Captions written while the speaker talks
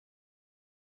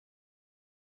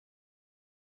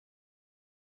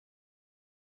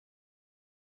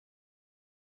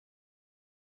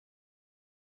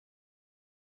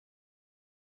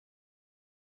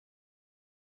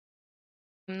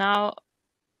Now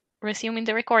resuming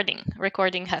the recording.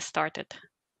 Recording has started.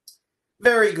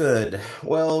 Very good.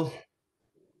 Well,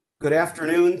 good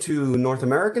afternoon to North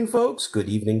American folks. Good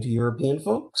evening to European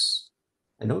folks.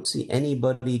 I don't see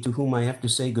anybody to whom I have to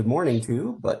say good morning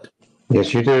to, but...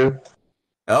 Yes, you do.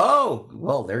 Oh,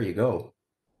 well, there you go.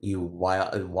 You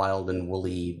wild and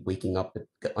woolly waking up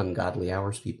at ungodly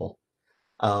hours people.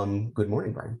 Good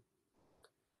morning, Brian.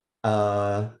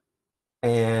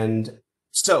 And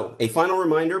so, a final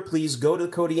reminder, please go to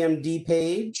the CodeMD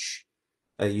page.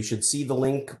 You should see the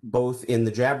link both in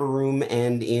the Jabber Room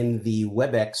and in the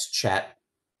WebEx chat.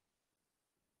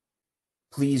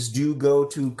 Please do go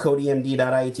to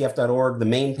codemd.ietf.org, the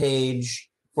main page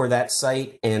for that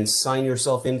site, and sign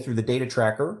yourself in through the data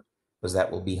tracker, because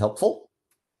that will be helpful.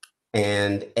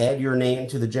 And add your name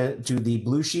to the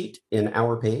blue sheet in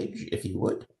our page, if you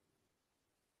would.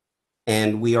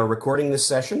 And we are recording this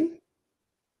session.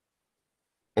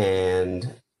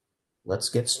 And let's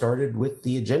get started with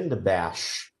the agenda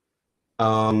bash.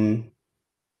 And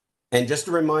just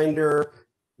a reminder,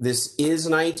 this is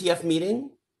an IETF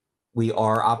meeting. We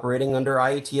are operating under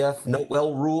IETF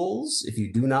NoteWell rules. If you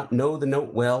do not know the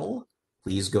NoteWell,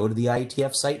 please go to the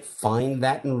IETF site, find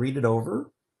that and read it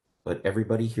over. But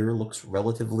everybody here looks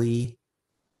relatively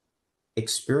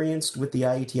experienced with the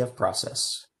IETF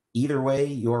process. Either way,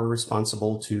 you're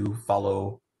responsible to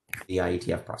follow the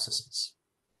IETF processes.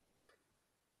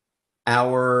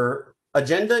 Our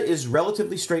agenda is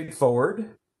relatively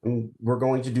straightforward. We're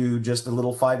going to do just a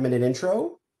little 5-minute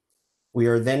intro. We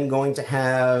are then going to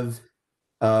have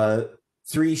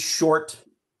 3 short,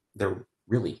 they're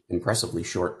really impressively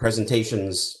short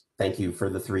presentations. Thank you for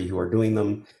the 3 who are doing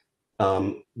them.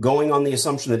 Going on the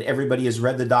assumption that everybody has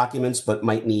read the documents but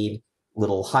might need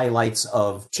little highlights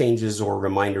of changes or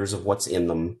reminders of what's in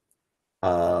them.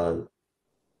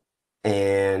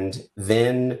 And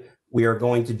then we are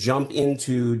going to jump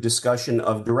into discussion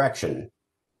of direction.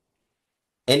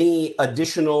 Any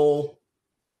additional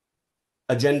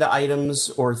agenda items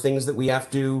or things that we have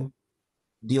to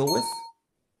deal with?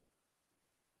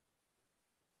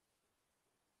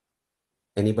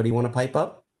 Anybody want to pipe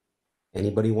up?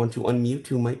 Anybody want to unmute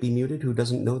who might be muted, who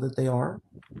doesn't know that they are?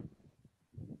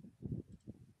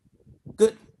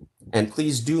 Good. And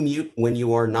please do mute when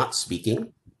you are not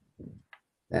speaking.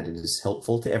 That is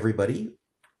helpful to everybody.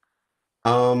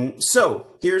 So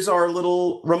here's our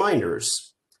little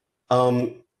reminders.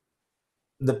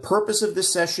 The purpose of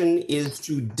this session is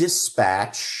to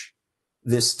dispatch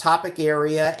this topic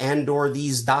area and/or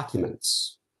these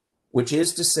documents, which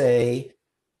is to say,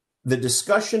 the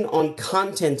discussion on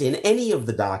content in any of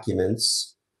the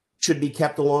documents should be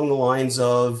kept along the lines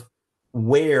of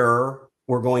where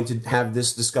we're going to have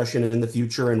this discussion in the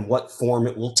future and what form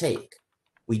it will take.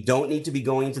 We don't need to be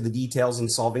going into the details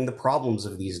and solving the problems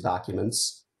of these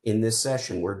documents in this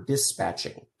session. We're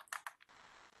dispatching.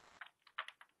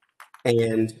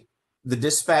 And the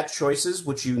dispatch choices,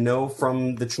 which you know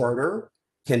from the charter,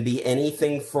 can be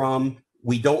anything from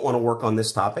we don't want to work on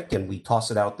this topic and we toss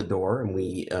it out the door and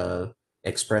we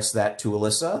express that to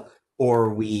Alyssa, or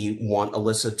we want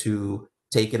Alyssa to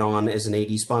take it on as an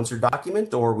AD-sponsored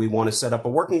document, or we want to set up a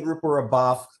working group or a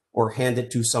BOF or hand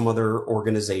it to some other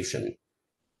organization.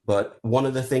 But one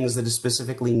of the things that is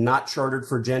specifically not chartered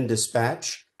for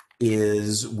GenDispatch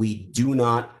is we do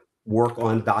not work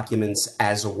on documents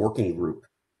as a working group.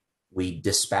 We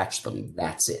dispatch them,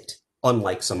 that's it,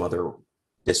 unlike some other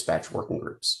dispatch working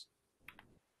groups.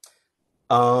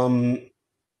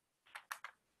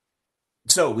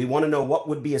 So we want to know what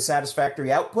would be a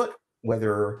satisfactory output,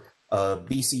 whether a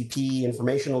BCP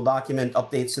informational document,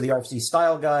 updates to the RFC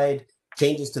style guide,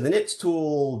 changes to the NITS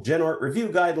tool, GenArt review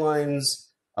guidelines,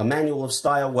 a manual of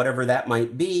style, whatever that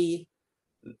might be.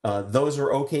 Those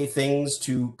are okay things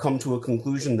to come to a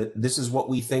conclusion that this is what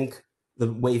we think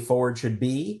the way forward should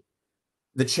be.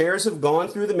 The chairs have gone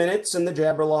through the minutes and the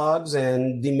Jabber logs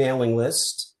and the mailing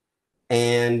list,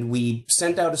 and we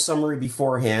sent out a summary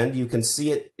beforehand. You can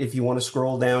see it if you want to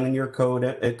scroll down in your code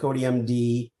at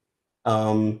CodeMD.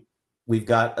 We've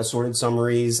got assorted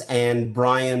summaries, and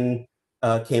Brian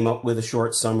came up with a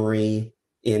short summary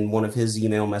in one of his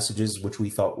email messages, which we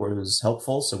thought was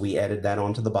helpful, so we added that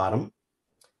onto the bottom.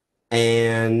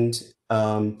 And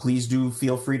please do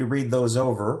feel free to read those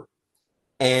over.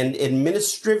 And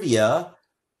administrivia,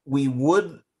 we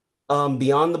would,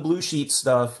 beyond the blue sheet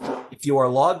stuff, if you are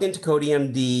logged into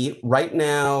CodeMD, right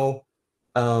now,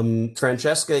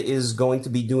 Francesca is going to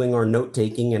be doing our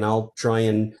note-taking, and I'll try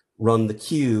and run the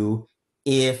queue.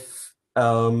 If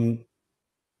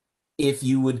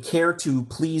you would care to,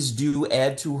 please do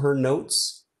add to her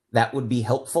notes. That would be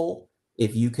helpful.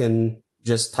 If you can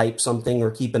just type something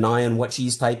or keep an eye on what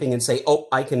she's typing and say, oh,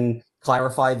 I can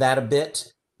clarify that a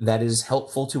bit. That is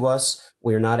helpful to us.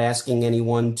 We're not asking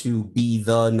anyone to be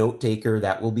the note taker.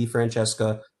 That will be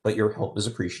Francesca, but your help is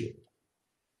appreciated.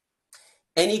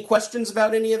 Any questions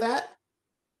about any of that?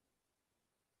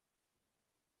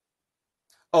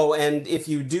 Oh, and if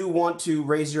you do want to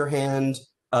raise your hand,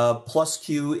 plus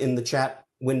Q in the chat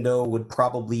window would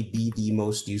probably be the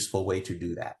most useful way to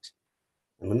do that.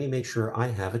 And let me make sure I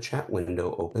have a chat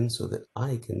window open so that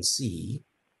I can see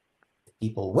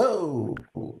people. Whoa,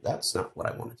 that's not what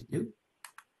I wanted to do.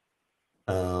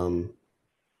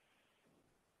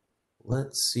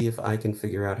 Let's see if I can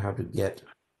figure out how to get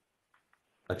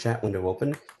a chat window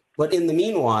open. But in the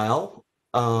meanwhile,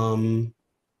 Have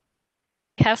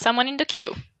someone in the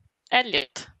queue.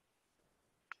 Elliot.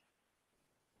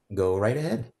 go right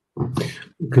ahead.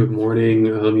 Good morning,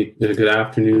 good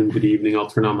afternoon, good evening. I'll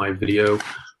turn on my video.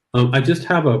 I just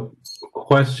have a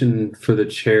question for the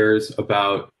chairs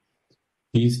about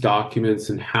these documents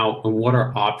and what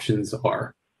our options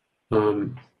are.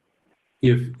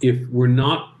 If we're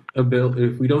not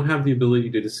if we don't have the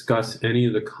ability to discuss any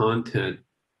of the content,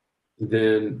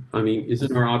 then I mean,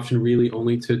 isn't our option really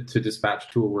only to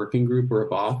dispatch to a working group or a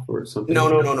BOF or something?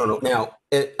 No. Now,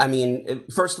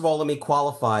 first of all, let me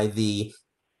qualify the.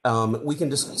 We can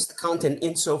discuss the content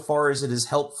insofar as it is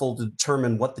helpful to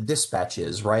determine what the dispatch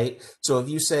is, right? So if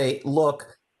you say,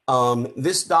 look,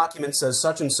 this document says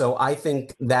such and so, I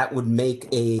think that would make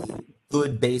a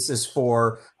good basis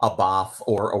for a BOF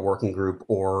or a working group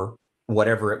or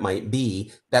whatever it might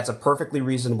be. That's a perfectly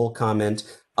reasonable comment.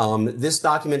 This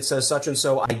document says such and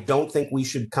so. I don't think we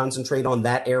should concentrate on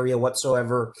that area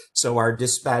whatsoever. So our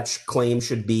dispatch claim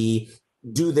should be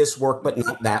do this work, but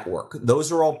not that work.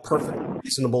 Those are all perfectly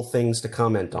reasonable things to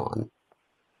comment on.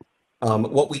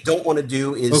 What we don't want to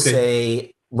do is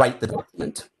say, write the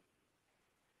document,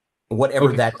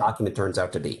 whatever that document turns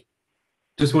out to be.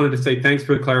 Just wanted to say thanks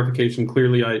for the clarification.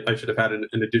 Clearly, I should have had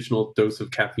an additional dose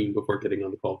of caffeine before getting on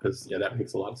the call because, yeah, that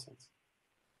makes a lot of sense.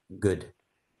 Good.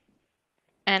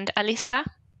 And Alisa?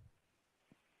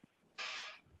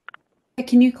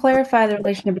 Can you clarify the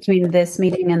relationship between this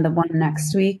meeting and the one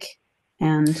next week?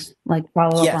 And like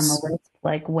follow up on the list,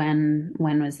 like when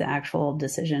was the actual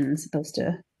decision supposed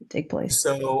to take place?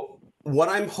 So what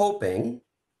I'm hoping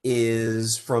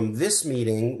is from this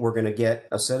meeting, we're going to get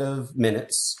a set of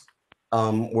minutes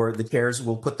where the chairs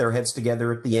will put their heads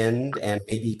together at the end and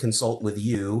maybe consult with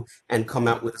you and come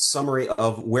out with a summary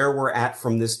of where we're at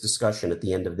from this discussion at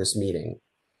the end of this meeting.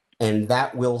 And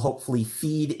that will hopefully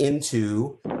feed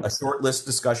into a short list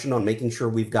discussion on making sure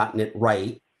we've gotten it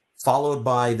right, followed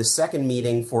by the second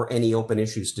meeting for any open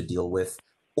issues to deal with,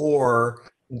 or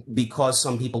because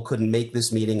some people couldn't make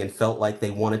this meeting and felt like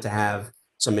they wanted to have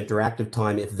some interactive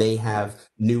time, if they have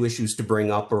new issues to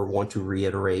bring up or want to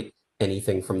reiterate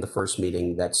anything from the first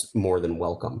meeting, that's more than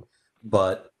welcome.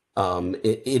 But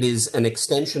it is an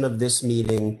extension of this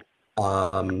meeting.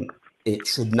 It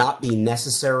should not be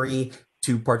necessary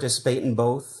to participate in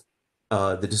both.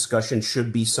 The discussion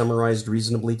should be summarized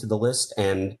reasonably to the list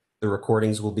and the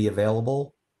recordings will be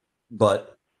available.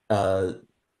 But at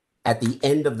the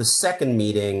end of the second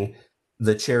meeting,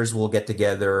 the chairs will get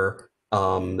together,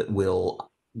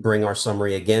 we'll bring our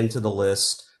summary again to the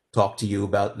list, talk to you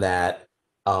about that,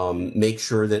 make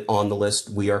sure that on the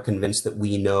list we are convinced that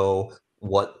we know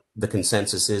what the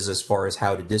consensus is as far as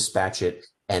how to dispatch it,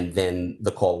 and then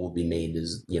the call will be made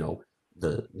as, you know,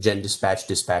 the GENDISPATCH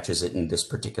dispatches it in this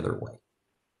particular way.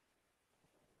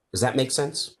 Does that make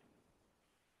sense?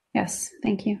 Yes,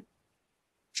 thank you.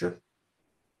 Sure.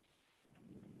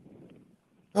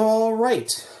 All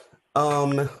right.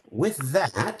 With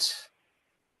that,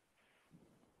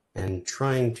 and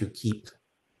trying to keep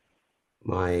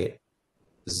my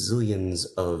zillions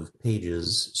of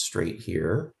pages straight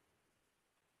here,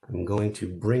 I'm going to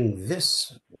bring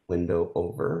this window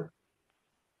over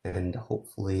and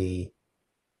hopefully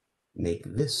make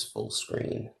this full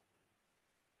screen.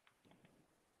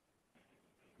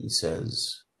 He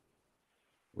says,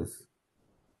 with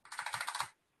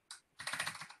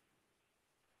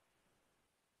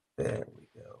there we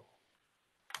go.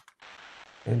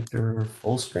 Enter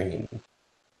full screen.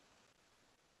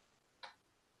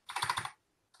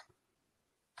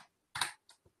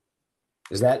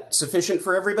 Is that sufficient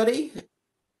for everybody?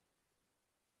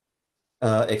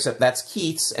 Except that's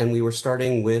Keith's, and we were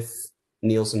starting with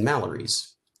Niels and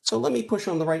Mallory's. So let me push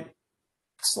on the right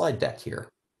slide deck here.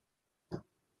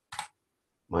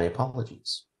 My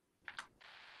apologies.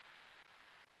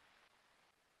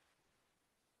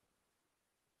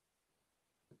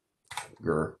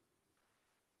 Grr.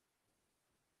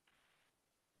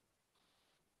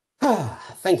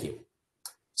 Thank you.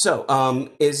 So,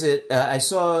 is it, I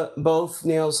saw both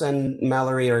Niels and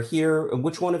Mallory are here.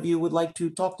 Which one of you would like to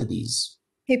talk to these?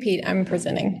 Hey, Pete, I'm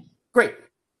presenting. Great.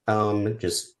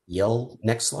 Just yell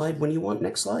next slide when you want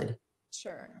next slide.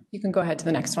 Sure. You can go ahead to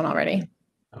the next one already.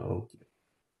 Okay.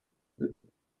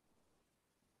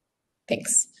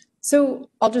 Thanks. So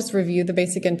I'll just review the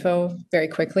basic info very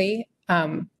quickly.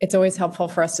 It's always helpful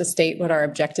for us to state what our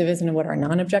objective is and what our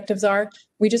non-objectives are.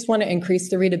 We just want to increase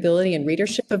the readability and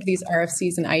readership of these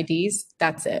RFCs and IDs.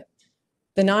 That's it.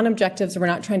 The non-objectives, we're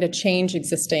not trying to change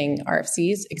existing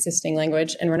RFCs, existing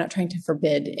language, and we're not trying to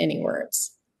forbid any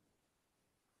words.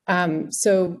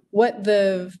 So what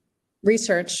the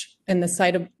research and the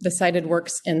cited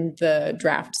works in the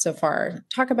draft so far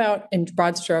talk about in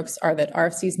broad strokes are that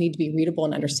RFCs need to be readable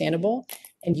and understandable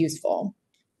and useful.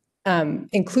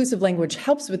 Inclusive language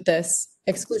helps with this.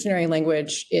 Exclusionary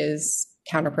language is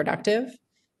counterproductive.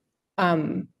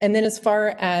 And then as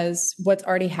far as what's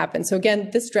already happened, so again,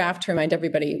 this draft, to remind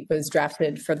everybody, was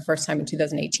drafted for the first time in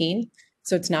 2018,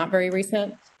 so it's not very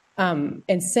recent.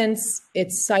 And since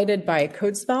it's cited by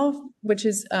Codespell, which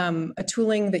is a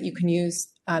tooling that you can use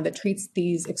that treats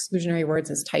these exclusionary words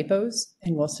as typos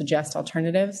and will suggest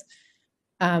alternatives.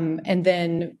 And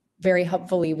then very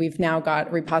helpfully, we've now got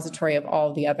a repository of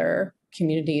all the other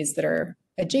communities that are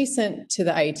adjacent to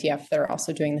the IETF that are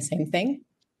also doing the same thing.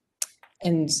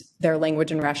 And their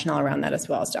language and rationale around that as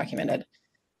well is documented.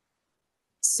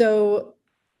 So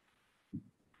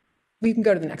we can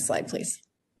go to the next slide, please.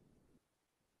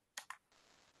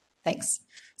 Thanks.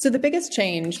 So the biggest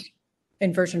change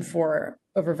in version 4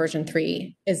 over version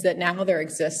 3 is that now there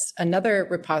exists another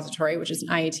repository, which is an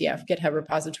IETF GitHub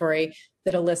repository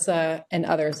that Alyssa and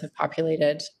others have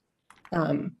populated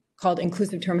called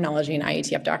Inclusive Terminology in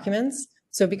IETF Documents.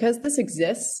 So because this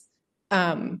exists,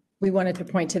 we wanted to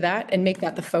point to that and make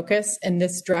that the focus, and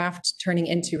this draft turning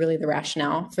into really the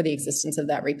rationale for the existence of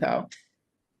that repo.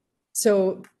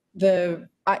 So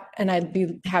and I'd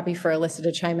be happy for Alyssa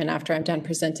to chime in after I'm done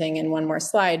presenting in one more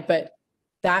slide, but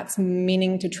that's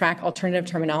meaning to track alternative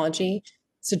terminology,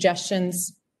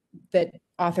 suggestions that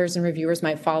authors and reviewers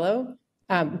might follow,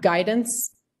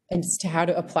 guidance as to how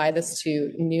to apply this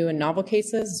to new and novel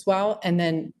cases as well, and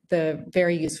then the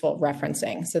very useful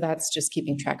referencing. So that's just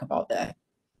keeping track of all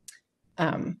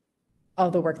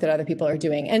the work that other people are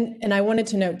doing. And I wanted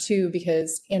to note too,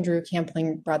 because Andrew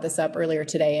Campling brought this up earlier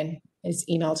today in his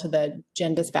email to the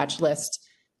GENDISPATCH list.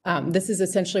 This is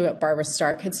essentially what Barbara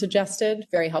Stark had suggested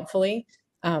very helpfully.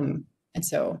 And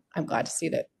so I'm glad to see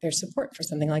that there's support for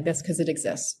something like this because it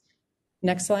exists.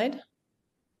 Next slide.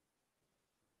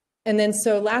 And then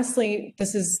so lastly,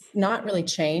 this is not really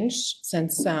changed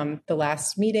since the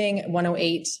last meeting,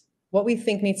 108. What we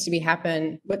think needs to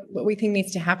happen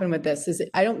with this is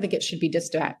I don't think it should be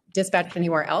dispatched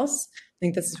anywhere else. I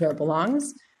think this is where it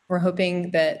belongs. We're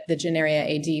hoping that the Gen Area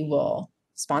AD will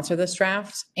sponsor this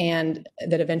draft and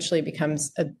that eventually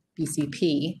becomes a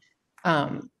BCP,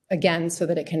 again, so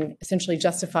that it can essentially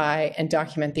justify and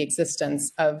document the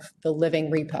existence of the living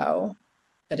repo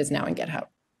that is now in GitHub.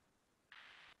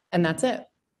 And that's it.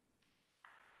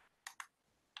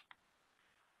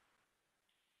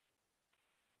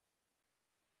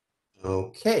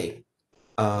 Okay.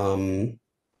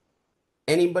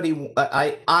 Anybody,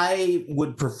 I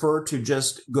would prefer to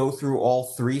just go through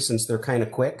all three since they're kind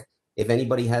of quick. If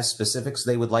anybody has specifics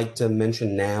they would like to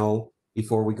mention now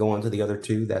before we go on to the other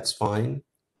two, that's fine.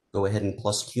 Go ahead and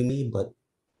plus Q me, but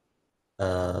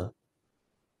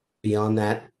beyond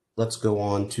that, let's go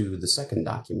on to the second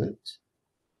document.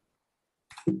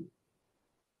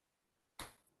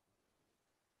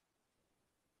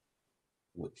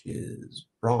 Which is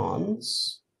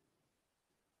bronze.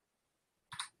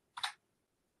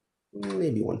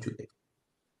 Maybe one too big.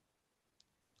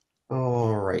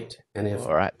 All right. And if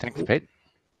all right, thanks, Pete.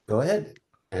 Go ahead.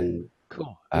 And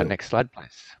cool. Next slide,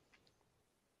 please.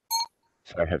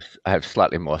 So I have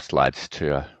slightly more slides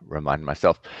to remind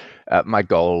myself. My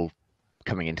goal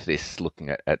coming into this, looking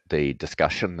at the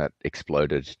discussion that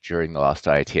exploded during the last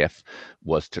IETF,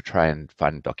 was to try and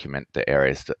find and document the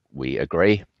areas that we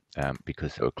agree,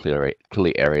 because there were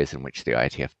clearly areas in which the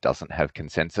IETF doesn't have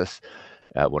consensus.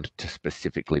 I wanted to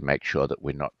specifically make sure that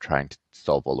we're not trying to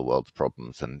solve all the world's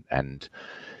problems and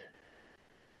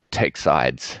take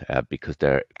sides, because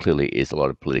there clearly is a lot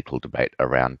of political debate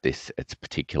around this. It's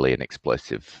particularly an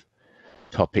explosive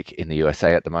topic in the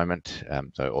USA at the moment,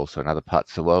 though also in other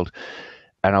parts of the world.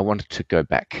 And I wanted to go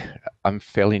back. I'm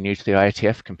fairly new to the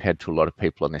IETF compared to a lot of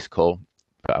people on this call,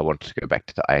 but I wanted to go back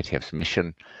to the IETF's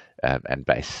mission and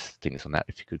base things on that.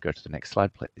 If you could go to the next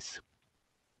slide, please.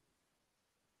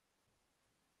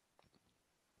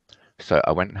 So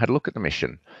I went and had a look at the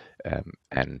mission,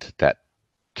 and that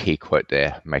key quote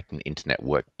there, making the internet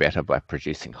work better by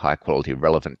producing high quality,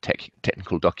 relevant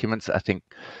technical documents, I think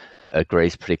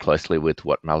agrees pretty closely with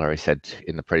what Mallory said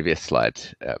in the previous slide.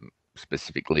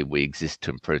 Specifically, we exist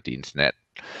to improve the internet,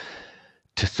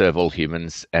 to serve all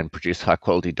humans, and produce high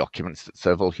quality documents that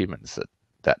serve all humans.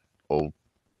 That all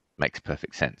makes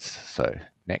perfect sense. So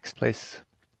next, please.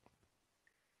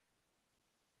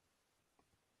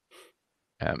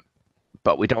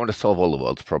 But we don't want to solve all the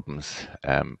world's problems.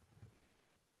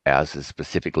 Ours is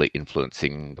specifically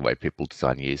influencing the way people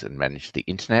design, use, and manage the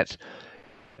internet.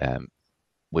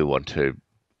 We want to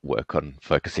work on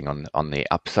focusing on the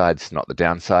upsides, not the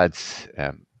downsides.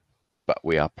 But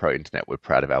we are pro-internet. We're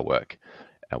proud of our work.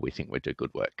 We think we do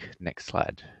good work. Next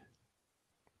slide.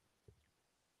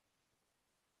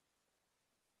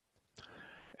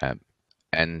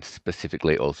 And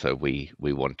specifically also, we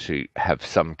want to have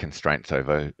some constraints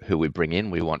over who we bring in.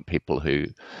 We want people who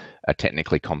are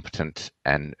technically competent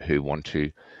and who want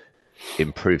to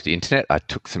improve the internet. I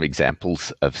took some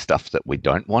examples of stuff that we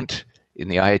don't want in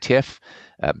the IETF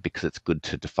because it's good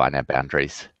to define our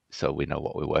boundaries so we know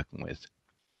what we're working with.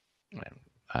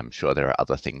 I'm sure there are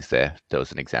other things there. There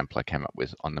was an example I came up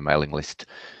with on the mailing list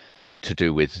to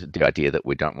do with the idea that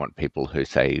we don't want people who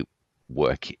say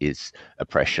work is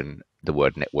oppression. The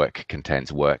word network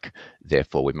contains work,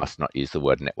 therefore we must not use the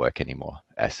word network anymore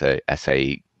as a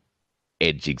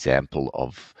edge example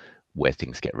of where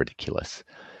things get ridiculous.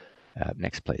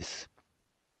 Next, please.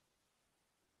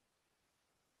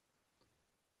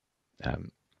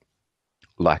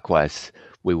 Likewise,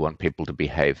 we want people to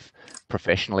behave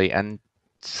professionally and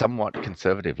somewhat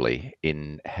conservatively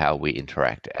in how we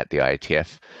interact at the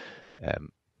IETF.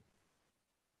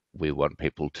 We want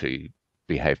people to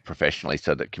behave professionally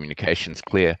so that communication's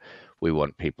clear. We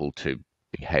want people to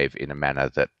behave in a manner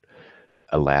that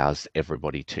allows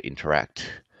everybody to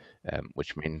interact,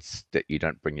 which means that you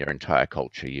don't bring your entire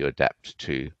culture, you adapt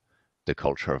to the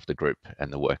culture of the group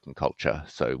and the working culture.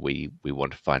 So we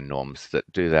want to find norms that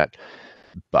do that,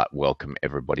 but welcome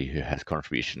everybody who has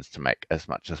contributions to make as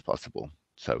much as possible.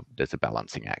 So there's a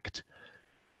balancing act.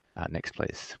 Next,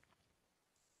 please.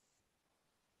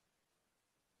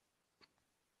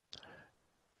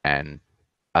 And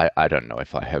I don't know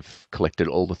if I have collected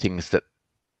all the things that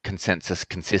consensus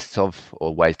consists of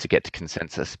or ways to get to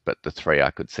consensus, but the three I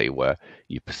could see were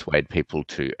you persuade people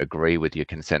to agree with your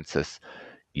consensus,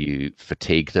 you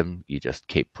fatigue them, you just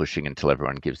keep pushing until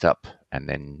everyone gives up, and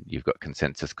then you've got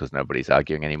consensus because nobody's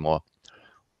arguing anymore.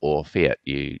 Or fiat,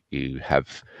 you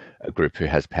have a group who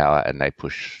has power and they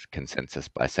push consensus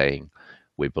by saying,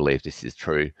 we believe this is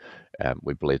true,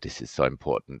 we believe this is so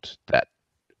important that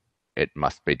it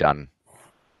must be done,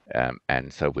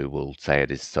 and so we will say it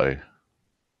is so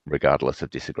regardless of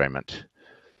disagreement.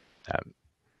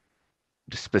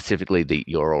 Specifically the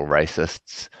 "you're all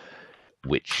racists,"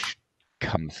 which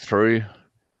comes through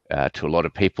to a lot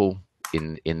of people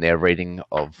in their reading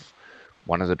of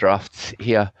one of the drafts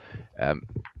here.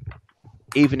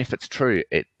 Even if it's true,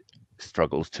 it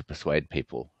struggles to persuade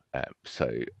people. So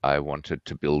I wanted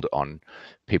to build on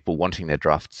people wanting their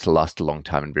drafts to last a long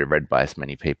time and be read by as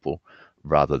many people,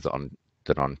 rather than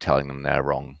on telling them they're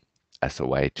wrong as a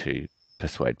way to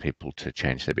persuade people to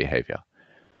change their behavior.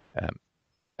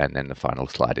 And then the final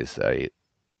slide is a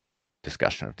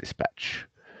discussion of dispatch.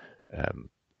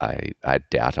 I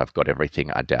doubt I've got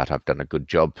everything. I doubt I've done a good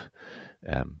job.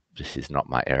 This is not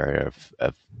my area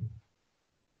of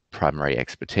primary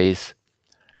expertise.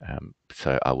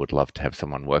 So I would love to have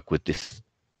someone work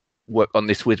on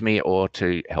this with me, or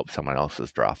to help someone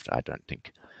else's draft. I don't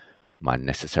think mine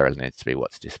necessarily needs to be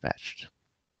what's dispatched.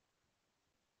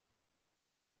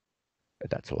 But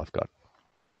that's all I've got.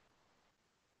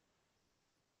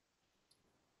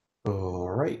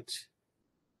 All right.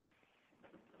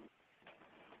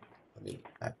 Let me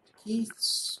get back to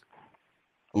Keith's.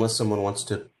 Unless someone wants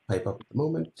to pipe up at the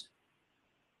moment.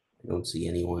 I don't see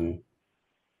anyone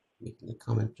making a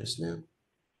comment just now.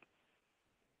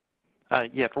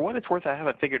 Yeah, for what it's worth, I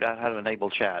haven't figured out how to enable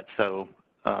chat. So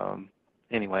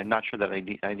anyway, not sure that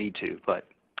I need to, but.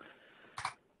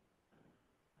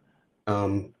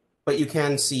 But you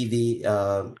can see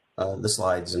the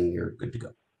slides, and you're good to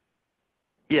go.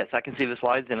 Yes, I can see the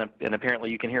slides, and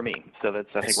apparently you can hear me. So that's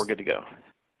I think we're good to go.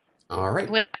 All right.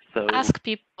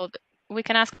 We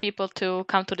can ask people to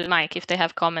come to the mic if they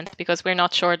have comments, because we're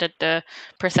not sure that the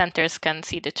presenters can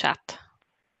see the chat.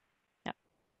 Yeah.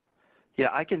 Yeah,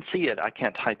 I can see it. I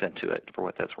can't type into it, for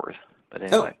what that's worth. But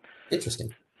anyway. Oh,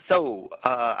 interesting. So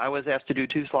I was asked to do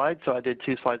 2 slides, so I did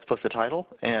 2 slides plus the title,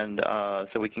 and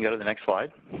so we can go to the next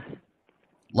slide.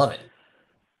 Love it.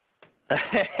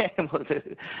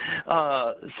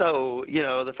 So, you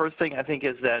know, the first thing I think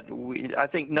is that I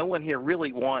think no one here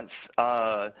really wants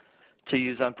to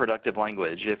use unproductive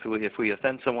language. If we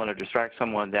offend someone or distract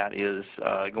someone, that is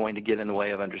going to get in the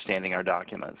way of understanding our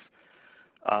documents.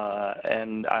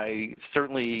 And I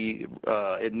certainly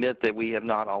admit that we have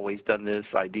not always done this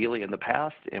ideally in the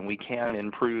past, and we can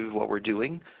improve what we're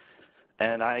doing.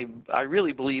 And I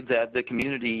really believe that the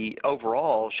community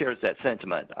overall shares that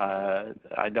sentiment.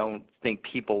 I don't think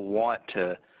people want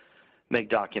to make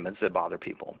documents that bother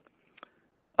people.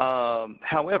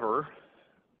 However,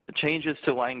 changes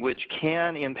to language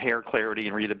can impair clarity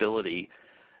and readability,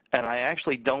 and I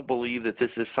actually don't believe that this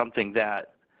is something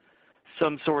that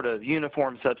some sort of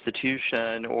uniform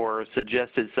substitution or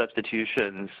suggested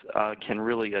substitutions can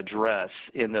really address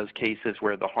in those cases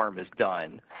where the harm is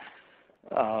done.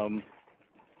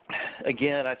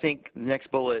 Again, I think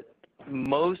next bullet,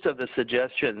 most of the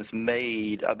suggestions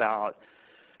made about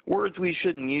words we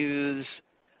shouldn't use,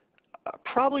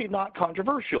 probably not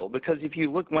controversial, because if you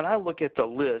look, when I look at the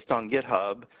list on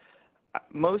GitHub,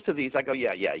 most of these I go,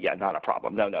 yeah, not a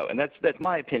problem, no. And that's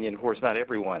my opinion, of course, not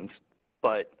everyone's,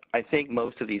 but I think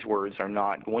most of these words are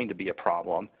not going to be a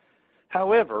problem.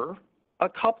 However, a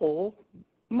couple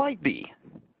might be.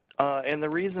 And the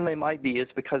reason they might be is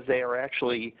because they are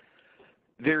actually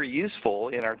very useful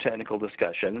in our technical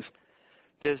discussions.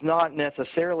 Is not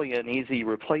necessarily an easy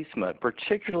replacement,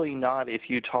 particularly not if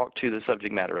you talk to the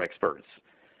subject matter experts.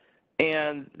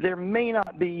 And there may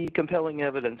not be compelling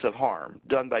evidence of harm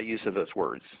done by use of those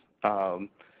words.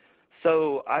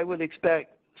 So I would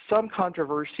expect some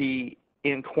controversy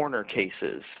in corner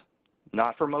cases,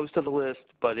 not for most of the list,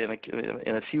 but in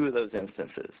a few of those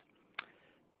instances.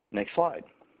 Next slide.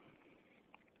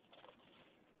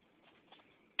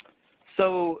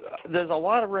 So there's a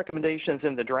lot of recommendations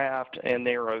in the draft, and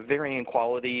they are of varying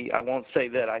quality. I won't say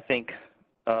that I think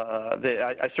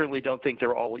I certainly don't think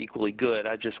they're all equally good.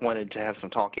 I just wanted to have some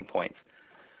talking points.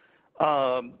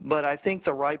 But I think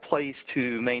the right place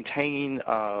to maintain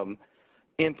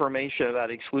information about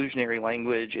exclusionary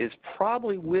language is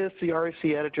probably with the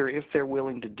RFC editor if they're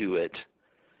willing to do it.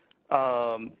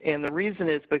 And the reason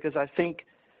is because I think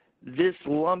this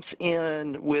lumps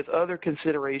in with other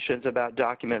considerations about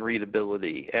document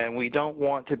readability, and we don't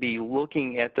want to be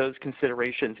looking at those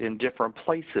considerations in different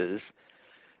places.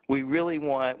 We really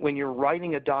want, when you're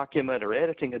writing a document or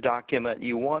editing a document,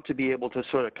 you want to be able to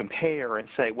sort of compare and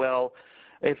say, well,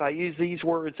 if I use these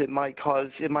words, it might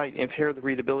impair the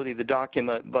readability of the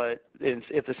document, but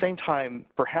at the same time,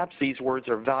 perhaps these words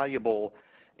are valuable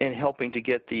in helping to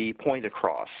get the point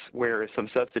across, where some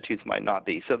substitutes might not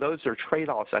be. So those are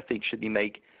trade-offs I think should be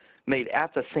made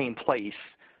at the same place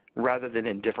rather than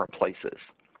in different places.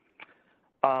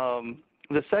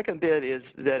 The second bit is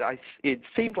that it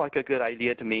seemed like a good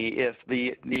idea to me if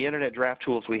the internet draft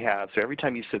tools we have, so every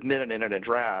time you submit an internet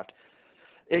draft,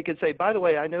 it could say, by the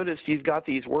way, I noticed you've got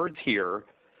these words here,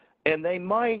 and they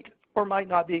might or might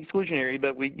not be exclusionary,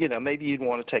 but maybe you'd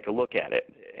want to take a look at it.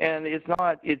 And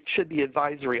it should be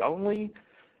advisory only,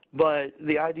 but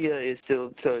the idea is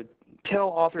to tell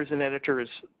authors and editors,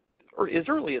 or as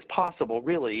early as possible,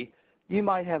 really, you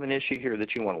might have an issue here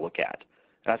that you want to look at.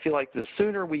 And I feel like the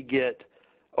sooner we get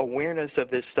awareness of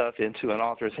this stuff into an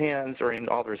author's hands or in an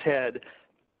author's head,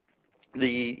 the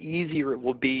easier it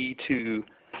will be to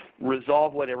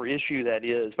resolve whatever issue that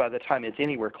is by the time it's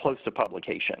anywhere close to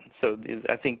publication. So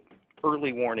I think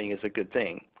early warning is a good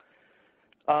thing.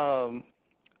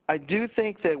 I do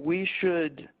think that we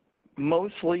should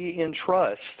mostly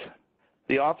entrust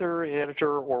the author,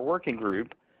 editor, or working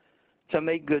group to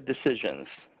make good decisions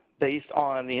based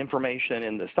on the information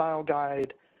in the style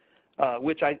guide,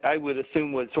 which I would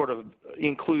assume would sort of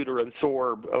include or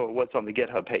absorb what's on the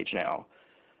GitHub page now.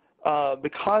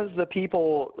 Because the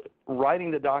people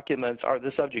writing the documents are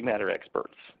the subject matter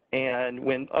experts, and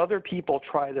when other people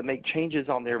try to make changes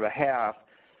on their behalf,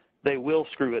 they will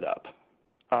screw it up.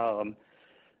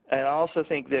 And I also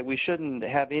think that we shouldn't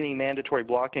have any mandatory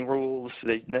blocking rules.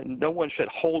 No one should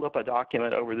hold up a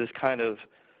document over this kind of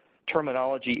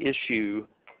terminology issue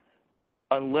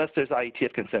unless there's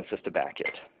IETF consensus to back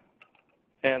it.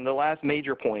 And the last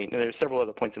major point, and there's several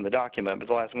other points in the document, but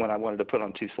the last one I wanted to put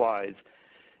on 2 slides,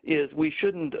 is we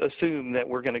shouldn't assume that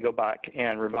we're going to go back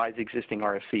and revise existing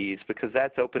RFCs, because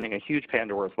that's opening a huge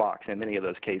Pandora's box in many of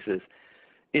those cases.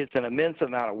 It's an immense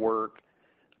amount of work.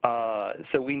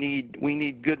 So we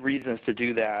need good reasons to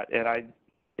do that, and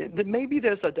maybe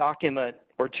there's a document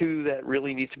or 2 that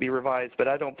really needs to be revised, but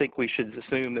I don't think we should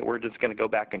assume that we're just going to go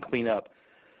back and clean up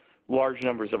large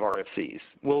numbers of RFCs.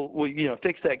 We'll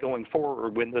fix that going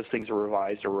forward when those things are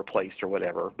revised or replaced or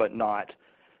whatever, but not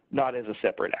as a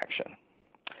separate action.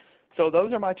 So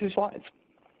those are my 2 slides.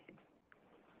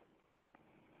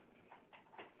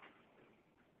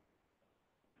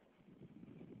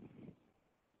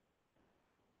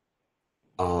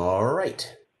 All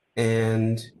right.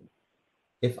 And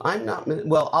if I'm not,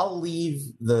 well, I'll leave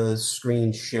the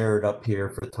screen shared up here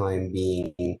for the time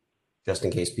being, just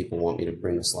in case people want me to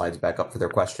bring the slides back up for their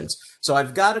questions. So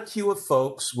I've got a queue of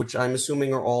folks, which I'm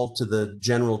assuming are all to the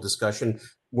general discussion.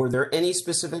 Were there any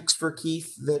specifics for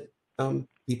Keith that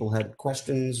people had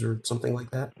questions or something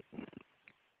like that?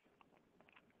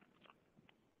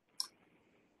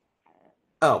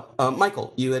 Oh,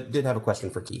 Michael, you did have a question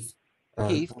for Keith.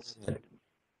 Keith,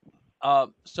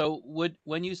 so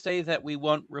when you say that we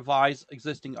won't revise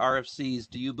existing RFCs,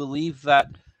 do you believe that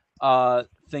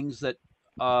things that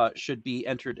should be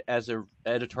entered as an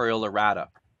editorial errata?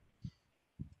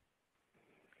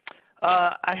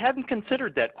 I hadn't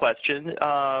considered that question,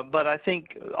 but I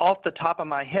think off the top of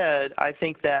my head, I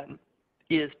think that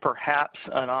is perhaps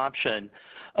an option.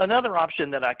 Another option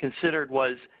that I considered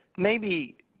was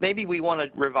maybe we want to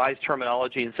revise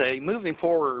terminology and say, moving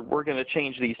forward, we're going to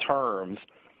change these terms.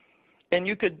 And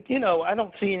you could, I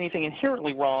don't see anything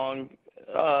inherently wrong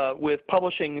with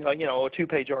publishing, a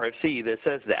 2-page RFC that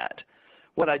says that.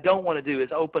 What I don't want to do is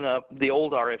open up the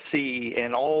old RFC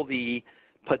and all the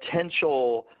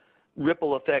potential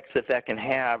ripple effects that can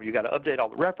have. You got to update all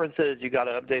the references. You got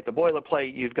to update the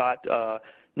boilerplate. You've got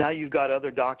now you've got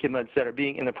other documents that are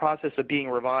being in the process of being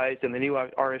revised, and the new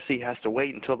RFC has to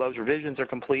wait until those revisions are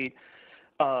complete.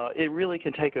 It really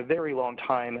can take a very long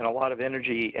time and a lot of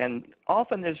energy, and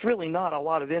often there's really not a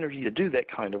lot of energy to do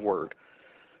that kind of work.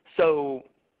 So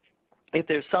if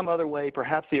there's some other way,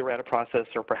 perhaps the errata process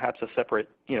or perhaps a separate,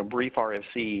 brief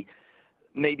RFC,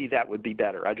 maybe that would be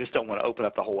better. I just don't want to open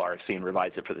up the whole RFC and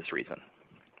revise it for this reason.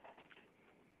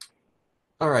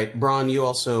 All right, Bron, you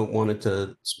also wanted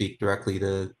to speak directly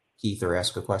to Keith or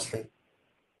ask a question?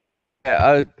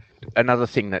 Another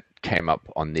thing that came up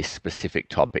on this specific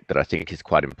topic that I think is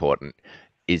quite important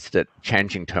is that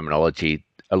changing terminology,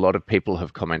 a lot of people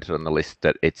have commented on the list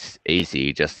that it's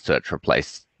easy, just search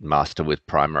replace master with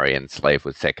primary and slave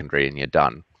with secondary and you're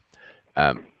done,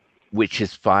 which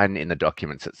is fine in the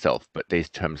documents itself, but these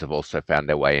terms have also found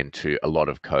their way into a lot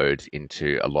of code,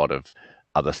 into a lot of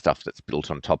other stuff that's built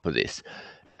on top of this.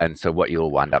 And so what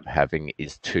you'll wind up having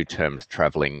is 2 terms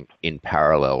traveling in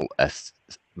parallel as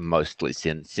mostly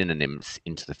synonyms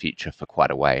into the future for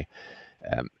quite a way.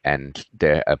 And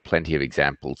there are plenty of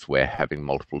examples where having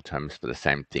multiple terms for the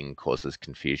same thing causes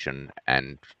confusion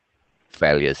and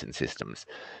failures in systems.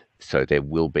 So there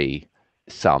will be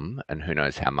some, and who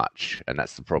knows how much, and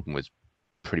that's the problem with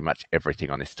pretty much everything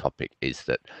on this topic, is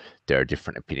that there are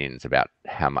different opinions about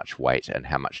how much weight and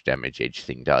how much damage each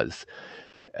thing does.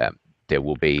 There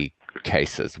will be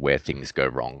cases where things go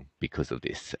wrong because of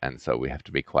this, and so we have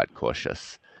to be quite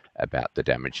cautious about the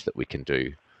damage that we can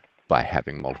do by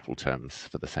having multiple terms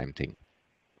for the same thing.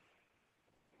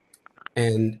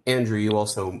 And Andrew, you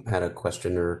also had a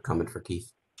question or comment for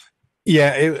Keith.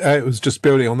 Yeah, it was just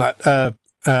building on that.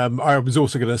 I was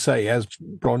also going to say, as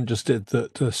Bron just did,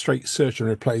 that straight search and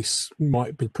replace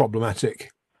might be problematic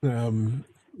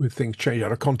with things changed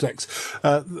out of context.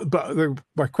 But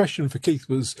my question for Keith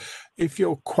was, if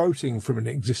you're quoting from an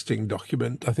existing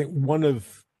document, I think one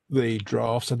of the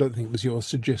drafts, I don't think it was yours,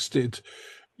 suggested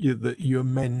that you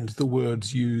amend the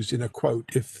words used in a quote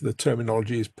if the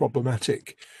terminology is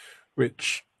problematic,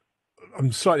 which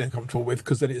I'm slightly uncomfortable with,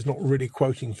 because then it's not really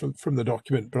quoting from the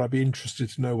document, but I'd be interested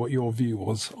to know what your view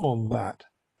was on that.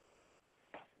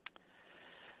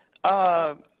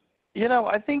 I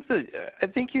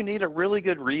think you need a really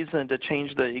good reason to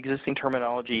change the existing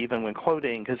terminology even when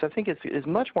quoting, because I think it's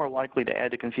much more likely to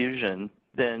add to confusion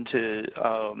than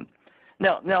to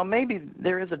now maybe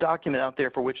there is a document out there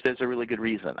for which there's a really good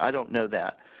reason. I don't know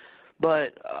that.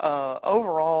 But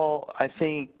overall, I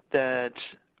think that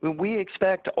we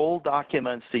expect old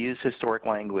documents to use historic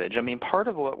language. I mean, part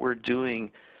of what we're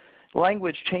doing,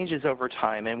 language changes over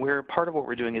time, and part of what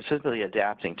we're doing is simply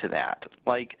adapting to that.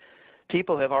 Like,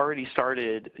 people have already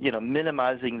started,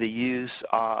 minimizing the use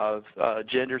of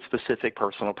gender-specific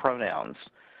personal pronouns.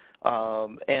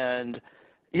 And,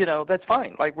 that's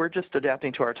fine. Like, we're just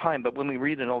adapting to our time, but when we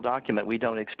read an old document, we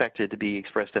don't expect it to be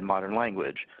expressed in modern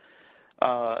language.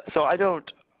 So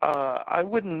I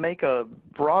wouldn't make a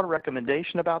broad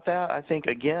recommendation about that. I think,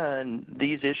 again,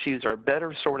 these issues are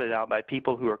better sorted out by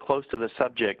people who are close to the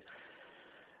subject.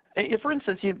 If, for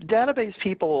instance, database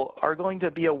people are going to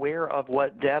be aware of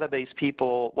what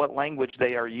language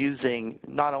they are using,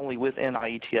 not only within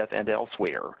IETF and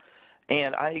elsewhere.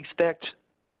 And I expect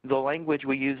the language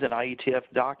we use in IETF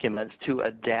documents to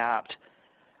adapt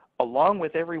along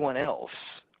with everyone else,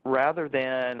 rather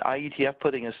than IETF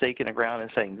putting a stake in the ground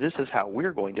and saying, this is how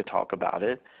we're going to talk about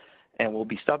it, and we'll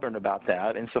be stubborn about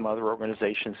that, and some other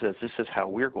organization says, this is how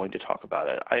we're going to talk about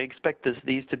it. I expect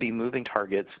these to be moving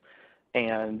targets,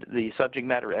 and the subject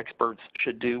matter experts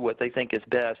should do what they think is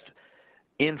best,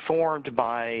 informed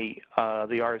by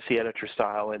the RFC editor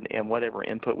style and whatever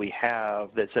input we have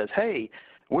that says, hey,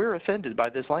 we're offended by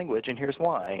this language, and here's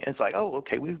why. And it's like, oh,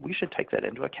 okay, we should take that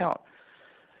into account.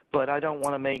 But I don't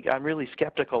want to I'm really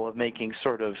skeptical of making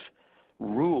sort of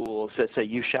rules that say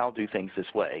you shall do things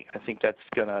this way. I think that's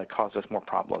going to cause us more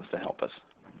problems than help us.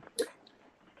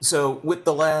 So with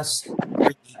the last,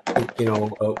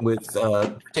 with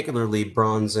particularly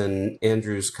Bronze and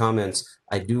Andrew's comments,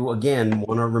 I do again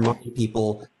want to remind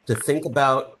people to think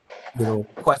about,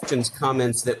 questions,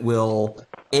 comments that will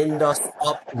end us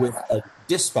up with a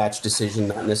dispatch decision,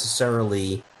 not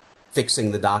necessarily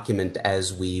fixing the document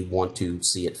as we want to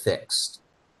see it fixed.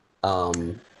 So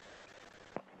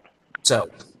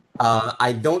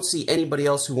I don't see anybody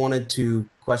else who wanted to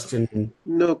question.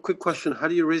 No, quick question. How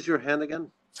do you raise your hand again?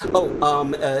 Oh,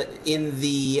 in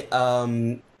the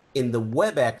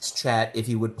WebEx chat, if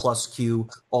you would +Q.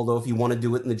 Although if you want to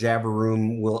do it in the Jabber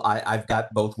room, I've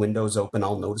got both windows open.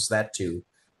 I'll notice that too.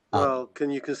 Well,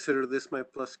 can you consider this my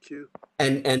 +Q?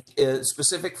 And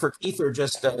specific for Keith or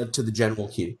just to the general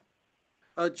queue?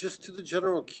 Just to the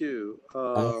general queue.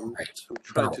 Right. I'm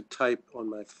trying to type on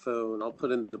my phone. I'll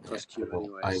put in the +Q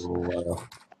anyways.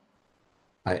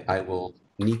 I will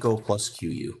Nico +Q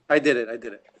you. I did it.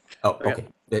 Oh, okay.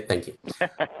 Thank you.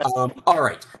 All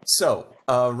right. So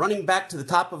running back to the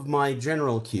top of my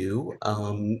general queue,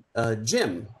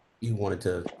 Jim, you wanted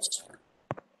to.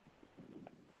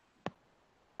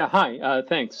 Hi,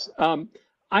 thanks.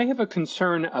 I have a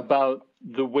concern about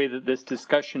the way that this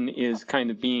discussion is kind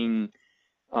of being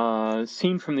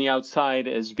seen from the outside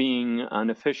as being an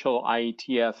official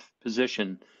IETF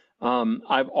position.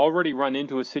 I've already run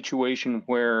into a situation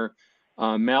where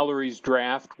Mallory's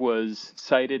draft was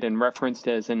cited and referenced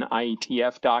as an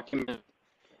IETF document.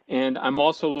 And I'm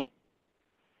also looking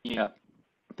at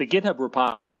the GitHub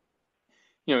repository.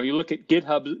 You look at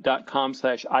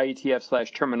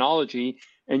github.com/IETF/terminology,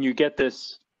 and you get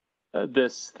this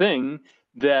thing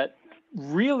that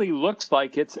really looks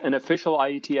like it's an official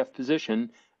IETF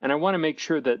position. And I want to make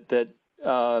sure that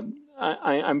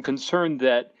I'm concerned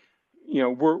that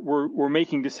we're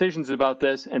making decisions about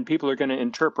this, and people are going to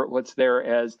interpret what's there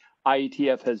as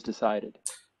IETF has decided.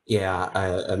 Yeah,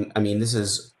 I mean, this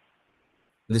is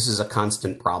a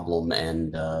constant problem,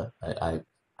 and I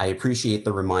appreciate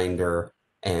the reminder.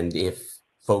 And if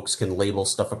folks can label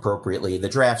stuff appropriately, the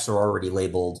drafts are already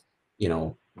labeled.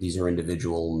 These are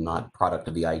individual, not product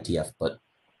of the IETF, but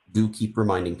do keep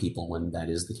reminding people when that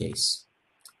is the case.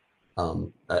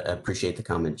 I appreciate the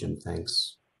comment, Jim.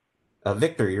 Thanks.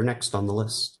 Victor, you're next on the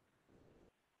list.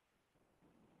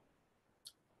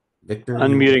 Victor?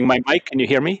 Unmuting my mic. Can you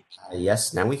hear me?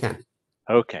 Yes, now we can.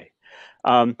 Okay.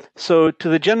 So to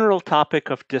the general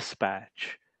topic of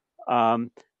dispatch,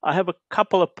 I have a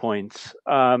couple of points.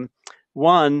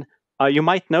 One, you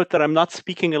might note that I'm not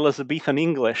speaking Elizabethan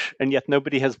English, and yet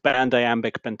nobody has banned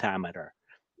iambic pentameter.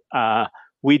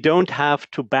 We don't have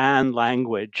to ban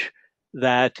language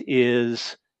that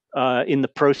is in the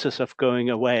process of going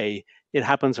away. It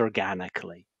happens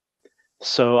organically.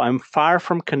 So I'm far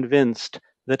from convinced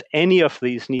that any of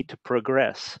these need to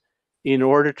progress in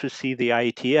order to see the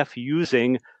IETF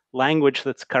using language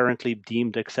that's currently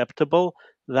deemed acceptable.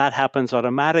 That happens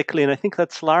automatically, and I think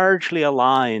that's largely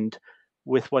aligned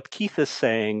with what Keith is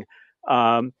saying.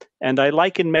 And I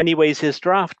like in many ways his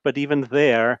draft, but even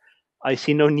there, I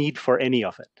see no need for any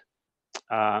of it.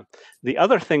 The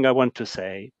other thing I want to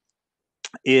say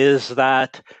is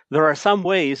that there are some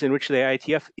ways in which the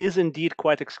IETF is indeed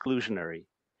quite exclusionary,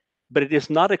 but it is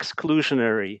not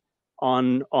exclusionary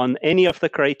on any of the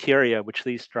criteria which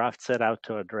these drafts set out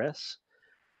to address.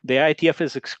 The IETF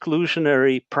is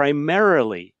exclusionary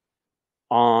primarily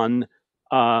on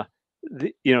the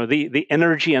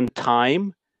energy and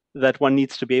time that one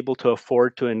needs to be able to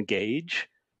afford to engage,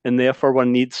 and therefore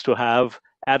one needs to have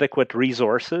adequate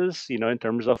resources, in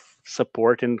terms of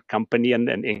support in company and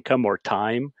income or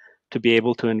time to be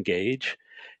able to engage.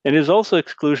 And it is also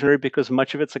exclusionary because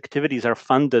much of its activities are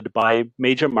funded by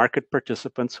major market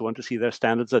participants who want to see their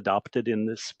standards adopted in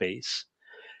this space.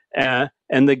 And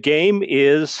the game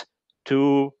is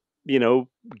to,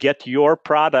 get your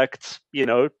products,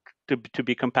 to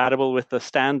be compatible with the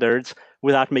standards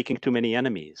without making too many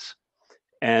enemies.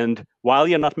 And while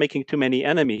you're not making too many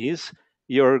enemies,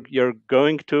 you're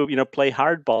going to, play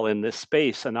hardball in this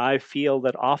space. And I feel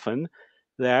that often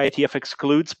The IETF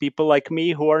excludes people like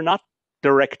me who are not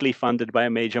directly funded by a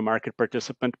major market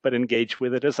participant, but engage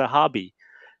with it as a hobby.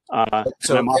 And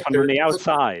I'm often on the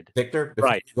outside. Victor,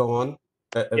 right? Go on.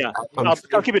 Yeah,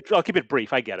 I'll keep it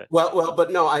brief. I get it. Well,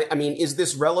 but no, I mean, is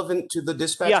this relevant to the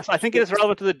dispatch? Yes, I think it is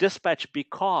relevant to the dispatch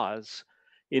because,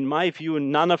 in my view,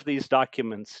 none of these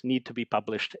documents need to be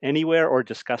published anywhere or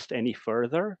discussed any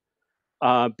further,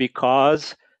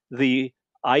 because the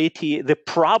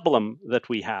problem that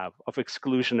we have of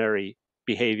exclusionary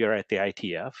behavior at the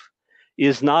IETF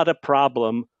is not a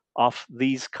problem of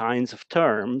these kinds of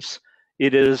terms.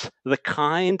 It is the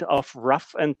kind of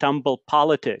rough and tumble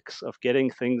politics of getting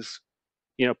things,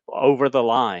 over the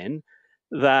line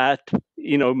that,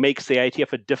 makes the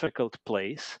IETF a difficult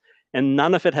place. And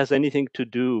none of it has anything to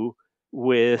do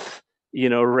with,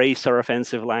 race or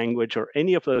offensive language or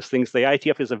any of those things. The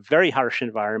IETF is a very harsh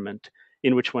environment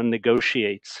in which one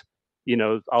negotiates,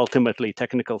 ultimately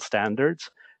technical standards,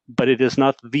 but it is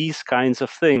not these kinds of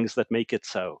things that make it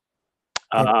so.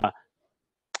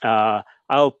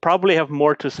 I'll probably have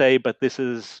more to say, but this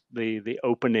is the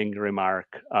opening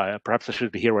remark. Perhaps I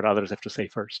should hear what others have to say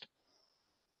first.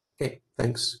 Okay,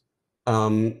 thanks.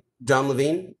 John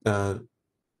Levine. Hi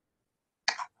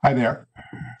there.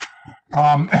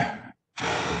 Well,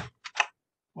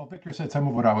 Victor said some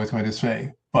of what I was going to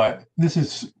say, but this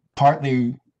is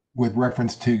partly with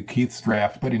reference to Keith's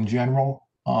draft, but in general,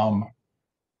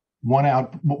 one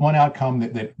outcome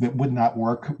that would not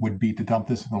work would be to dump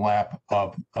this in the lap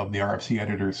of the RFC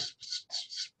editor's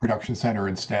production center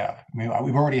and staff. I mean,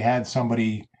 we've already had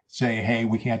somebody say, hey,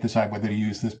 we can't decide whether to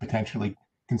use this potentially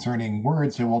concerning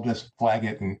words, so we'll just flag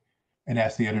it and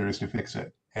ask the editors to fix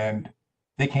it. And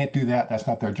they can't do that. That's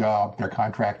not their job. They're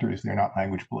contractors. They're not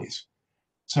language police.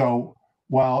 So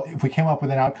while if we came up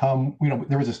with an outcome,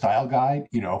 there was a style guide,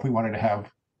 if we wanted to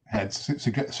had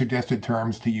suggested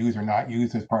terms to use or not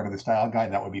use as part of the style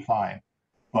guide, that would be fine.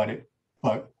 But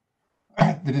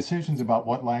the decisions about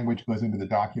what language goes into the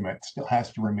document still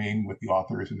has to remain with the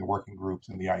authors and the working groups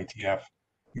and the IETF,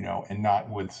 and not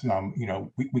with some,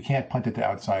 we can't punt it to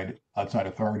outside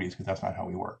authorities because that's not how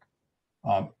we work.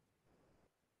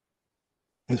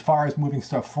 As far as moving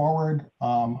stuff forward,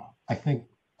 I think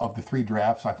of the three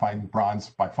drafts, I find bronze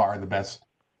by far the best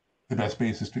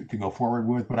basis to go forward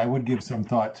with, but I would give some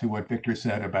thought to what Victor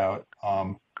said about,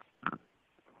 are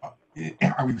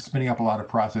we spinning up a lot of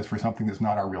process for something that's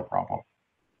not our real problem?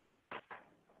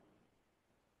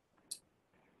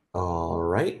 All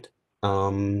right.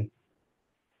 Dan,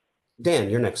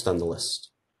 you're next on the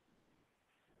list.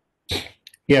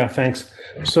 Yeah, thanks.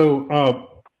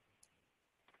 So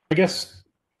I guess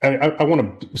I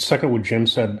want to second what Jim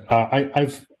said.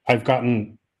 I've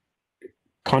gotten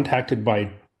contacted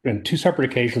by on two separate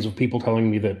occasions of people telling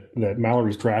me that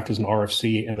Mallory's draft is an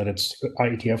RFC and that it's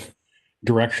IETF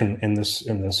direction in this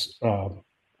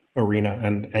arena,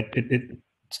 and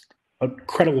it's a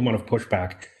credible amount of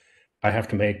pushback I have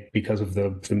to make because of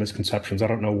the misconceptions. I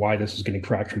don't know why this is getting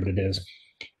traction, but it is.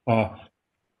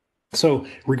 So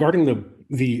regarding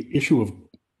the issue of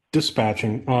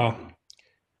dispatching, I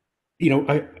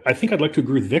think I'd like to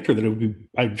agree with Victor that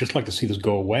I'd just like to see this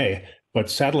go away. But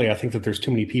sadly, I think that there's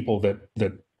too many people that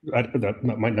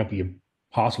might not be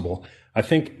possible. I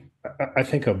think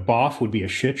a BOF would be a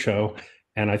shit show,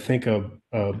 and I think a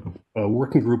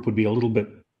working group would be a little bit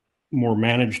more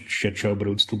managed shit show, but it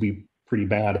would still be pretty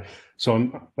bad.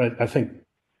 So I think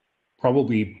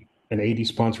probably an AD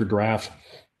sponsored draft.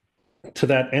 To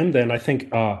that end, then I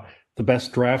think the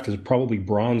best draft is probably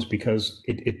bronze because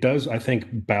it does, I think,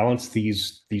 balance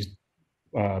these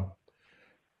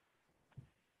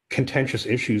contentious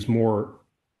issues more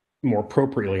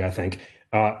appropriately, I think.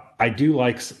 I do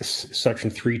like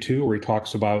section 3.2 where he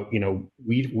talks about,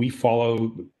 we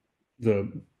follow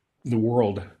the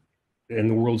world and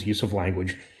the world's use of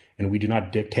language, and we do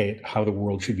not dictate how the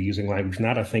world should be using language. And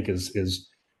that, I think, is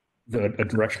a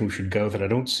direction we should go that I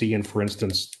don't see in, for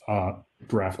instance,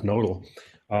 draft nodal.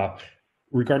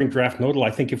 Regarding draft nodal,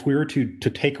 I think if we were to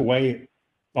take away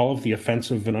all of the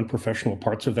offensive and unprofessional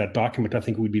parts of that document, I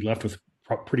think we'd be left with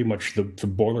pretty much the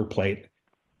boilerplate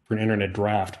for an internet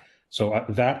draft. So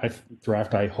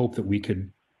draft, I hope that we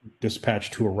could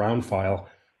dispatch to a round file,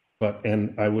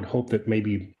 and I would hope that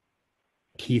maybe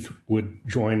Keith would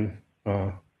join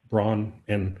Braun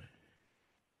in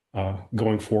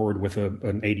going forward with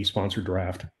an AD sponsored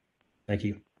draft. Thank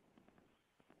you.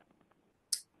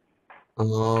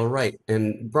 All right,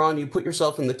 and Braun, you put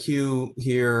yourself in the queue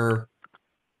here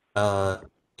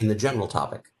in the general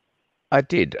topic. I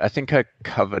did. I think I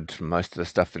covered most of the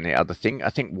stuff in the other thing. I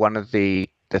think one of the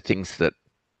things that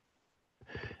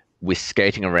we're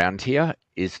skating around here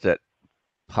is that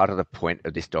part of the point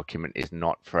of this document is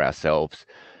not for ourselves,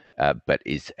 but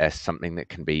is as something that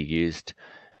can be used,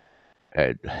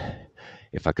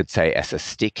 if I could say, as a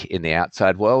stick in the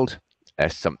outside world,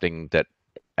 as something that,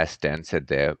 as Stan said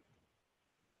there,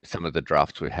 some of the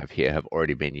drafts we have here have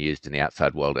already been used in the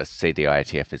outside world, as see the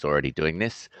IETF is already doing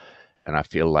this. And I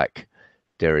feel like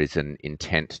there is an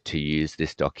intent to use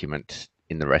this document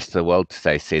in the rest of the world to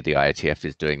say, see, the IETF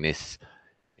is doing this.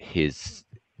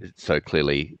 So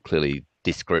clearly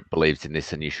this group believes in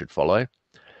this and you should follow.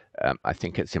 I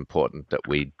think it's important that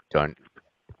we don't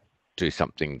do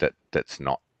something that's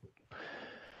not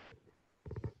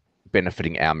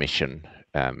benefiting our mission,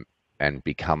 and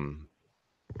become,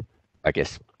 I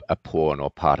guess, a pawn or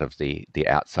part of the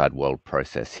outside world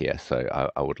process here. So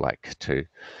I would like to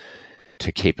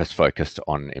keep us focused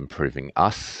on improving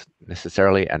us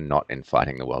necessarily, and not in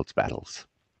fighting the world's battles.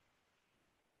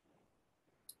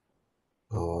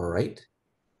 All right.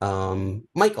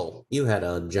 Michael, you had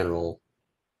a general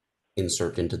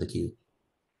insert into the queue.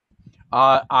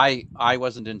 I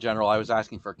wasn't in general. I was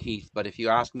asking for Keith, but if you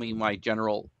ask me, my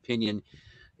general opinion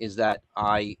is that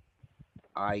I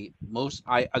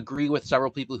agree with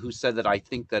several people who said that I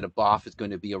think that a BOF is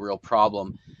going to be a real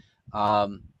problem.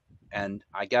 And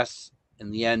I guess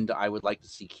in the end, I would like to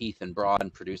see Keith and Braun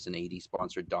produce an AD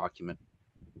sponsored document.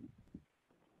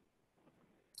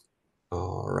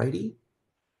 All righty.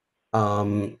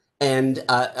 And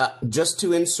just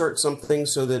to insert something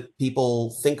so that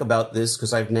people think about this,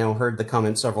 because I've now heard the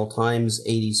comment several times,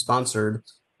 AD sponsored,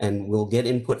 and we'll get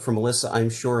input from Melissa, I'm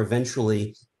sure,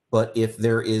 eventually. But if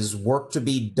there is work to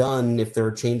be done, if there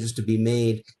are changes to be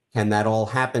made, can that all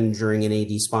happen during an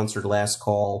AD sponsored last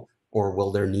call, or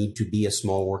will there need to be a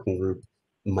small working group?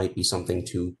 Might be something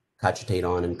to cogitate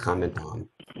on and comment on,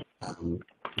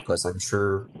 because I'm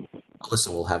sure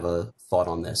Melissa will have a thought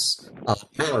on this.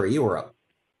 Mallory, you were up.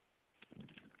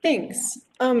 Thanks.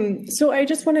 So I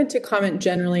just wanted to comment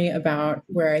generally about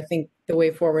where I think the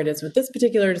way forward is with this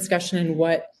particular discussion and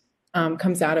what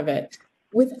comes out of it.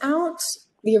 Without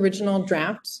the original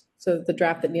draft, so the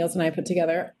draft that Niels and I put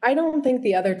together, I don't think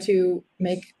the other two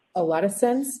make a lot of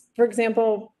sense. For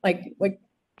example, like what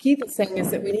Keith is saying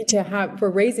is that we need to have, we're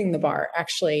raising the bar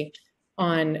actually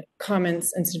on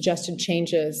comments and suggested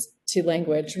changes to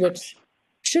language, which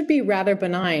should be rather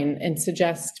benign and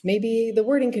suggest maybe the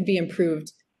wording could be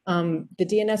improved. The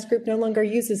DNS group no longer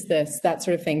uses this, that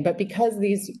sort of thing. But because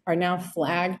these are now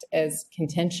flagged as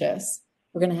contentious,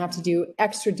 we're going to have to do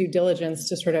extra due diligence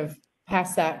to sort of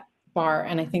pass that bar.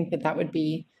 And I think that that would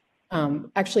be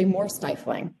actually more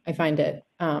stifling, I find it,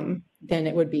 than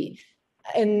it would be.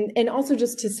 And also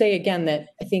just to say again that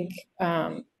I think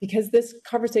because this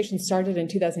conversation started in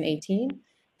 2018,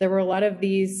 there were a lot of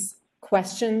these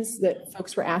questions that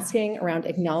folks were asking around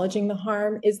acknowledging the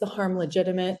harm. Is the harm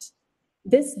legitimate?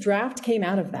 This draft came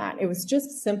out of that. It was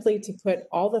just simply to put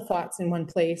all the thoughts in one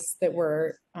place that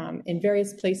were in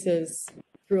various places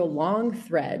through a long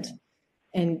thread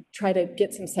and try to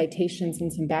get some citations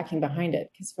and some backing behind it,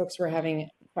 because folks were having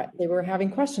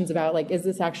questions about, like, is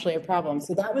this actually a problem?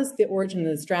 So that was the origin of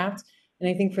this draft. And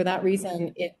I think for that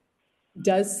reason, it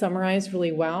does summarize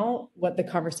really well what the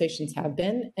conversations have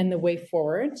been and the way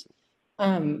forward.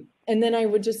 And then I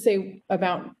would just say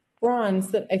about Braun's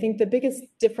that I think the biggest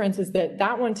difference is that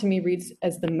that one to me reads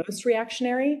as the most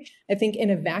reactionary. I think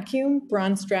in a vacuum,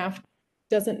 Braun's draft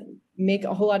doesn't make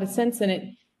a whole lot of sense in it.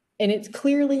 And it's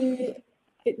clearly,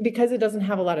 because it doesn't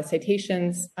have a lot of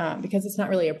citations, because it's not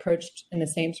really approached in the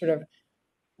same sort of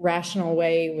rational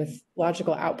way with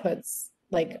logical outputs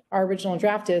like our original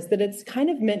draft is, that it's kind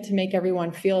of meant to make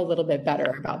everyone feel a little bit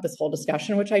better about this whole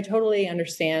discussion, which I totally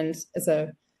understand as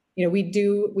a, you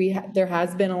know, there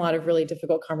has been a lot of really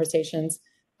difficult conversations,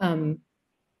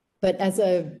 but as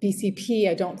a BCP,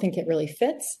 I don't think it really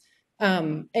fits.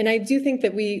 And I do think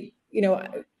that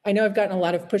I know I've gotten a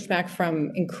lot of pushback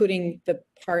from including the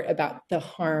part about the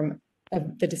harm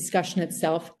of the discussion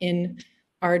itself in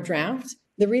our draft.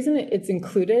 The reason it's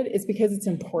included is because it's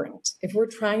important. If we're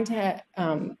trying to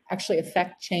actually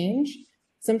affect change,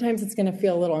 sometimes it's going to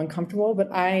feel a little uncomfortable, but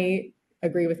I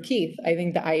agree with Keith. I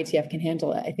think the IETF can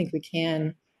handle it. I think we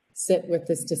can sit with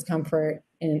this discomfort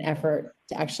in an effort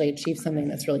to actually achieve something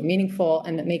that's really meaningful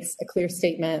and that makes a clear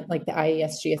statement, like the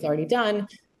IESG has already done,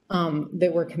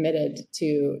 that we're committed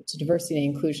to diversity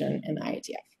and inclusion in the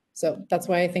IETF. So that's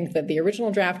why I think that the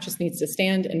original draft just needs to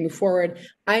stand and move forward.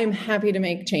 I am happy to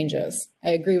make changes. I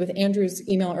agree with Andrew's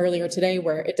email earlier today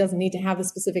where it doesn't need to have the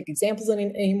specific examples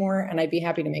anymore, and I'd be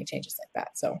happy to make changes like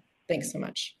that. So thanks so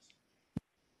much.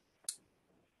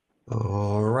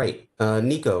 All right.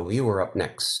 Nico, you were up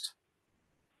next.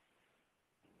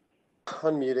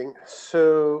 unmuting.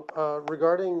 So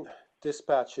regarding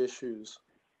dispatch issues,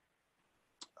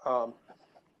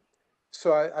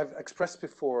 so I've expressed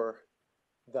before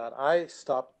that I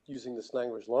stopped using this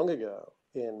language long ago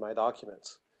in my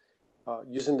documents,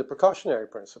 using the precautionary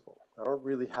principle. I don't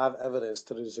really have evidence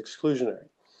that it is exclusionary.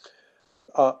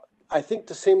 I think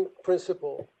the same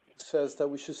principle says that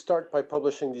we should start by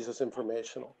publishing these as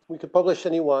informational. We could publish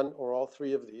any one or all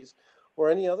three of these, or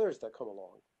any others that come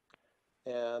along,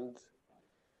 and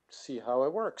see how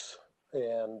it works.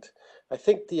 And I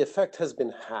think the effect has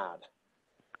been had,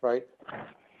 right?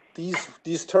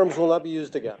 These terms will not be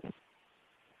used again.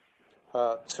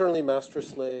 Certainly master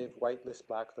slave, whitelist,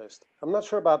 blacklist. I'm not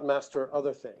sure about master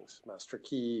other things, master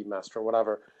key, master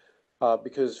whatever,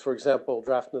 because, for example,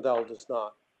 draft Nadal does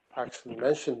not actually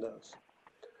mention those.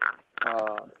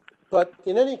 But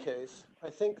in any case, I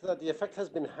think that the effect has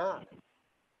been had.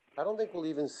 I don't think we'll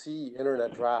even see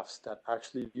internet drafts that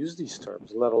actually use these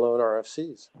terms, let alone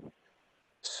RFCs.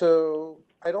 So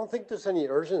I don't think there's any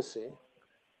urgency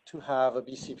to have a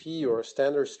BCP or a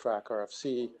standards track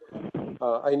RFC.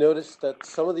 I noticed that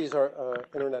some of these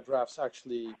internet drafts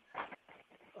actually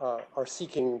are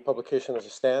seeking publication as a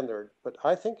standard, but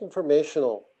I think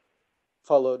informational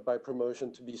followed by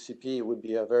promotion to BCP would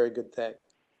be a very good thing.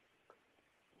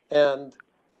 And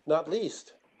not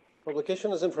least,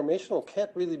 publication as informational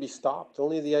can't really be stopped.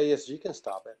 Only the IESG can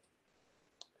stop it.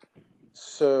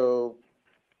 So,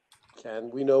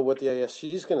 and we know what the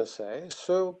IESG is going to say,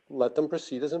 so let them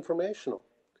proceed as informational.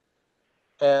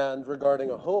 And regarding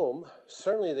a home,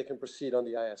 certainly they can proceed on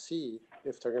the ISE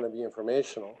if they're going to be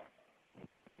informational.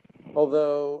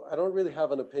 Although I don't really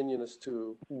have an opinion as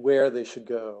to where they should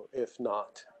go if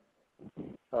not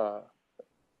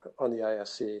on the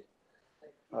ISE.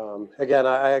 Again,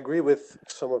 I agree with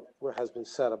some of what has been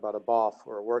said about a BOF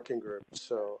or a working group,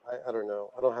 so I don't know.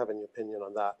 I don't have any opinion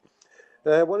on that.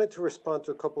 And I wanted to respond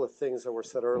to a couple of things that were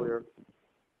said earlier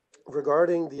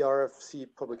regarding the RFC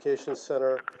Publication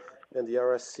Center and the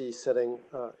RSC setting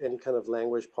any kind of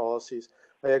language policies.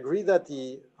 I agree that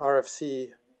the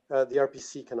RPC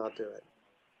cannot do it.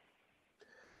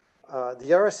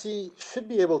 The RSC should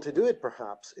be able to do it,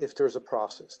 perhaps, if there's a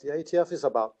process. The IETF is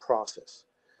about process.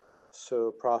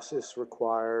 So process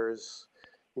requires,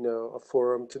 a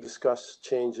forum to discuss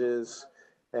changes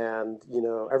and,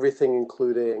 everything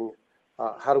including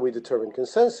how do we determine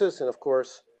consensus and, of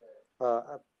course,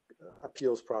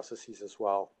 appeals processes as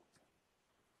well.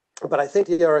 But I think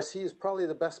the RSC is probably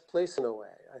the best place in a way.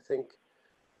 I think,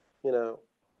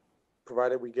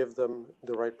 provided we give them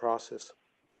the right process.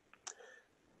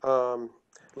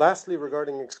 Lastly,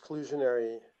 regarding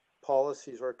exclusionary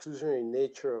policies or exclusionary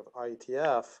nature of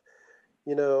IETF,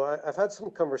 I've had some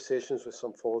conversations with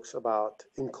some folks about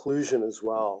inclusion as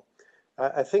well.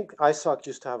 I think ISOC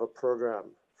used to have a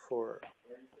program for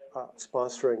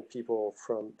sponsoring people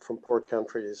from poor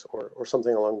countries or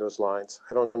something along those lines.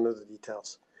 I don't know the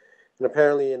details. And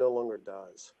apparently it no longer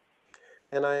does.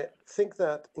 And I think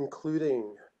that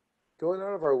going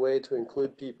out of our way to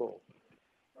include people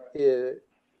is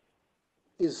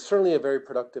certainly a very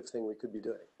productive thing we could be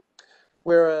doing.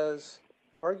 Whereas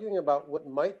arguing about what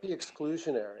might be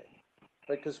exclusionary,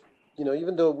 right? Because,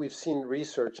 even though we've seen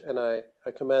research, and I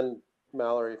commend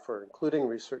Mallory for including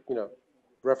research,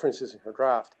 references in her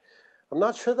draft, I'm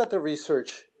not sure that the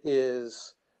research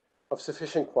is of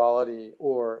sufficient quality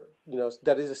or,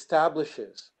 that it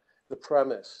establishes the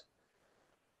premise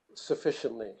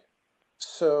sufficiently.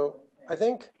 So I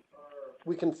think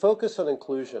we can focus on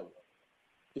inclusion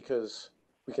because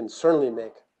we can certainly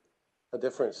make a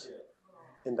difference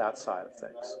in that side of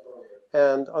things.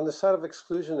 And on the side of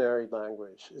exclusionary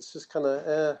language, it's just kind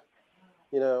of,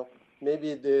 maybe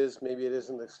it is, maybe it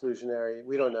isn't exclusionary,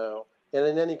 we don't know. And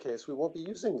in any case, we won't be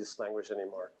using this language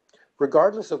anymore,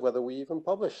 regardless of whether we even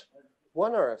publish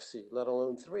one RFC, let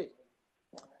alone 3.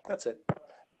 That's it.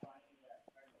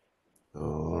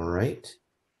 All right.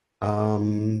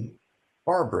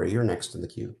 Barbara, you're next in the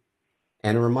queue.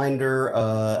 And a reminder,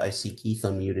 I see Keith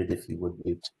unmuted if you would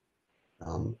mute.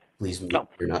 Please mute.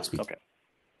 You're not speaking. Okay.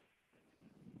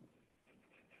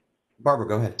 Barbara,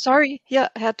 go ahead. Sorry. Yeah,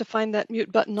 I had to find that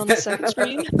mute button on the second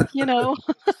screen.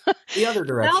 The other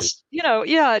direction.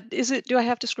 Yeah. Do I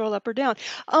have to scroll up or down?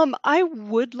 I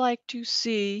would like to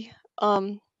see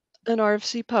an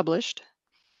RFC published.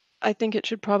 I think it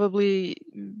should probably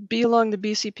be along the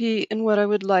BCP, and what I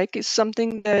would like is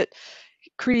something that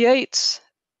creates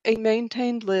a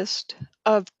maintained list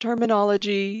of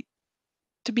terminology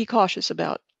to be cautious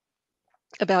about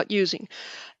using.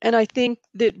 And I think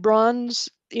that bronze,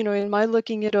 in my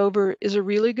looking it over, is a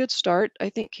really good start. I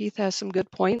think Keith has some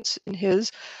good points in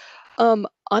his.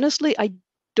 Honestly, I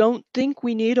don't think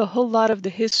we need a whole lot of the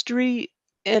history,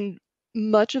 and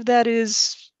much of that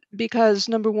is because,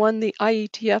 number one, the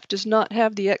IETF does not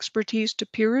have the expertise to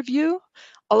peer review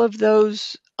all of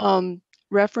those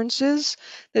references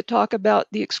that talk about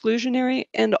the exclusionary,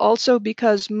 and also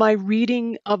because my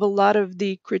reading of a lot of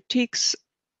the critiques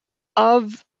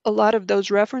of a lot of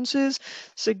those references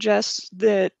suggests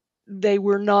that they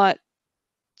were not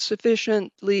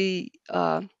sufficiently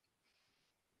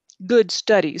good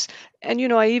studies. And, you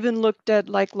know, I even looked at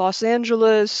like Los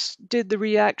Angeles did the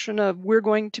reaction of we're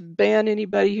going to ban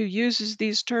anybody who uses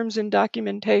these terms in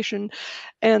documentation.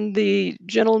 And the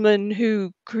gentleman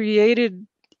who created,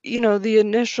 you know, the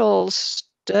initial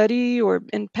study or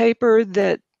in paper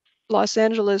that Los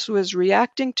Angeles was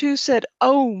reacting to said,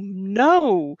 oh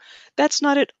no, that's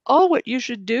not at all what you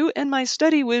should do. And my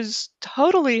study was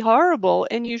totally horrible.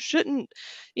 And you shouldn't,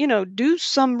 you know, do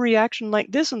some reaction like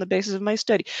this on the basis of my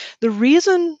study. The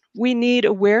reason we need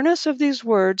awareness of these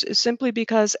words is simply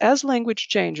because as language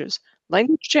changes,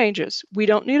 we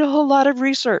don't need a whole lot of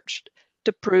research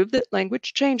to prove that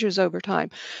language changes over time.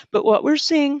 But what we're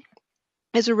seeing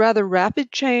is a rather rapid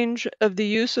change of the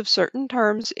use of certain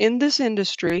terms in this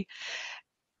industry,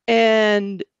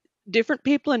 and different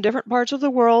people in different parts of the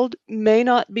world may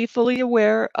not be fully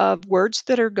aware of words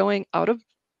that are going out of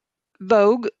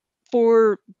vogue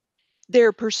for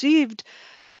their perceived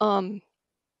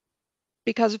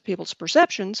because of people's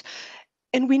perceptions,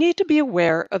 and we need to be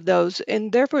aware of those,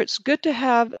 and therefore it's good to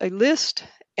have a list,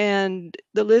 and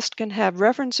the list can have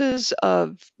references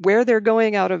of where they're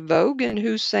going out of vogue and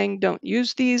who's saying don't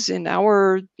use these in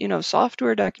our, you know,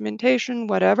 software documentation,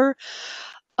 whatever.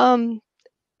 And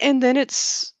then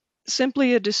it's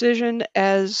simply a decision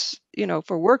as, you know,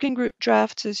 for working group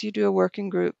drafts as you do a working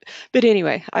group. But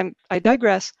anyway, I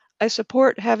digress. I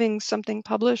support having something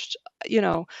published, you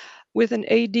know. With an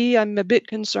AD, I'm a bit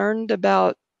concerned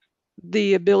about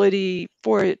the ability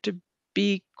for it to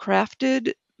be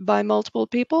crafted by multiple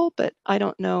people, but I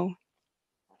don't know.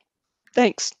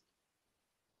 Thanks.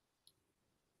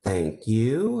 Thank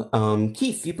you.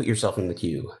 Keith, you put yourself in the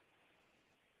queue.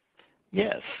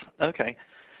 Yes. Okay.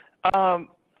 I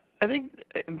think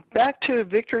back to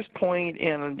Victor's point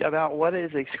about what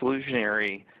is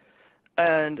exclusionary,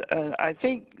 and I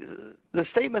think the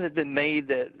statement has been made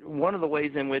that one of the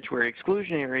ways in which we're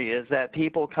exclusionary is that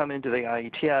people come into the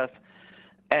IETF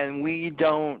and we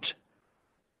don't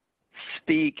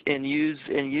speak and use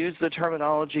the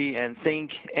terminology and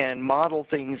think and model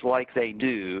things like they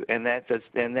do, and that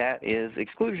is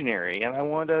exclusionary. And I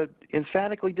want to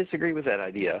emphatically disagree with that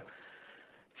idea.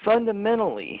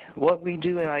 Fundamentally, what we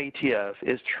do in IETF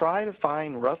is try to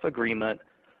find rough agreement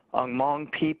among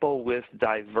people with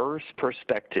diverse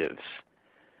perspectives.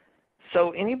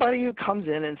 So anybody who comes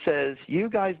in and says, you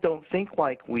guys don't think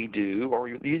like we do, or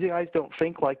you guys don't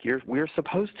think like we're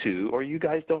supposed to, or you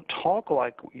guys don't talk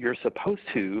like you're supposed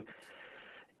to,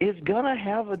 is going to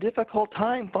have a difficult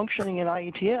time functioning in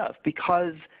IETF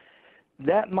because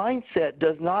that mindset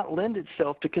does not lend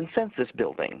itself to consensus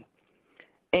building.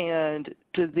 And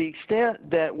to the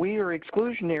extent that we are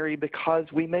exclusionary because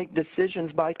we make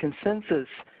decisions by consensus,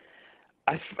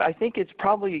 I think it's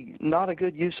probably not a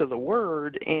good use of the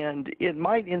word, and it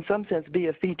might in some sense be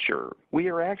a feature. We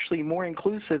are actually more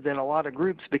inclusive than a lot of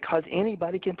groups because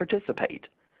anybody can participate.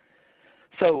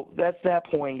 So that's that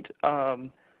point.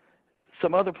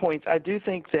 Some other points, I do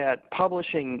think that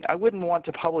publishing, I wouldn't want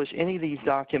to publish any of these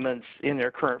documents in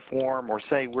their current form or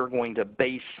say we're going to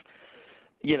base,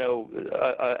 you know,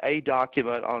 a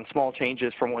document on small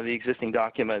changes from one of the existing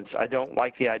documents. I don't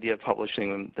like the idea of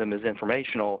publishing them as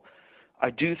informational. I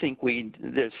do think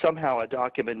there's somehow a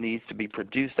document needs to be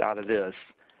produced out of this.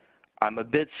 I'm a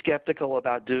bit skeptical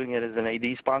about doing it as an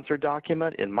AD-sponsored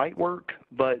document. It might work,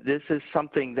 but this is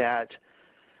something that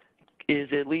is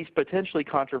at least potentially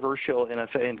controversial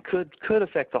and could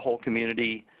affect the whole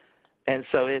community. And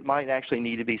so it might actually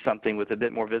need to be something with a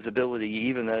bit more visibility,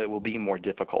 even though it will be more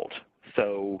difficult.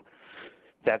 So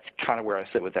that's kind of where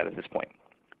I sit with that at this point.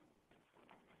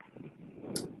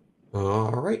 All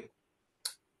right.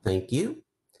 Thank you.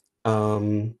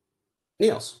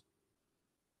 Niels.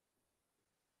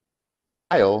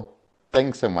 Hi all.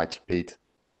 Thanks so much, Pete.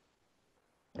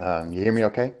 You hear me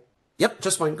okay? Yep,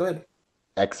 just fine. Go ahead.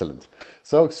 Excellent.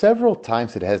 So several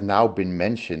times it has now been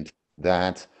mentioned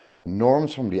that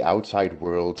norms from the outside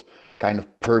world kind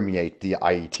of permeate the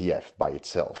IETF by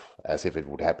itself, as if it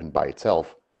would happen by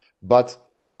itself. But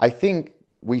I think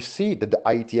we see that the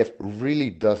IETF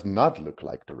really does not look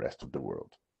like the rest of the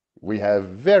world. We have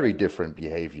very different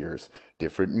behaviors,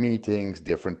 different meetings,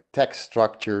 different text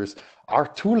structures. Our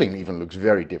tooling even looks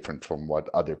very different from what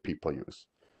other people use.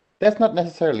 That's not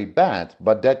necessarily bad,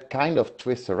 but that kind of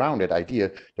twists around that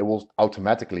idea that we'll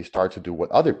automatically start to do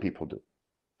what other people do.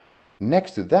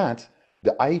 Next to that,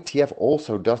 the IETF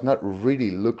also does not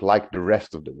really look like the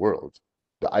rest of the world.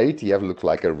 The IETF looks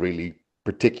like a really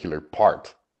particular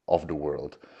part of the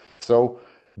world. So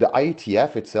the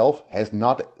IETF itself has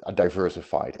not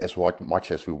diversified as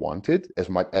much as we wanted,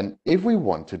 and if we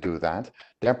want to do that,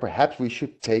 then perhaps we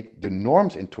should take the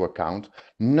norms into account,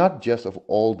 not just of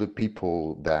all the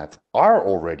people that are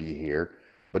already here,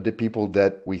 but the people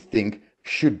that we think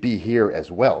should be here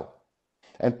as well.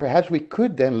 And perhaps we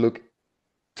could then look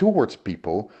towards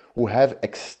people who have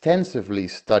extensively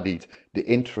studied the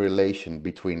interrelation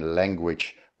between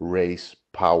language, race,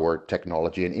 power,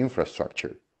 technology, and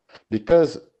infrastructure.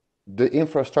 Because the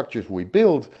infrastructures we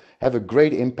build have a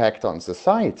great impact on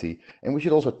society, and we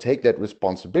should also take that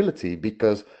responsibility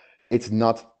because it's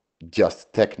not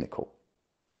just technical.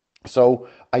 So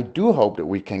I do hope that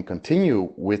we can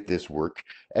continue with this work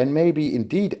and maybe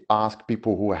indeed ask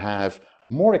people who have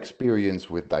more experience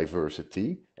with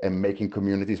diversity and making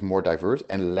communities more diverse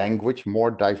and language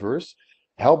more diverse,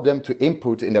 help them to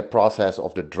input in the process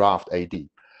of the draft AD.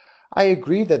 I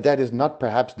agree that that is not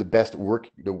perhaps the best work.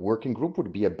 The working group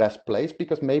would be a best place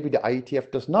because maybe the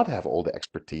IETF does not have all the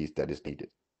expertise that is needed.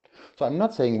 So I'm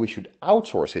not saying we should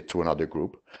outsource it to another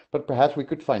group, but perhaps we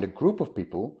could find a group of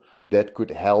people that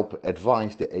could help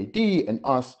advise the AD and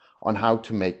us on how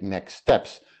to make next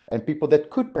steps, and people that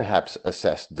could perhaps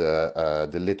assess the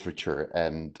literature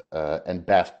and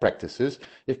best practices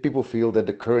if people feel that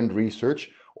the current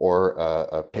research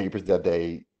or papers that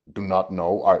they do not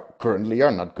know are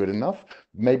not good enough.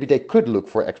 Maybe they could look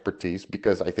for expertise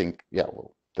because I think, yeah,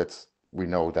 well, we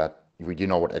know that you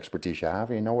know what expertise you have,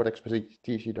 and you know what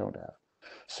expertise you don't have.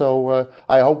 So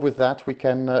I hope with that we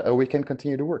can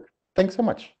continue to work. Thanks so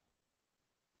much.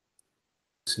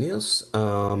 Thanks, Niels.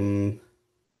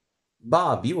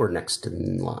 Bob, you were next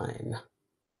in line.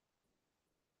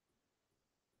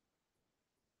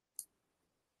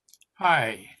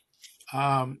 Hi.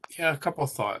 Yeah, a couple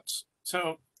of thoughts.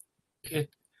 So,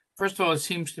 first of all, it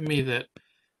seems to me that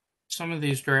some of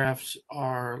these drafts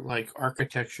are like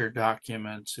architecture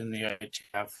documents in the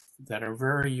IETF that are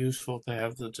very useful to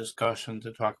have the discussion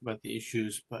to talk about the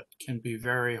issues, but can be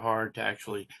very hard to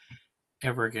actually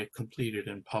ever get completed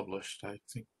and published. I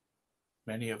think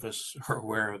many of us are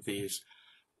aware of these,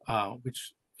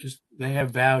 which is they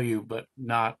have value, but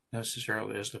not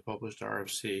necessarily as the published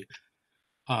RFC.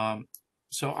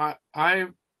 So I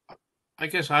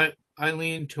guess I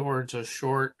lean towards a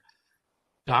short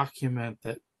document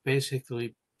that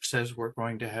basically says we're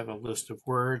going to have a list of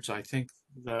words. I think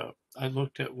I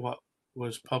looked at what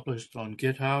was published on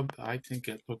GitHub. I think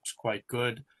it looks quite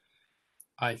good.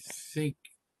 I think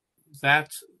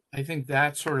that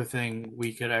sort of thing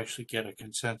we could actually get a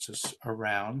consensus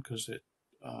around because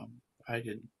I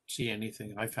didn't see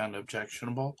anything I found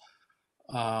objectionable.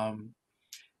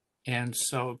 And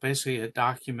so basically a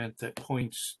document that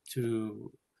points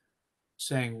to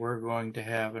saying we're going to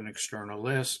have an external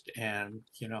list and,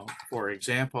 for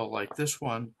example, like this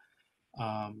one,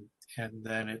 and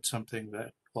then it's something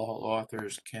that all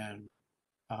authors can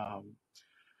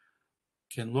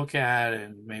look at,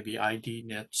 and maybe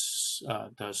IDNITS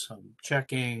does some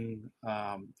checking,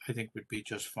 I think would be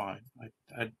just fine.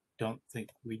 I don't think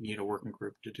we need a working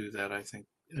group to do that. I think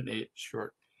a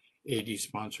short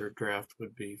AD-sponsored draft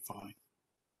would be fine.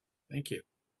 Thank you.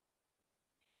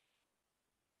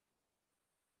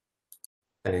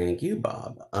 Thank you,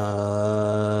 Bob.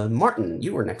 Martin,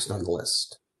 you were next on the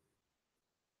list.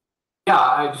 Yeah,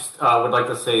 I just would like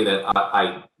to say that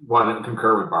I want to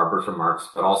concur with Barbara's remarks,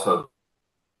 but also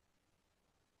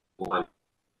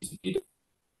in the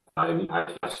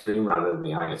IETF stream rather than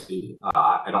the ISE.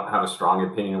 I don't have a strong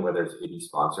opinion whether it's AD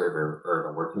sponsored or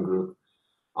a working group.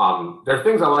 There are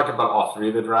things I like about all three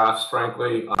of the drafts,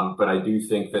 frankly, but I do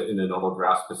think that in the normal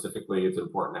draft specifically, it's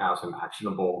important to have some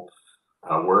actionable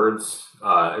words.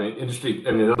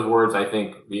 Those words, I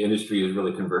think the industry is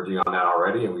really converging on that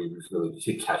already, and we just really need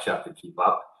to catch up to keep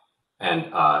up and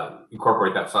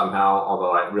incorporate that somehow,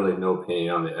 although I really have no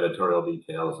opinion on the editorial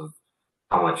details of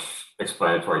how much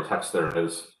explanatory text there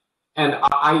is. And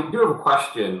I do have a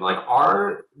question,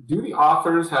 do the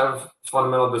authors have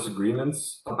fundamental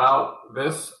disagreements about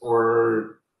this,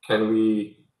 or can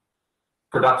we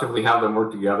productively have them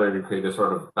work together to create a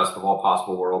sort of best of all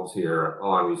possible worlds here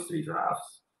along these three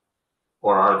drafts?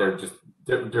 Or are there just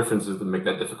differences that make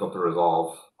that difficult to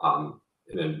resolve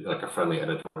in a friendly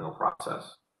editorial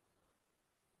process?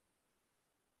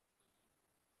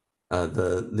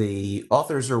 The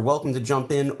authors are welcome to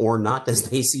jump in or not as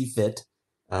they see fit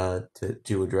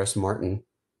to address Martin.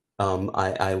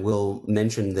 I will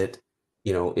mention that,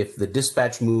 if the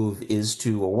dispatch move is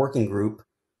to a working group,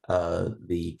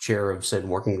 the chair of said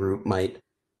working group might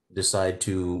decide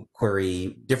to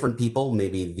query different people,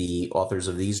 maybe the authors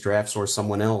of these drafts or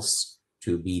someone else,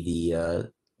 to be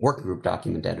the working group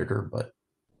document editor. But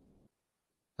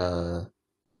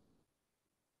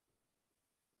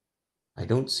I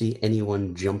don't see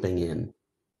anyone jumping in.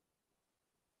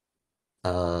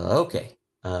 Okay.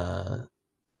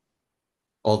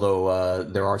 Although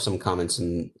there are some comments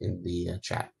in the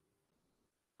chat.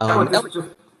 Sorry,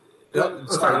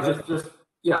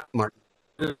 yeah, Mark.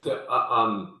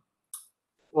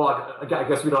 Well, I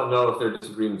guess we don't know if there are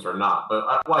disagreements or not, but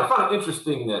I found it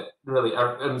interesting that really,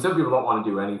 some people don't want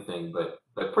to do anything, but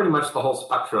pretty much the whole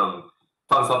spectrum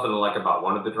found something to like about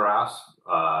one of the drafts,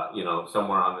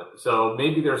 somewhere on the, so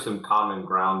maybe there's some common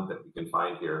ground that we can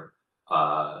find here.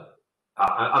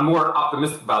 I'm more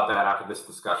optimistic about that after this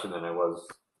discussion than I was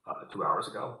 2 hours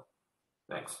ago.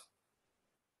 Thanks.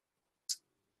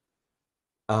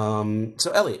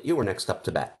 So Elliot, you were next up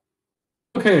to bat.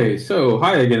 Okay, so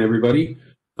hi again, everybody.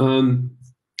 First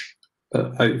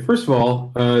of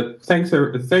all,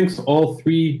 thanks all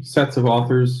three sets of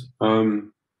authors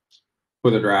for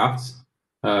the drafts.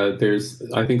 There's,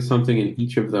 I think, something in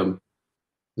each of them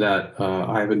that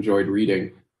I've enjoyed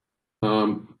reading.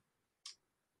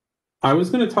 I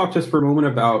was going to talk just for a moment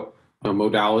about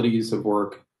modalities of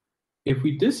work. If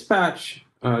we dispatch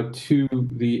to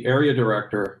the area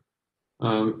director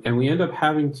and we end up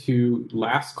having to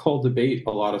last call debate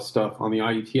a lot of stuff on the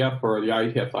IETF or the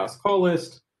IETF last call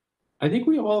list, I think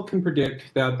we all can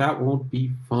predict that that won't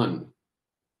be fun.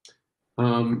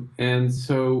 And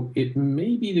so it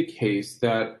may be the case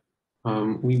that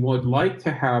we would like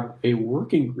to have a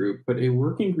working group, but a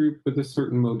working group with a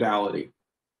certain modality.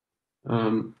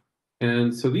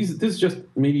 And so this is just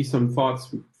maybe some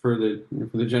thoughts for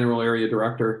the general area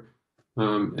director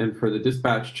and for the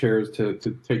dispatch chairs to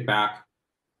take back.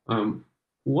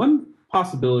 One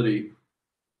possibility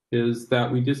is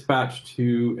that we dispatch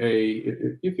to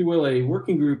if you will, a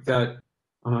working group that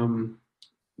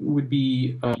would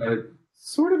be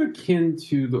sort of akin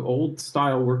to the old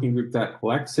style working group that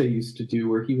Alexei used to do,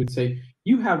 where he would say,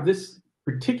 you have this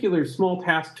particular small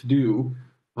task to do.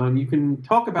 You can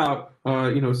talk about,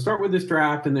 start with this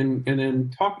draft and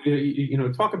then talk,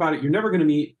 talk about it. You're never going to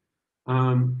meet,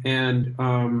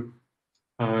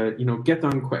 get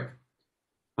done quick.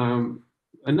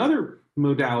 Another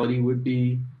modality would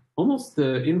be almost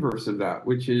the inverse of that,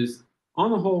 which is,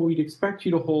 on the whole, we'd expect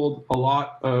you to hold a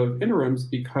lot of interims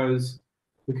because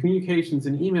the communications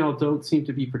and email don't seem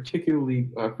to be particularly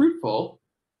fruitful.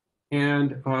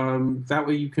 And that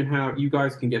way you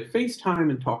guys can get FaceTime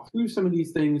and talk through some of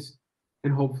these things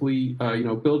and hopefully,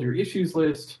 build your issues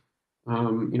list.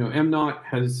 MNOT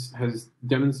has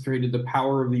demonstrated the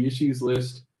power of the issues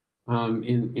list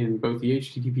in both the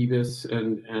HTTP BIS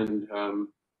and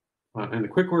the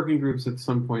quick working groups at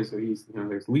some point. So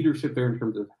there's leadership there in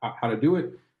terms of how to do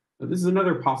it. But this is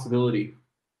another possibility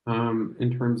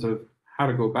in terms of how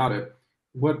to go about it.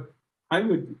 What I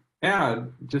would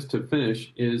add, just to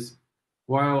finish, is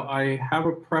while I have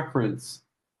a preference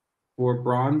for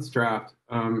bronze draft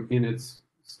in its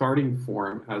starting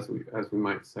form, as we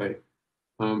might say,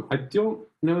 I don't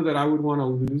know that I would want to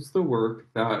lose the work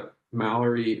that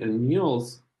Mallory and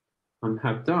Niels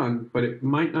have done, but it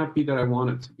might not be that I want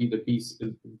it to be the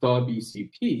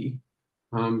BCP,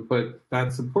 but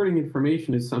that supporting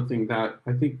information is something that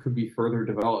I think could be further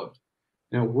developed.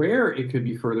 Now, where it could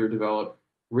be further developed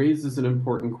raises an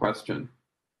important question,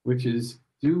 which is,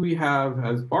 do we have,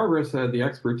 as Barbara said, the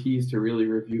expertise to really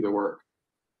review the work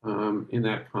in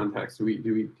that context? Do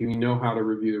we know how to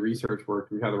review the research work?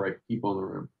 Do we have the right people in the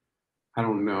room? I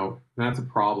don't know. That's a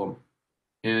problem.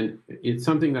 And it's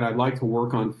something that I'd like to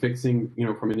work on fixing,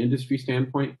 from an industry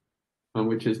standpoint,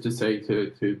 which is to say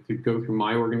to go through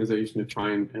my organization to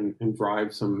try and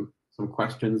drive some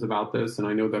questions about this. And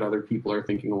I know that other people are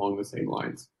thinking along the same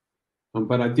lines.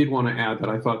 But I did want to add that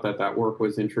I thought that work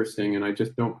was interesting, and I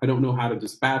don't know how to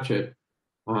dispatch it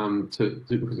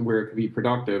to where it could be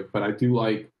productive. But I do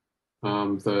like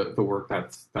the work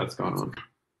that's gone on.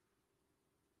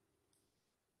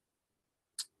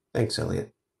 Thanks,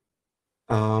 Elliot.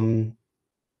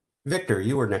 Victor,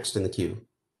 you were next in the queue.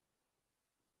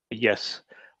 Yes.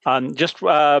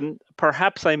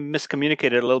 Perhaps I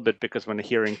miscommunicated a little bit, because when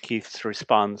hearing Keith's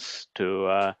response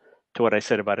to what I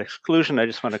said about exclusion, I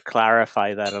just want to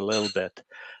clarify that a little bit.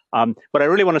 What I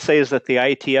really want to say is that the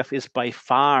IETF is by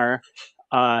far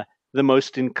the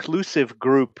most inclusive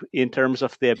group in terms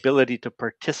of the ability to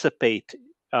participate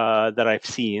that I've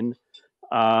seen.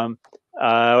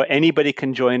 Anybody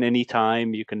can join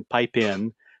anytime. You can pipe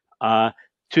in. To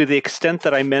the extent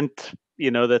that I meant,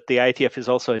 that the IETF is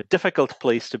also a difficult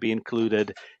place to be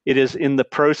included, it is in the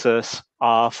process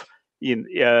of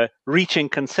reaching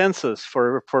consensus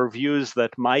for views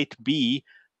that might be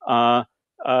right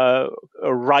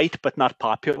but not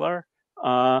popular,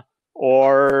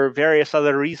 or various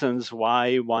other reasons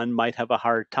why one might have a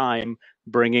hard time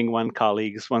bringing one's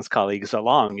colleagues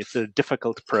along. It's a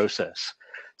difficult process.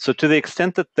 So to the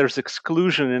extent that there's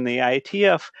exclusion in the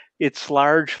IETF, it's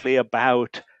largely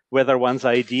about whether one's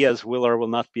ideas will or will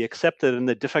not be accepted and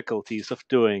the difficulties of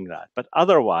doing that. But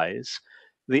otherwise,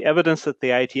 the evidence that the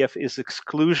IETF is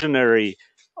exclusionary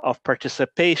of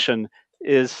participation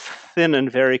is thin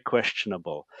and very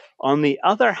questionable. On the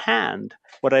other hand,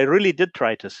 what I really did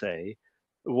try to say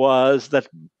was that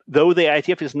though the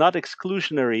IETF is not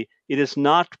exclusionary, it is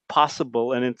not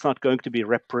possible and it's not going to be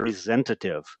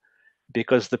representative,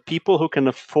 because the people who can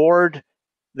afford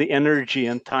the energy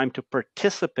and time to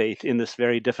participate in this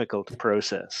very difficult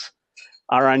process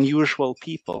are unusual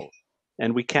people,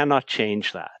 and we cannot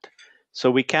change that.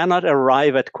 So we cannot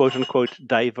arrive at quote unquote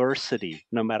diversity,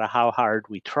 no matter how hard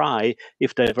we try,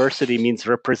 if diversity means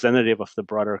representative of the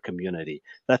broader community.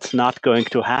 That's not going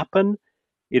to happen.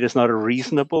 It is not a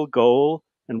reasonable goal,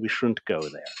 and we shouldn't go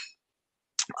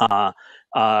there.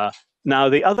 Now,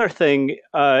 the other thing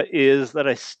is that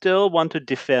I still want to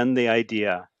defend the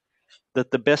idea that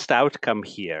the best outcome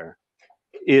here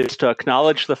is to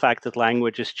acknowledge the fact that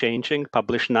language is changing,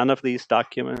 publish none of these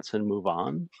documents, and move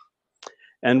on.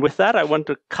 And with that, I want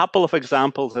a couple of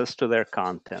examples as to their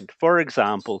content. For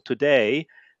example, today,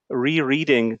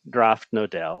 rereading Draft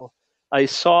Nodell, I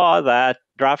saw that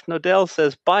Draft Nodell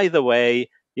says, by the way,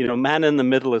 man in the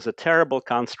middle is a terrible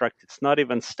construct. It's not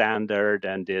even standard,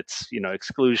 and it's,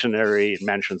 exclusionary. It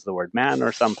mentions the word man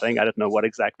or something. I don't know what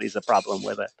exactly is the problem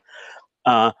with it.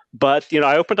 But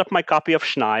I opened up my copy of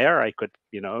Schneier. I could,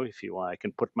 if you want, I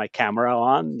can put my camera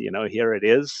on. Here it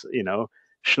is.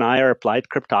 Schneier Applied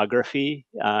Cryptography.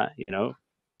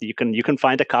 You can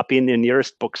find a copy in the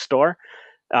nearest bookstore.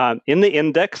 In the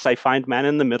index, I find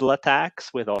man-in-the-middle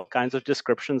attacks with all kinds of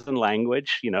descriptions and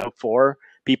language. For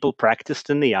people practiced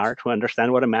in the art who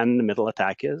understand what a man-in-the-middle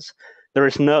attack is. There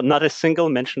is not a single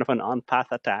mention of an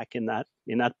on-path attack in that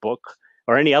book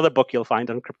or any other book you'll find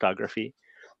on cryptography.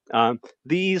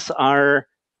 These are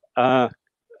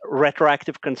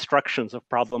retroactive constructions of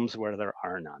problems where there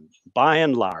are none, by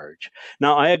and large.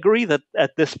 Now, I agree that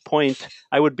at this point,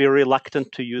 I would be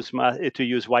reluctant to use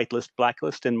whitelist,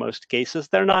 blacklist in most cases.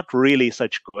 They're not really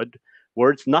such good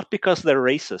words, not because they're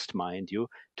racist, mind you.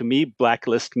 To me,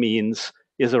 blacklist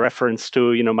is a reference to,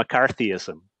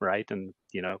 McCarthyism, right? And,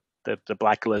 the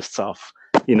blacklists of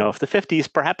the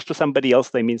 50s, perhaps to somebody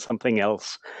else they mean something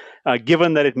else.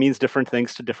 Given that it means different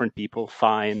things to different people,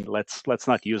 fine, let's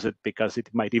not use it because it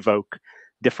might evoke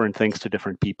different things to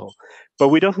different people. But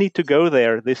we don't need to go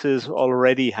there. This is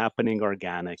already happening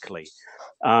organically.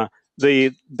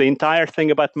 The entire thing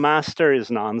about master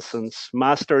is nonsense.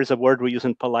 Master is a word we use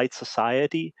in polite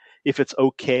society. If it's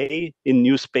okay in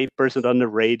newspapers and on the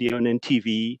radio and in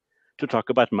TV to talk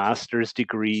about master's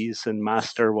degrees and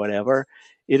master whatever,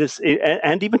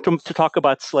 and even to talk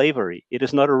about slavery. It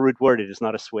is not a rude word. It is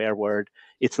not a swear word.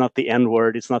 It's not the N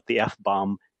word. It's not the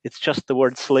F-bomb. It's just the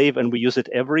word slave, and we use it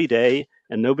every day,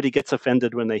 and nobody gets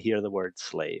offended when they hear the word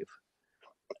slave.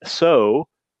 So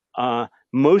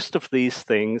most of these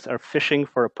things are fishing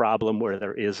for a problem where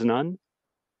there is none.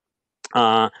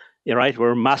 Right?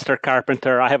 We're master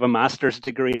carpenter. I have a master's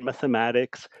degree in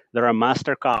mathematics. There are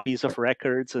master copies of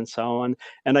records and so on.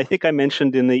 And I think I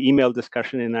mentioned in the email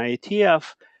discussion in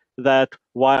IETF that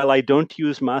while I don't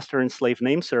use master and slave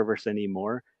name servers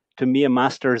anymore, to me, a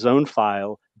master zone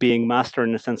file, being master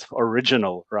in the sense of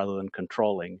original rather than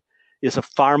controlling, is a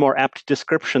far more apt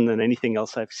description than anything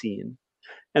else I've seen.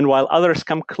 And while others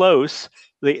come close,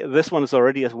 this one is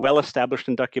already as well established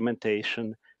in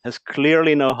documentation, has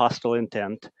clearly no hostile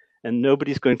intent, and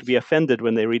nobody's going to be offended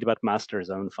when they read about master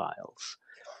zone files.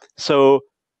 So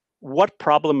what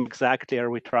problem exactly are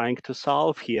we trying to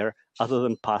solve here other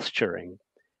than posturing?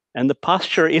 And the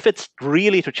posture, if it's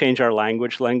really to change our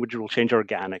language, language will change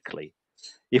organically.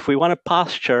 If we want to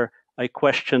posture, I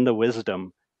question the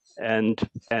wisdom and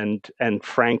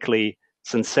frankly,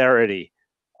 sincerity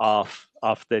of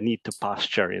the need to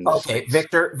posture in this space.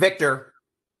 Victor,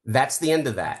 that's the end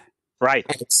of that. Right.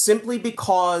 And it's simply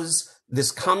because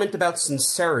this comment about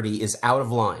sincerity is out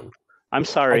of line. I'm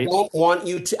sorry. I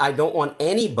don't want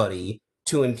anybody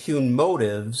to impugn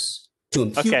motives,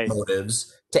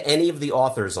 motives to any of the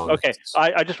authors on this.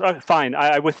 I just fine.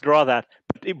 I withdraw that.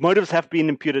 motives have been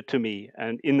imputed to me,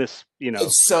 and in this,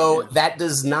 So that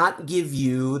does not give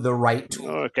you the right to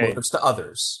okay. motives to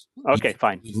others. Okay,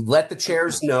 fine. You let the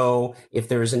chairs know if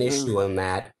there is an issue on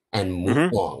that and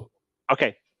move along.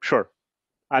 Okay, sure.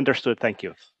 Understood. Thank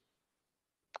you.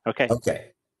 Okay.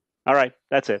 Okay. All right.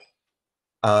 That's it.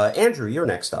 Andrew, you're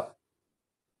next up.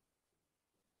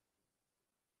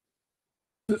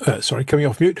 Sorry, coming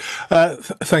off mute.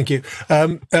 Thank you.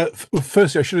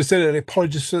 Firstly, I should have said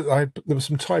apologies. There were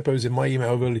some typos in my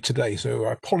email earlier today, so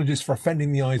apologies for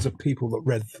offending the eyes of people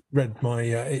that read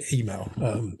my email.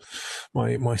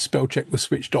 My spell check was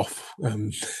switched off,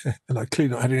 and I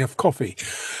clearly not had enough coffee.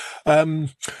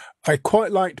 I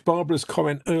quite liked Barbara's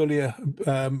comment earlier,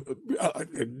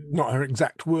 not her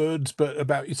exact words, but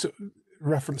about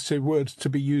reference to words to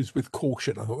be used with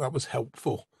caution. I thought that was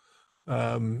helpful.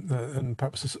 And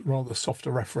perhaps a rather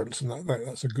softer reference, and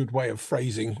that's a good way of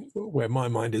phrasing where my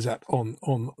mind is at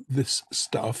on this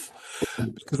stuff.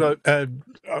 Because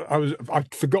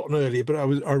I'd forgotten earlier, but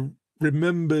I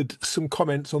remembered some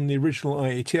comments on the original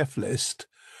IETF list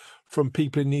from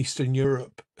people in Eastern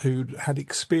Europe who'd had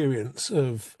experience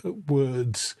of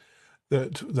words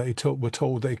that they were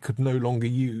told they could no longer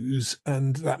use,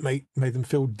 and that made them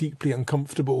feel deeply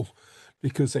uncomfortable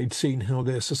because they'd seen how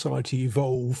their society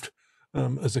evolved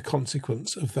as a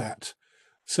consequence of that.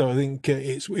 So I think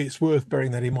it's worth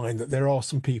bearing that in mind, that there are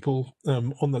some people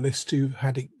on the list who've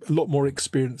had a lot more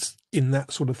experience in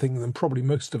that sort of thing than probably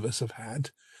most of us have had,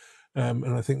 and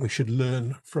I think we should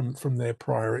learn from their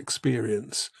prior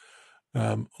experience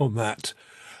on that.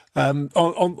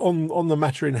 On the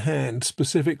matter in hand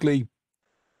specifically,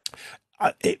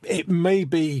 it may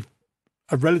be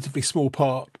a relatively small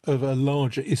part of a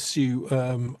larger issue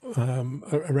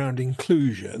around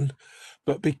inclusion,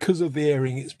 but because of the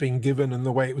airing it's been given and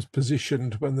the way it was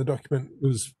positioned when the document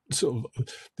was sort of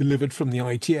delivered from the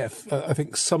IETF, I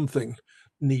think something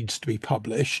needs to be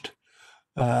published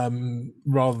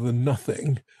rather than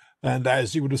nothing. And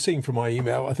as you would have seen from my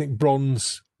email, I think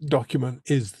Bron's document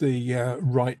is the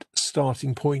right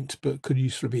starting point, but could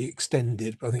usefully be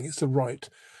extended. But I think it's the right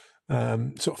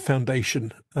sort of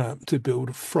foundation to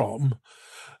build from.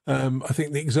 I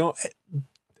think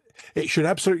it should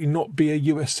absolutely not be a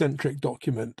US-centric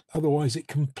document. Otherwise, it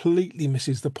completely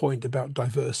misses the point about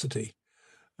diversity.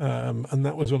 And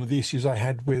that was one of the issues I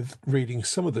had with reading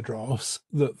some of the drafts,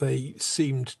 that they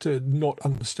seemed to not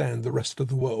understand the rest of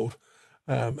the world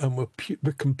and were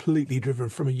completely driven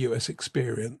from a US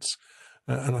experience.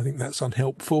 And I think that's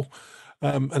unhelpful.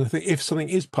 And I think if something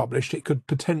is published, it could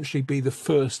potentially be the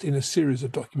first in a series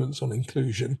of documents on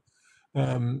inclusion,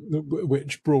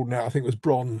 which broaden out. I think it was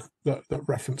Bron that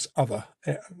referenced other,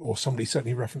 or somebody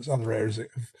certainly referenced other areas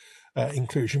of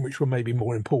inclusion, which were maybe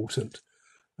more important.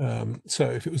 So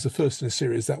if it was the first in a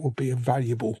series, that would be a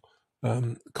valuable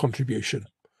contribution.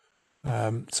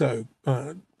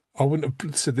 I wouldn't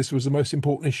have said this was the most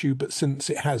important issue, but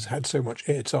since it has had so much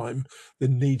airtime, there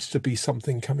needs to be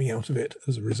something coming out of it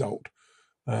as a result.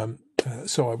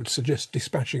 So I would suggest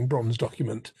dispatching Bron's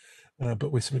document,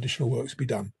 but with some additional work to be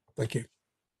done. Thank you.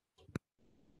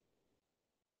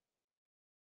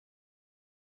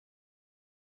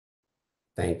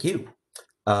 Thank you.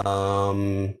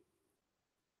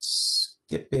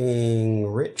 Skipping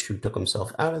Rich, who took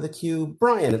himself out of the queue.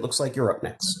 Brian, it looks like you're up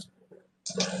next.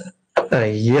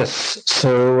 Yes.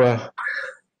 So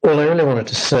all I really wanted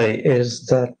to say is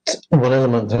that one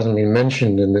element that hasn't been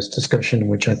mentioned in this discussion,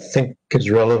 which I think is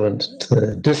relevant to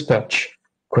the dispatch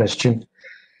question,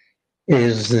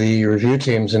 is the review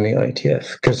teams in the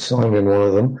IETF, because I'm in one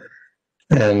of them,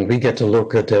 and we get to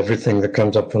look at everything that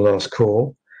comes up for last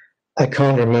call. I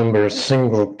can't remember a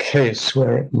single case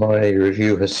where my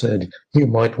review has said you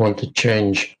might want to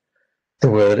change the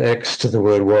word X to the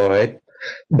word Y,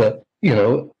 but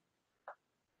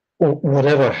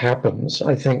whatever happens,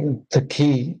 I think the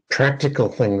key practical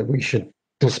thing that we should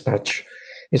dispatch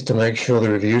is to make sure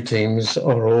the review teams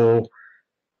are all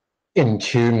in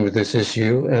tune with this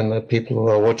issue and that people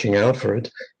are watching out for it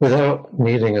without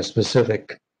needing a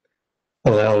specific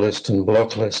allow list and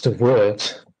block list of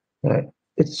words. Right?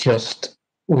 It's just,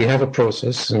 we have a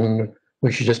process and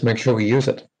we should just make sure we use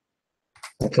it.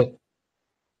 Okay.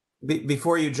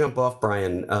 Before you jump off,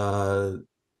 Brian,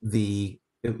 the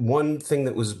one thing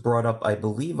that was brought up, I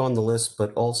believe, on the list,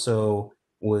 but also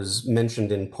was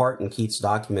mentioned in part in Keith's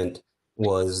document,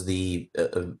 was the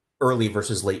early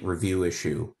versus late review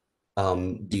issue.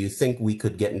 Do you think we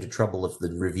could get into trouble if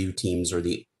the review teams are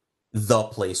the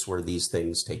place where these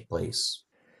things take place?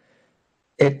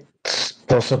 It's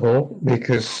possible,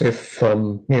 because if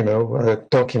a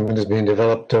document has been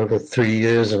developed over 3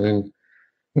 years and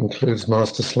includes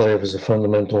master slave as a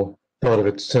fundamental part of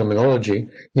its terminology,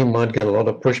 you might get a lot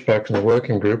of pushback from the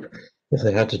working group if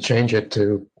they had to change it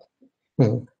to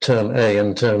term A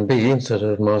and term B instead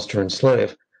of master and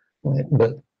slave. Right?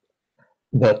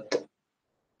 But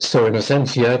so in a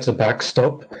sense, yeah, it's a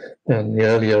backstop, and the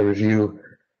earlier review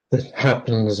that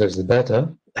happens is the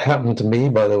better. Happened to me,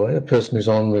 by the way. A person who's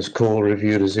on this call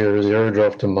reviewed a 00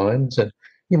 draft of mine, said,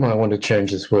 you might want to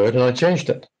change this word, and I changed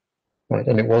it. Right?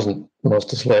 And it wasn't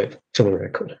master slave, to the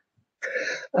record.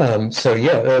 So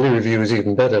yeah, early review is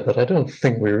even better, but I don't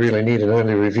think we really need an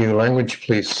early review language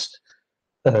police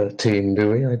team,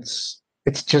 do we? It's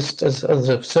just as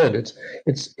I've said,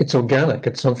 it's organic.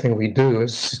 It's something we do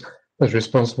as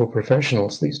responsible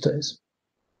professionals these days.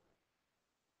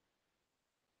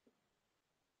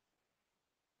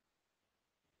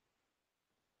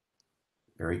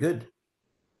 Very good.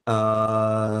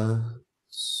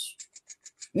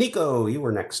 Nico, you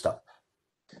were next up.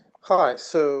 Hi.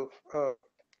 So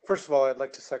first of all, I'd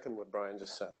like to second what Brian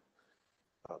just said.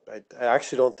 I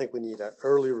actually don't think we need an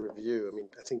early review. I mean,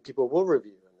 I think people will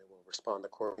review and they will respond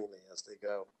accordingly as they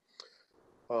go.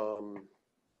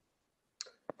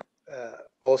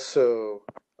 Also,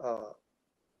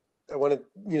 I wanted,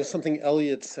 something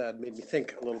Elliot said made me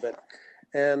think a little bit.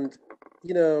 And,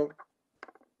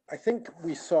 I think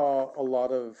we saw a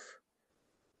lot of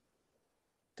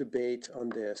debate on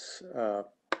this,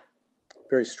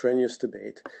 very strenuous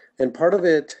debate. And part of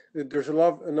it, there's a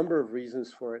number of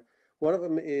reasons for it. One of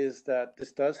them is that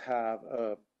this does have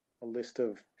a list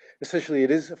of, essentially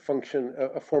it is a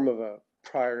form of a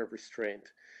prior restraint.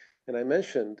 And I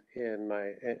mentioned in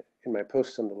my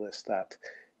post on the list that,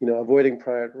 avoiding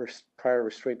prior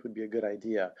restraint would be a good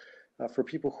idea. For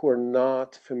people who are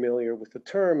not familiar with the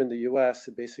term in the US,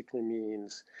 it basically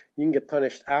means you can get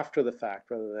punished after the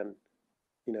fact rather than,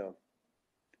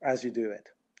 as you do it,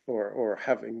 or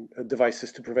having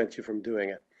devices to prevent you from doing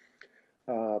it.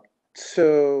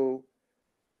 So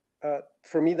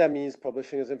for me, that means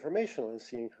publishing as informational and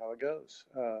seeing how it goes.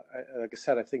 Like I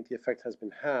said, I think the effect has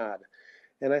been had.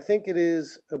 And I think it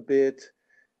is a bit,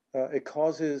 it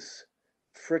causes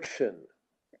friction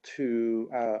to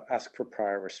ask for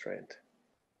prior restraint.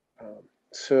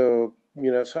 So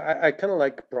I kind of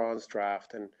like Braun's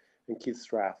draft and Keith's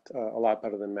draft a lot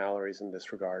better than Mallory's in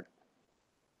this regard.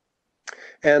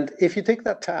 And if you take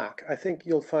that tack, I think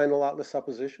you'll find a lot less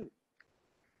opposition.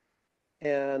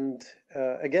 And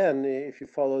again, if you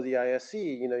follow the ISE,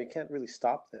 you can't really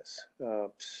stop this.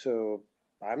 So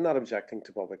I'm not objecting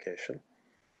to publication.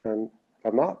 And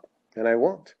I'm not, and I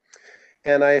won't.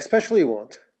 And I especially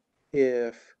won't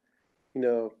if,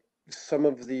 some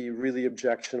of the really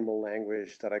objectionable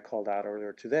language that I called out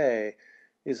earlier today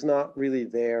is not really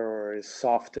there or is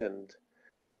softened.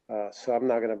 So I'm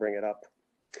not going to bring it up.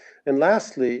 And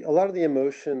lastly, a lot of the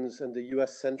emotions and the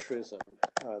US centrism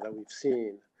that we've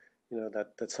seen,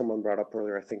 that someone brought up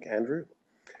earlier, I think Andrew,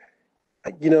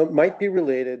 might be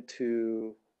related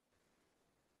to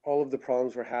all of the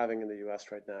problems we're having in the US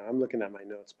right now. I'm looking at my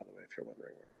notes, by the way, if you're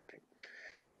wondering.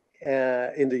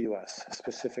 In the US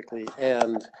specifically,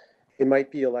 and it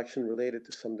might be election related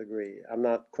to some degree. I'm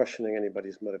not questioning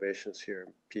anybody's motivations here,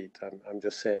 Pete. I'm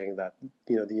just saying that,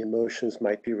 the emotions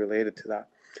might be related to that.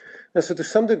 And so to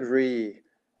some degree,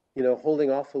 holding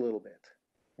off a little bit,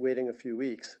 waiting a few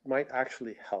weeks might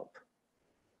actually help.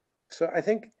 So I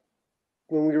think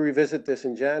when we revisit this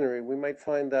in January, we might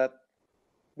find that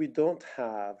we don't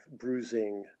have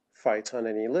bruising fights on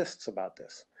any lists about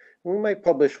this. We might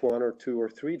publish 1 or 2 or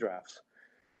 3 drafts.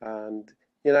 And,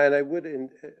 and I would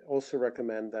also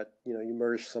recommend that, you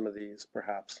merge some of these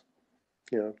perhaps,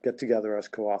 get together as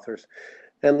co-authors.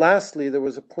 And lastly, there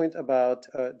was a point about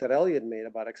that Elliot made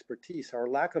about expertise, our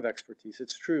lack of expertise.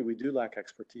 It's true, we do lack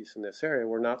expertise in this area.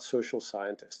 We're not social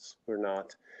scientists. We're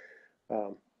not,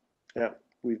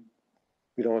 we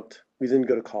didn't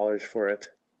go to college for it,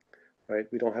 right?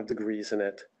 We don't have degrees in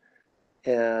it.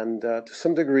 And to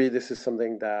some degree, this is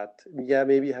something that,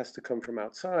 maybe has to come from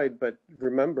outside, but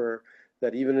remember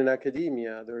that even in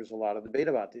academia, there's a lot of debate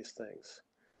about these things.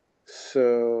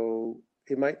 So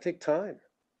it might take time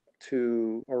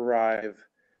to arrive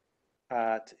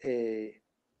at a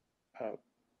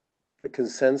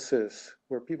consensus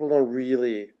where people don't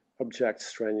really object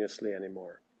strenuously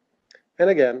anymore.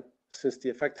 And again, since the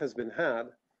effect has been had,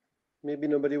 maybe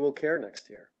nobody will care next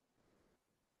year.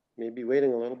 Maybe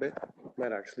waiting a little bit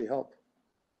might actually help.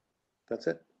 That's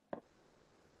it.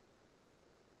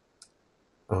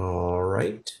 All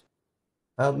right.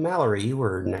 Mallory, you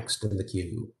were next in the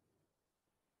queue.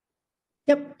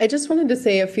 Yep, I just wanted to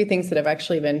say a few things that have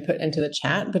actually been put into the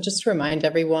chat, but just to remind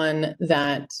everyone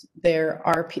that there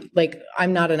are,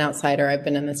 I'm not an outsider. I've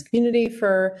been in this community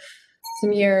for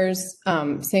some years.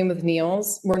 Same with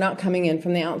Niels. We're not coming in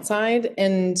from the outside,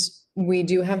 and we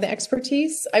do have the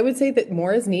expertise. I would say that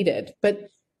more is needed, but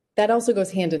that also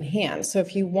goes hand in hand. So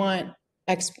if you want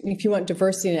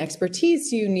diversity and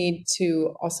expertise, you need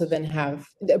to also then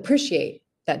appreciate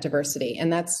that diversity,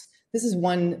 and this is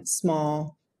one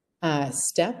small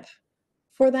step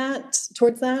for that,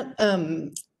 towards that.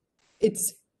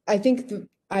 I think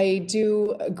I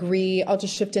do agree. I'll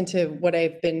just shift into what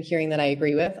I've been hearing that I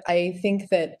agree with. I think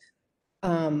that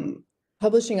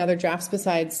publishing other drafts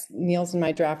besides Niels and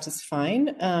my draft is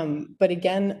fine. But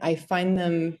again, I find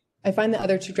the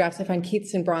other two drafts, I find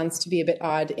Keith's and Braun's to be a bit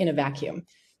odd in a vacuum.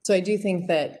 So I do think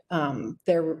that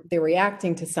they're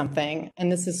reacting to something,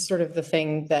 and this is sort of the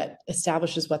thing that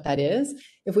establishes what that is.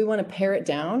 If we want to pare it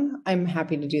down, I'm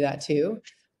happy to do that too.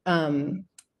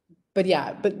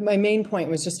 But my main point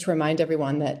was just to remind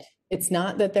everyone that it's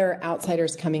not that there are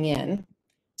outsiders coming in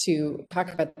to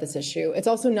talk about this issue. It's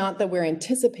also not that we're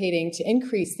anticipating to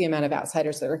increase the amount of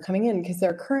outsiders that are coming in, because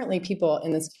there are currently people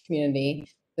in this community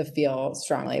that feel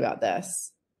strongly about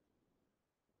this,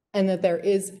 and that there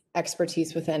is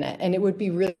expertise within it. And it would be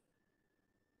really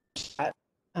as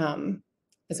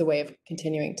a way of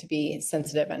continuing to be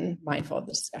sensitive and mindful of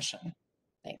the discussion.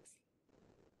 Thanks.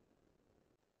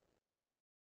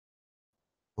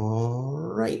 All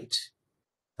right.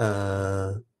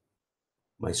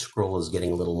 My scroll is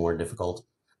getting a little more difficult.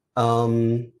 Oh,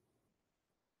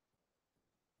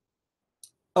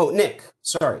 Nick,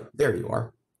 sorry, there you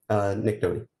are. Nick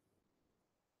Doty.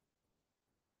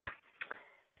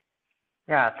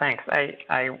 Yeah, thanks.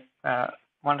 I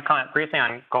wanted to comment briefly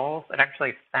on goals. It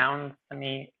actually sounds to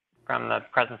me from the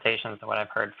presentations and what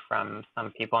I've heard from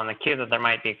some people in the queue that there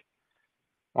might be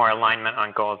more alignment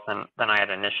on goals than I had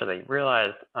initially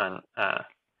realized on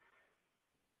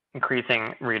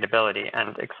increasing readability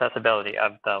and accessibility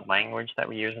of the language that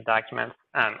we use in documents.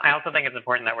 I also think it's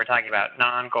important that we're talking about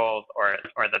non-goals or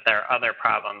that there are other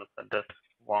problems that this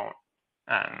won't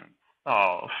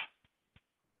solve.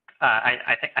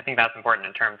 I think that's important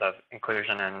in terms of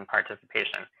inclusion and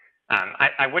participation.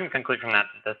 I wouldn't conclude from that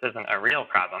this isn't a real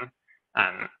problem.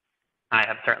 I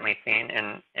have certainly seen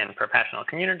in professional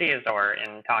communities or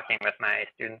in talking with my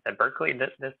students at Berkeley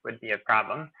that this would be a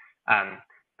problem.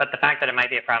 But the fact that it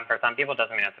might be a problem for some people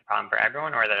doesn't mean it's a problem for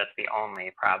everyone, or that it's the only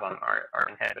problem or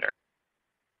inhibitor.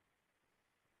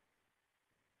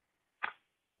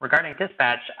 Regarding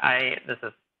dispatch, this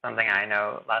is something I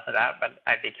know less about, but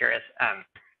I'd be curious.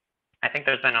 I think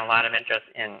there's been a lot of interest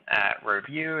in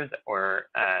reviews or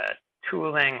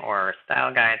tooling or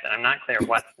style guides, and I'm not clear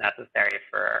what's necessary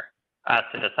for us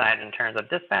to decide in terms of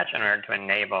dispatch in order to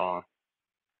enable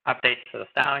updates to the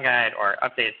style guide or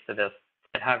updates to this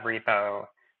GitHub repo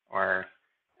or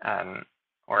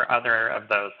other of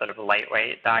those sort of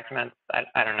lightweight documents.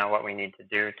 I don't know what we need to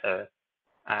do to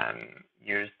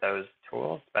use those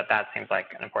tools, but that seems like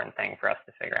an important thing for us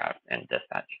to figure out in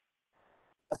dispatch.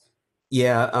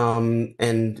 Yeah,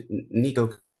 and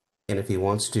Nico, and if he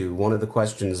wants to, one of the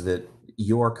questions that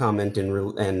your comment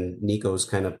and Nico's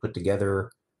kind of put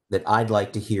together that I'd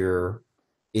like to hear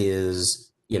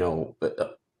is, is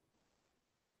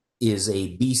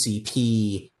a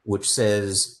BCP which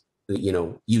says,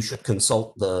 you should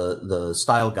consult the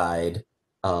style guide,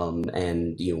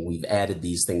 and we've added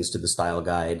these things to the style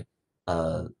guide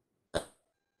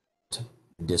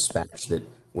dispatch that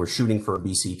we're shooting for a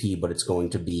BCP, but it's going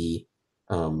to be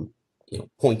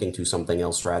pointing to something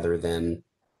else rather than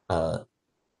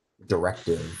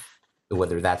directive.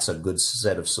 Whether that's a good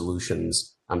set of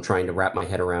solutions, I'm trying to wrap my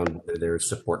head around whether there's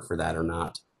support for that or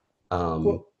not.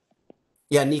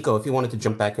 Yeah, Nico, if you wanted to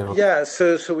jump back in. Yeah,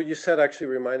 so what you said actually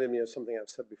reminded me of something I've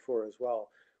said before as well,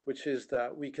 which is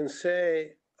that we can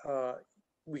say,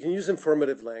 we can use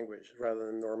informative language rather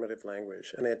than normative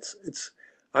language. And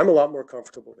I'm a lot more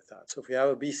comfortable with that. So if we have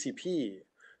a BCP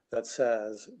that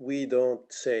says, we don't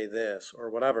say this or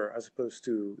whatever, as opposed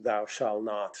to thou shall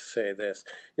not say this,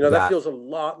 that feels a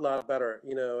lot better,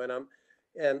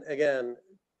 and again,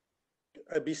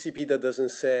 a BCP that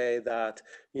doesn't say that,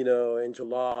 in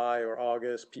July or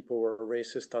August, people were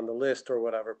racist on the list or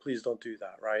whatever, please don't do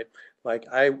that, right? Like,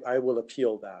 I will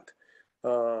appeal that.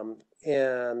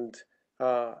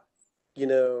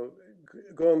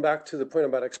 Going back to the point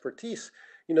about expertise,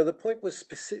 the point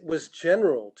was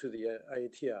general to the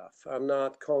IETF. I'm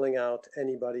not calling out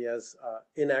anybody as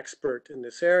inexpert in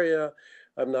this area.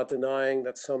 I'm not denying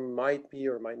that some might be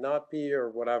or might not be or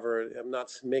whatever. I'm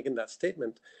not making that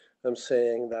statement. I'm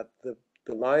saying that the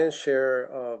lion's share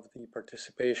of the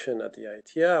participation at the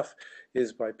IETF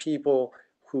is by people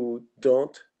who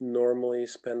don't normally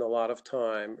spend a lot of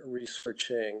time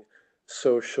researching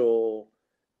social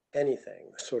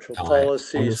anything, social All right.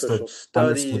 policy, social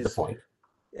Understood the studies. point.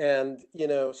 And,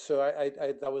 so I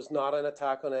that was not an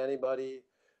attack on anybody.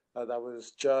 That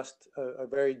was just a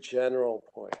very general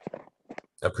point.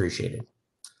 Appreciated.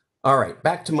 All right,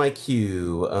 back to my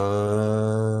queue.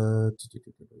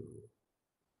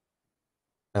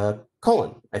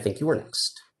 Colin, I think you were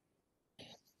next.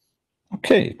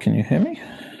 Okay, can you hear me?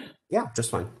 Yeah,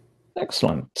 just fine.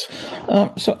 Excellent.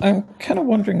 So I'm kind of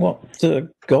wondering what the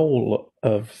goal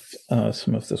of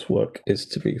some of this work is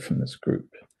to be from this group.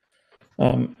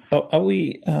 Are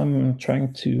we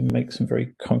trying to make some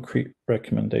very concrete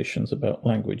recommendations about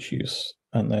language use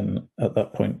and then at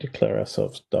that point declare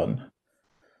ourselves done?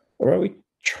 Or are we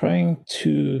trying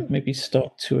to maybe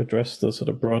start to address the sort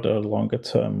of broader, longer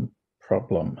term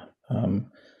problem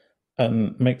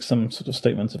and make some sort of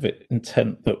statements of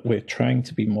intent that we're trying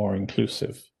to be more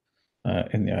inclusive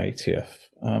in the IETF,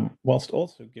 whilst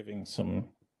also giving some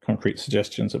concrete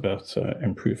suggestions about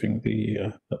improving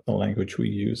the language we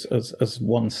use as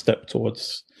one step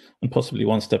towards, and possibly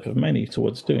one step of many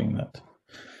towards doing that.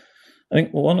 I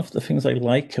think one of the things I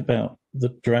like about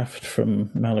the draft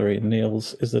from Mallory and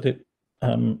Niels is that it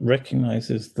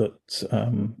recognizes that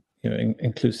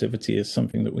inclusivity is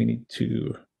something that we need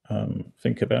to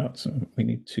think about and we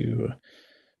need to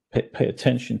pay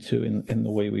attention to in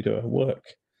the way we do our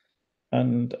work.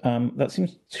 And that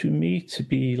seems to me to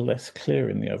be less clear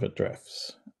in the other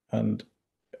drafts. And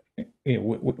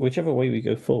whichever way we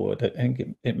go forward, I think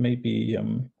it may be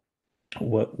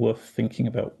worth thinking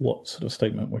about what sort of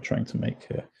statement we're trying to make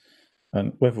here,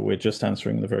 and whether we're just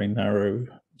answering the very narrow,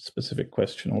 specific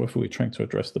question, or if we're trying to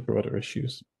address the broader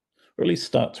issues, or at least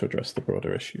start to address the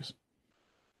broader issues.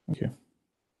 Thank you.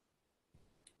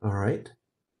 All right.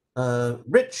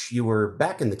 Rich, you were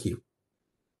back in the queue.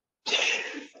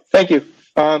 Thank you.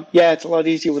 Yeah, it's a lot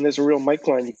easier when there's a real mic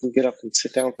line. You can get up and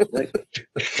sit down. Right?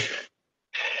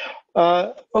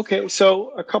 Okay, so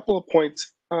a couple of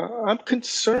points. I'm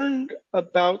concerned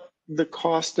about the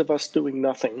cost of us doing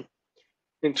nothing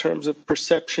in terms of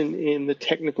perception in the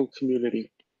technical community.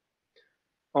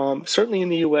 Certainly in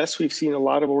the US, we've seen a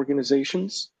lot of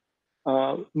organizations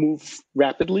move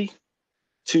rapidly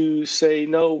to say,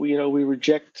 no, we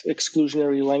reject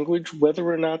exclusionary language, whether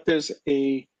or not there's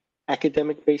a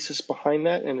academic basis behind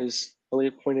that. And as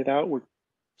Elliot pointed out,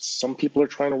 some people are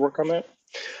trying to work on that.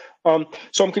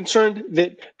 So I'm concerned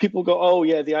that people go, oh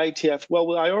yeah, the IETF.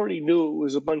 Well, I already knew it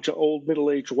was a bunch of old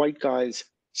middle-aged white guys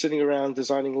sitting around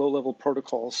designing low-level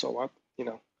protocols. So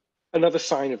another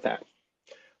sign of that.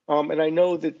 And I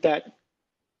know that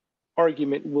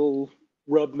argument will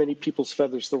rub many people's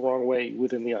feathers the wrong way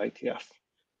within the IETF,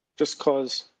 just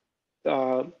because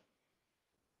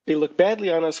they look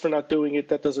badly on us for not doing it.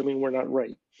 That doesn't mean we're not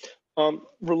right.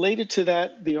 Related to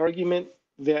that, the argument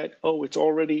that, oh, it's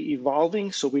already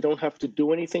evolving, so we don't have to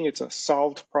do anything. It's a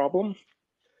solved problem.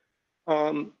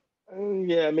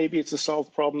 Yeah, maybe it's a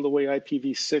solved problem the way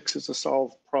IPv6 is a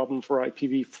solved problem for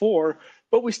IPv4,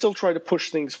 but we still try to push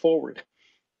things forward.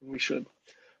 We should.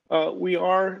 We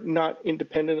are not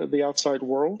independent of the outside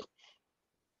world,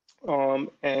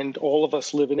 and all of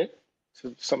us live in it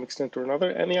to some extent or another.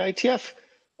 And the IETF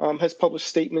has published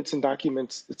statements and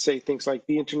documents that say things like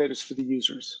the internet is for the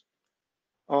users.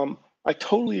 I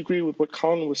totally agree with what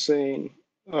Colin was saying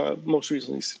most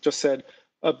recently, just said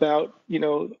about,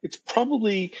 it's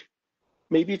probably,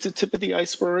 maybe it's a tip of the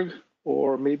iceberg,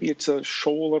 or maybe it's a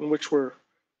shoal on which we're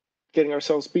getting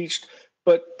ourselves beached.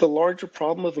 But the larger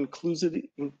problem of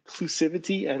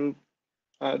inclusivity and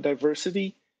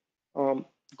diversity,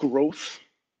 growth,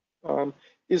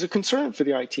 is a concern for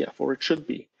the IETF, or it should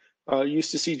be.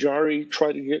 Used to see JARI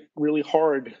try to get really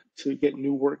hard to get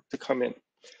new work to come in.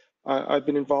 I've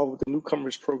been involved with the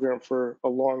newcomers program for a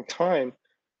long time,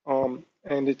 and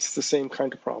it's the same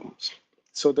kind of problems.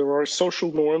 So there are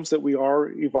social norms that we are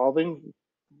evolving,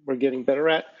 we're getting better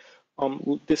at.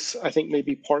 This, I think, may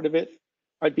be part of it.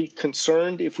 I'd be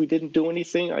concerned if we didn't do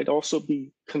anything. I'd also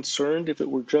be concerned if it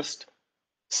were just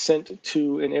sent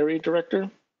to an area director,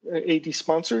 AD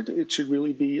sponsored. It should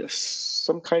really be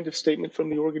some kind of statement from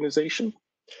the organization.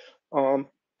 And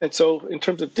so in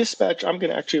terms of dispatch, I'm going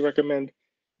to actually recommend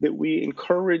that we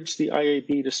encourage the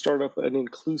IAB to start up an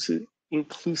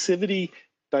inclusivity,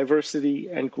 diversity,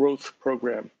 and growth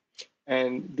program.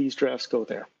 And these drafts go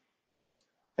there.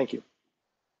 Thank you.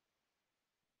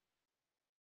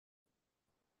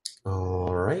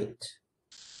 All right.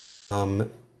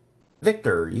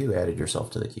 Victor, you added yourself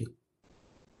to the queue.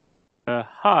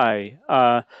 Hi.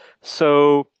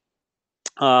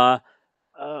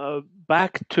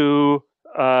 Back to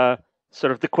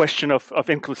sort of the question of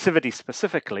inclusivity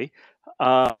specifically,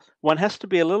 one has to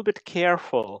be a little bit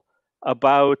careful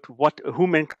about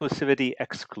whom inclusivity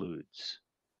excludes,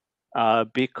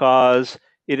 because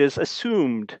it is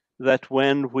assumed that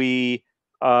when we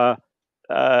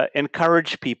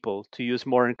encourage people to use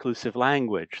more inclusive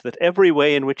language, that every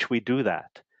way in which we do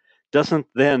that doesn't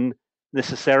then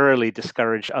necessarily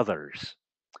discourage others.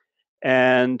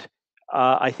 And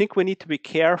I think we need to be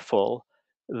careful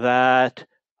that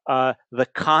the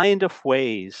kind of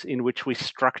ways in which we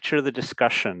structure the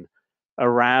discussion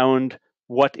around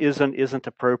what is and isn't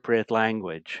appropriate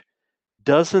language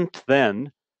doesn't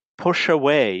then push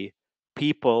away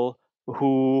people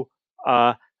who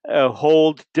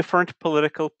hold different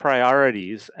political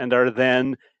priorities and are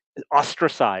then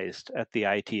ostracized at the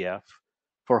IETF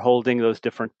for holding those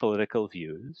different political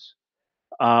views,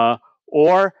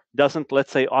 or doesn't,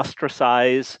 let's say,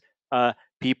 ostracize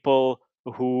people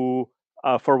who,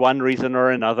 for one reason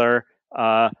or another,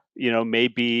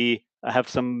 maybe have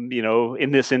some,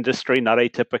 in this industry, not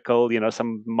atypical,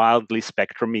 some mildly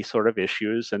spectrumy sort of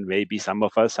issues, and maybe some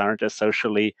of us aren't as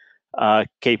socially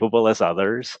capable as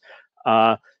others.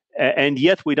 And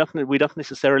yet we don't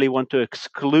necessarily want to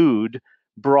exclude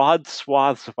broad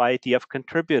swaths of IETF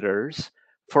contributors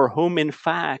for whom, in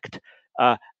fact,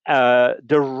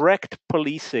 direct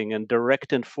policing and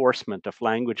direct enforcement of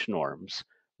language norms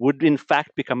would in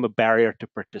fact become a barrier to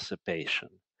participation.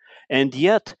 And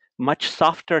yet, much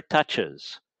softer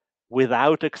touches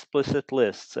without explicit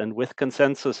lists and with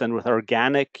consensus and with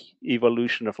organic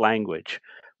evolution of language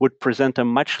would present a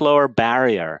much lower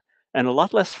barrier and a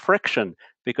lot less friction,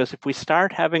 because if we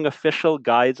start having official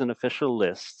guides and official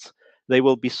lists, they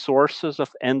will be sources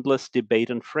of endless debate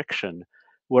and friction.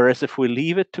 Whereas if we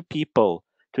leave it to people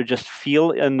to just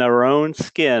feel in their own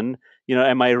skin,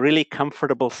 am I really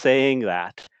comfortable saying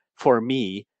that for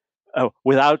me,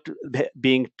 without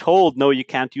being told, no, you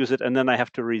can't use it, and then I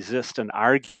have to resist and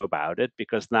argue about it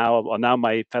because now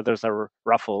my feathers are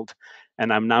ruffled,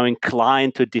 and I'm now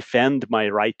inclined to defend my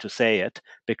right to say it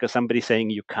because somebody's saying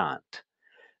you can't.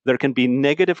 There can be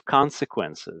negative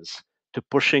consequences to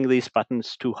pushing these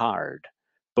buttons too hard,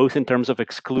 both in terms of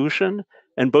exclusion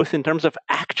and both in terms of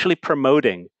actually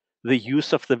promoting the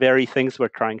use of the very things we're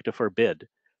trying to forbid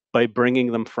by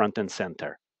bringing them front and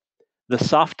center. The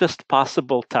softest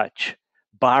possible touch,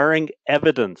 barring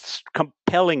evidence,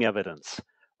 compelling evidence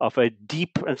of a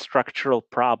deep and structural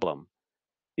problem,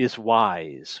 is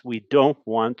wise. We don't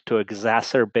want to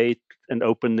exacerbate and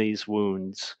open these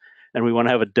wounds, and we want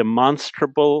to have a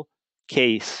demonstrable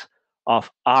case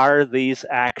of, are these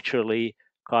actually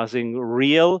causing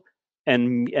real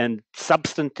and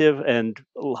substantive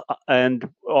and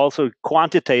also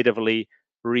quantitatively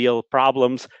real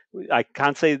problems. I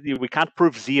can't say we can't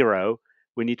prove zero.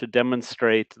 We need to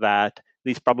demonstrate that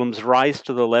these problems rise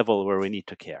to the level where we need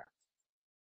to care.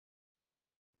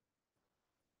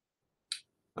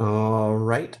 All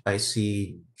right, I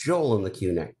see Joel in the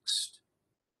queue next.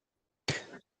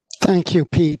 Thank you,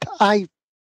 Pete. I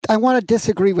want to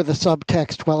disagree with the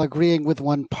subtext while agreeing with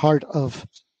one part of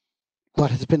what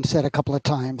has been said a couple of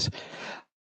times.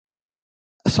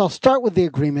 So I'll start with the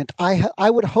agreement. I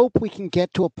would hope we can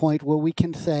get to a point where we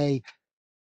can say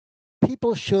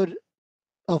people should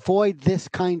avoid this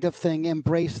kind of thing,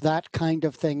 embrace that kind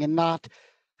of thing, and not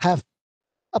have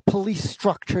a police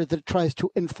structure that tries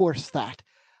to enforce that.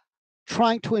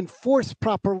 Trying to enforce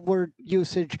proper word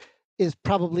usage is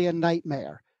probably a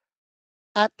nightmare.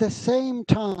 At the same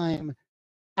time,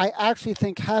 I actually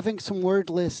think having some word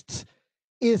lists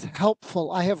is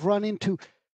helpful. I have run into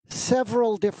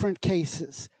several different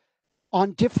cases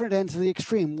on different ends of the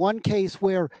extreme. One case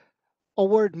where a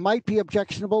word might be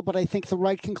objectionable, but I think the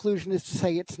right conclusion is to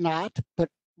say it's not, but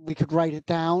we could write it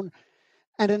down.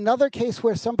 And another case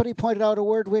where somebody pointed out a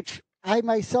word which I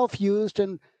myself used,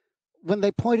 and when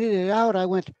they pointed it out, I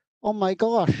went, oh my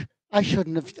gosh, I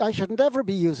shouldn't ever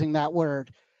be using that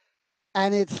word.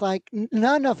 And it's like,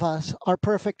 none of us are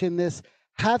perfect in this.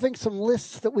 Having some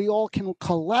lists that we all can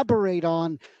collaborate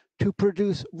on to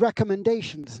produce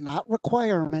recommendations, not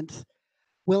requirements,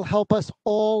 will help us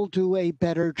all do a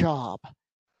better job.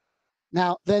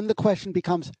 Now, then the question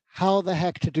becomes, how the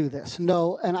heck to do this?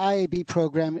 No, an IAB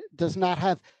program does not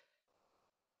have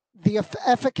the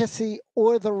efficacy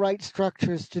or the right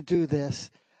structures to do this.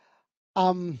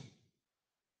 I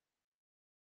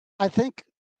think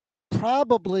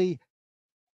probably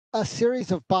a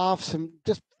series of BOFs, and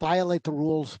just violate the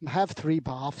rules, have 3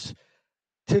 BOFs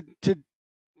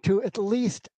to at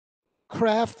least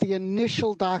craft the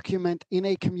initial document in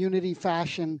a community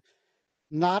fashion,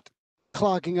 not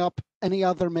clogging up any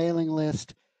other mailing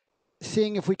list,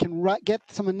 seeing if we can get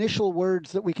some initial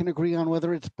words that we can agree on,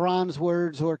 whether it's Braun's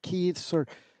words or Keith's or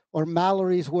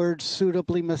Mallory's words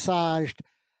suitably massaged,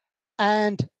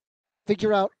 and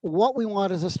figure out what we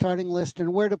want as a starting list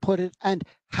and where to put it and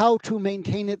how to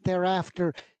maintain it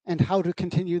thereafter and how to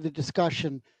continue the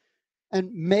discussion.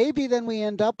 And maybe then we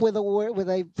end up with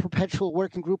a perpetual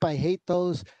working group. I hate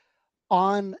those,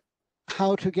 on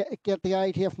how to get the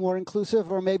IETF more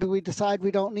inclusive, or maybe we decide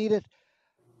we don't need it.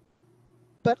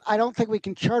 But I don't think we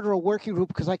can charter a working group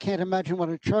because I can't imagine what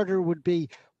a charter would be.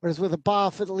 Whereas with a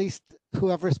BOF, at least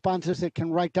whoever sponsors it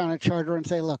can write down a charter and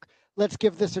say, look, let's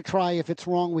give this a try. If it's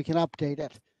wrong, we can update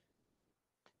it.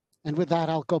 And with that,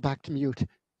 I'll go back to mute.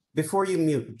 Before you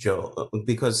mute, Joe,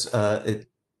 because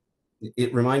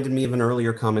it reminded me of an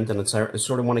earlier comment, and I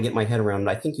sort of want to get my head around it.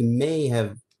 I think you may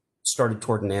have started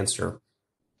toward an answer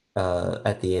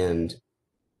at the end.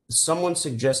 Someone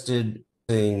suggested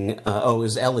it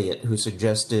was Elliot who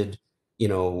suggested,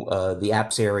 the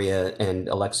apps area and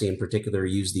Alexi in particular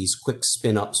use these quick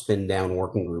spin up, spin down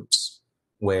working groups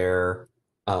where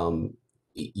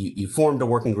you formed a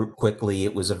working group quickly.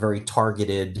 It was a very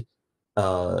targeted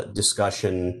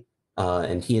discussion,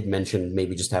 and he had mentioned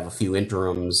maybe just have a few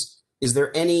interims. Is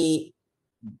there any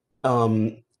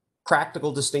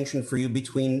practical distinction for you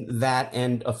between that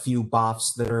and a few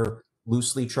BOFs that are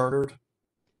loosely chartered?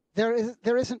 There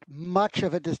isn't much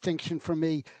of a distinction for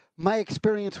me. My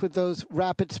experience with those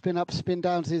rapid spin up, spin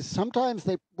downs is sometimes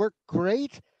they work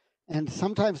great and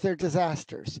sometimes they're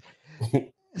disasters.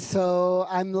 So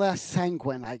I'm less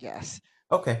sanguine, I guess.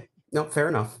 Okay, no, fair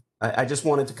enough. I just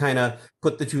wanted to kind of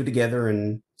put the two together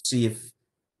and see if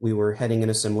we were heading in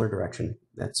a similar direction.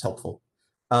 That's helpful.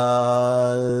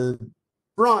 Ron,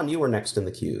 you were next in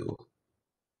the queue.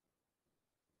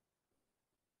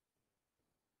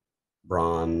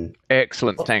 Ron.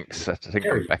 Excellent, thanks. I think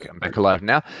I'm back alive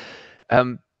now.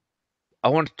 I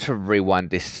wanted to rewind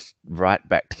this right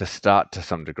back to the start to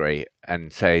some degree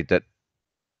and say that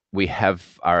we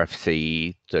have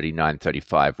RFC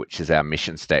 3935, which is our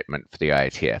mission statement for the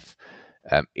IETF.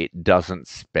 It doesn't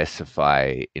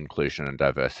specify inclusion and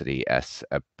diversity as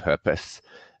a purpose.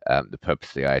 The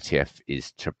purpose of the IETF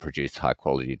is to produce high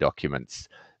quality documents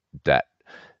that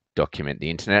document the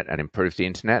internet and improve the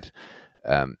internet.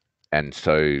 And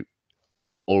so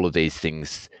all of these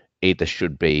things either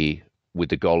should be with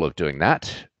the goal of doing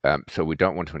that. So we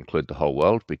don't want to include the whole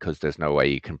world because there's no way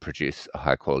you can produce a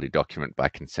high quality document by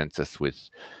consensus with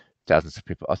thousands of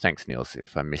people. Oh, thanks, Niels.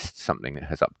 If I missed something that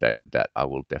has updated that, I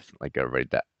will definitely go read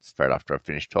that straight after I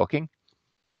finish talking.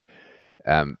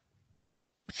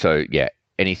 So yeah,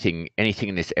 anything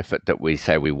in this effort that we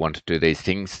say we want to do these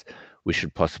things, we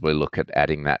should possibly look at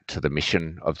adding that to the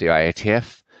mission of the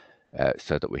IETF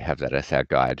so that we have that as our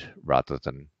guide rather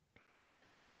than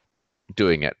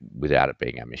doing it without it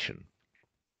being our mission.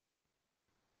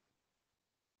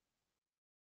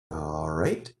 All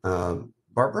right.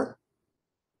 Barbara?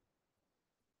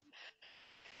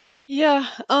 Yeah,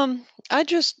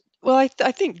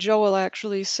 I think Joel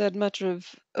actually said much of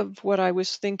what I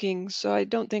was thinking, so I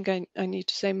don't think I need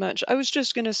to say much. I was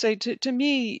just going to say, to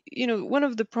me, one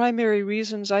of the primary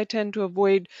reasons I tend to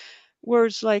avoid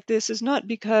words like this is not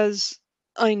because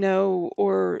I know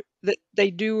or that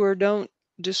they do or don't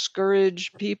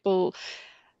discourage people.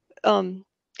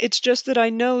 It's just that I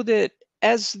know that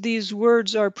as these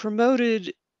words are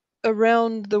promoted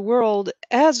around the world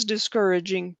as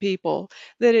discouraging people,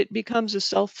 that it becomes a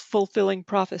self-fulfilling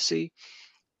prophecy.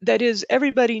 That is,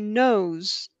 everybody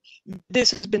knows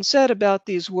this has been said about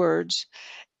these words,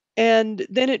 and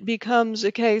then it becomes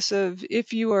a case of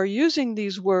if you are using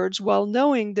these words while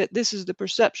knowing that this is the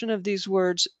perception of these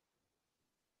words,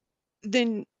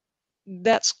 then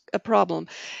that's a problem.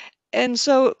 And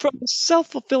so, from a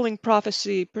self-fulfilling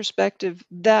prophecy perspective,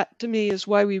 that to me is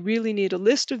why we really need a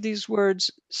list of these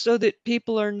words so that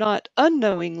people are not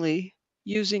unknowingly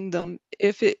using them.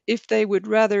 If they would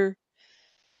rather,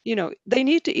 they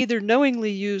need to either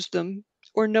knowingly use them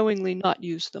or knowingly not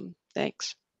use them.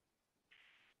 Thanks.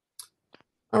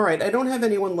 All right, I don't have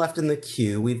anyone left in the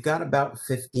queue. We've got about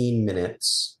 15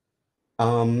 minutes.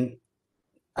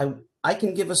 I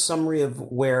can give a summary of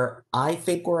where I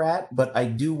think we're at, but I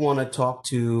do want to talk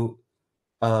to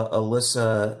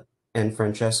Alyssa and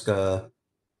Francesca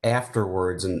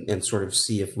afterwards and sort of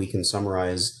see if we can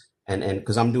summarize, and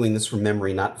because I'm doing this from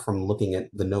memory, not from looking at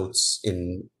the notes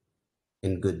in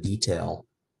good detail.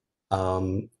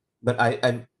 But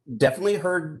I've definitely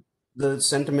heard the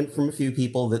sentiment from a few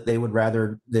people that they would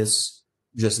rather this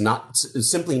just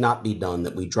simply not be done,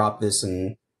 that we drop this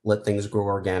and let things grow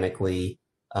organically.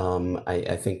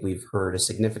 I think we've heard a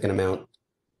significant amount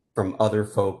from other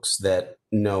folks that,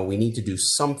 no, we need to do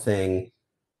something.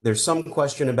 There's some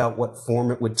question about what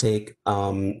form it would take.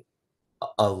 A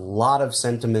lot of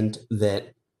sentiment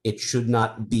that it should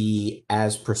not be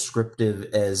as prescriptive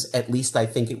as at least I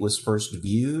think it was first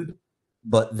viewed,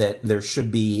 but that there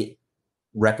should be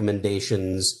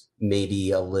recommendations,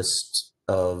 maybe a list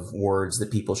of words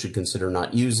that people should consider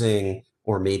not using,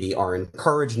 or maybe are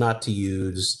encouraged not to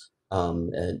use.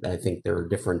 And I think there are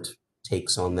different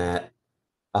takes on that.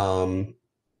 I'm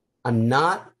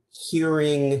not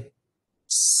hearing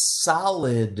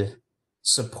solid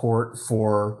support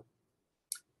for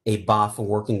a BOF, a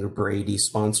working group or AD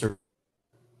sponsor.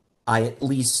 I at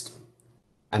least,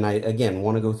 and I again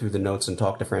want to go through the notes and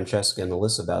talk to Francesca and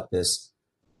Alyssa about this.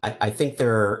 I think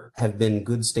there have been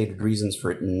good stated reasons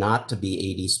for it not to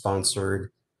be AD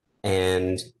sponsored,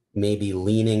 and maybe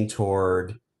leaning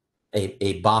toward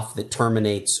a BOF that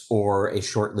terminates or a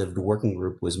short-lived working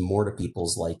group was more to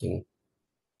people's liking.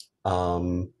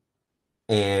 And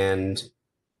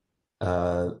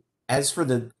as for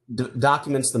the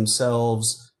documents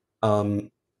themselves,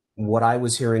 what I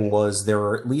was hearing was there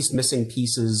are at least missing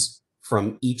pieces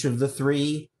from each of the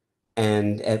three,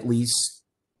 and at least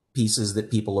pieces that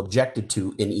people objected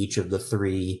to in each of the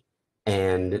three,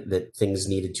 and that things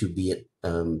needed to be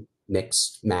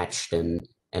mixed, matched, and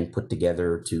put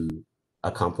together to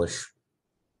accomplish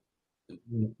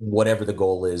whatever the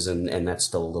goal is, and that's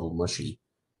still a little mushy.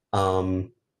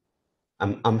 I'm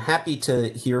happy to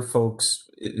hear folks,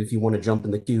 if you want to jump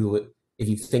in the queue, if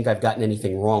you think I've gotten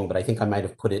anything wrong, but I think I might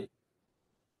have put it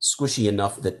squishy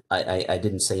enough that I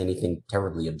didn't say anything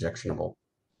terribly objectionable.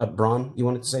 Bron, you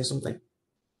wanted to say something?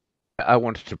 I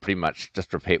wanted to pretty much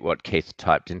just repeat what Keith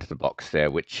typed into the box there,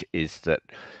 which is that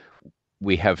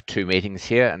we have 2 meetings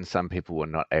here and some people were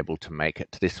not able to make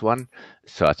it to this one.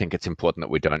 So I think it's important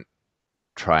that we don't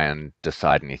try and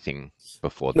decide anything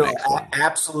before the next one.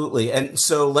 Absolutely. And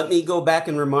so let me go back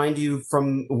and remind you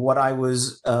from what I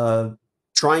was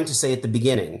trying to say at the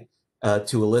beginning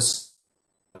to Alyssa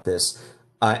this.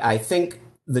 I think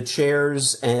the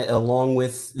chairs, along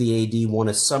with the AD, want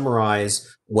to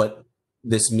summarize what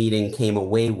this meeting came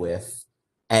away with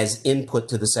as input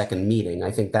to the second meeting. I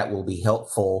think that will be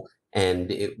helpful and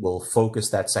it will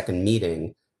focus that second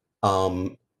meeting.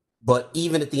 But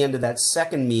even at the end of that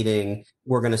second meeting,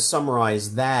 we're going to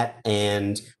summarize that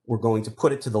and we're going to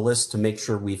put it to the list to make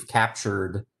sure we've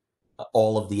captured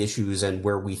all of the issues and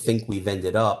where we think we've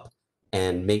ended up,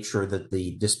 and make sure that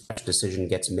the dispatch decision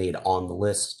gets made on the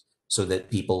list so that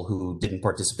people who didn't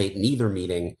participate in either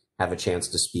meeting have a chance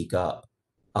to speak up.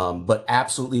 But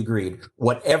absolutely agreed.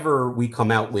 Whatever we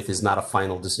come out with is not a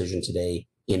final decision today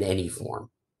in any form.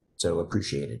 So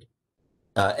appreciated.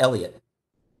 Elliot.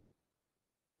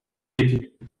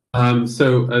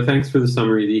 Thanks for the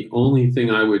summary. The only thing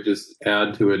I would just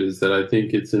add to it is that I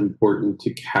think it's important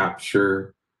to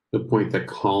capture the point that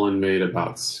Colin made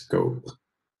about scope,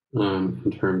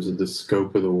 in terms of the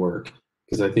scope of the work,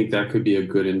 because I think that could be a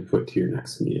good input to your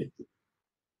next meeting.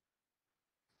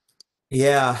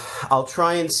 Yeah, I'll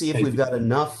try and see if we've got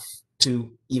enough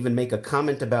to even make a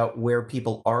comment about where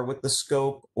people are with the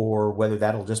scope, or whether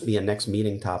that'll just be a next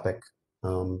meeting topic.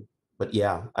 But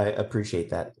yeah, I appreciate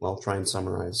that. I'll try and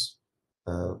summarize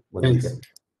when we get.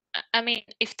 I mean,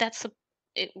 if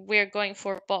we're going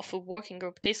for both a working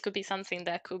group, this could be something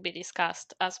that could be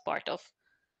discussed as part of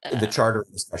the charter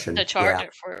discussion. The charter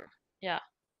for, yeah.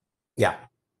 Yeah,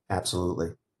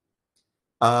 absolutely.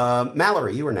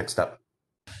 Mallory, you were next up.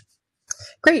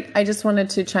 Great. I just wanted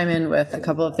to chime in with a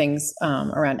couple of things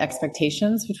around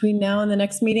expectations between now and the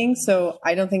next meeting. So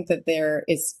I don't think that there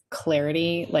is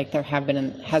clarity like there has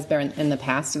been in the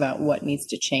past about what needs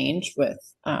to change with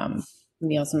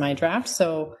Neil's and my draft.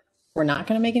 So we're not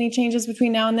going to make any changes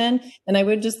between now and then. And I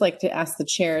would just like to ask the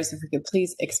chairs if we could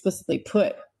please explicitly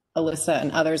put Alyssa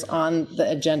and others on the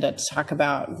agenda to talk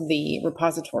about the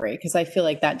repository, because I feel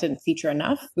like that didn't feature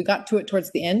enough. We got to it towards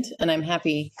the end, and I'm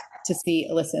happy to see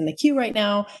Alyssa in the queue right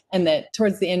now, and that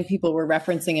towards the end people were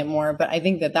referencing it more, but I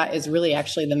think that that is really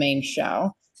actually the main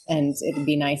show, and it'd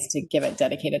be nice to give it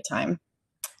dedicated time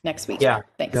next week. Yeah,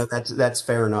 thanks. No, that's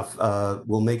fair enough.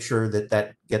 We'll make sure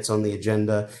that gets on the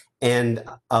agenda, and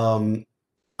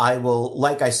I will,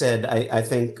 like I said, I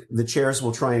think the chairs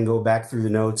will try and go back through the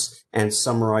notes and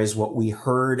summarize what we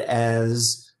heard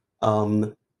as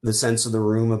the sense of the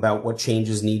room about what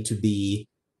changes need to be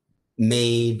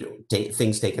made,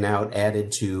 things taken out,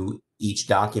 added to each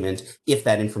document, if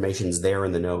that information is there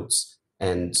in the notes,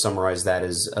 and summarize that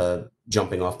as a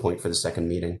jumping off point for the second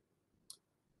meeting.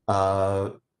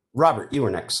 Robert, you were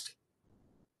next.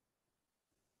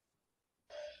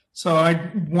 So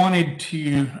I wanted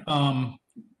to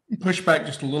push back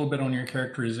just a little bit on your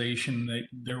characterization that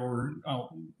there were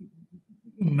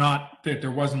not that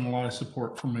there wasn't a lot of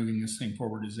support for moving this thing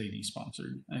forward as AD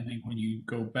sponsored. I think when you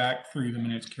go back through the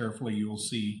minutes carefully, you will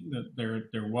see that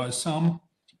there was some.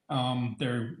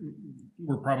 There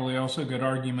were probably also good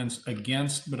arguments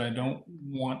against, but I don't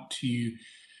want to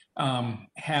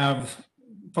have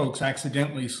folks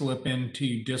accidentally slip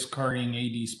into discarding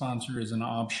AD sponsor as an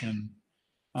option.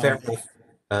 Fair enough.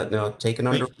 No, taken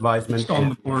under advisement. Based on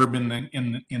the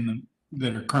blurb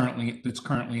that's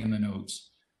currently in the notes.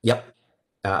 Yep.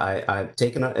 I've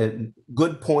taken a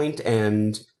good point,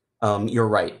 and you're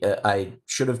right. I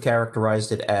should have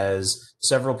characterized it as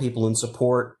several people in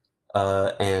support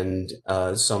and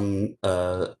some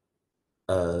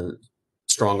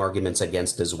strong arguments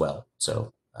against as well.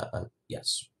 So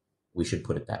yes, we should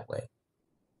put it that way.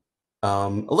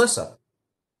 Alyssa,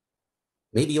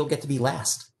 maybe you'll get to be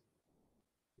last.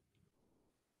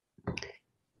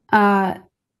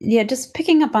 Yeah, just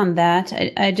picking up on that,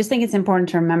 I just think it's important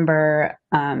to remember,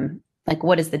 like,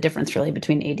 what is the difference really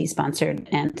between AD sponsored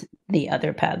and the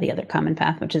other path, the other common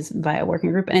path, which is via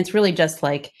working group. And it's really just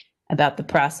like about the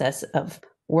process of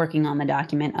working on the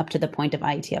document up to the point of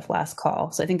IETF last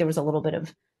call. So I think there was a little bit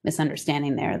of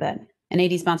misunderstanding there that an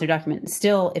AD sponsored document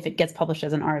still, if it gets published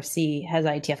as an RFC, has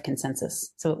IETF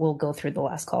consensus. So it will go through the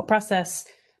last call process.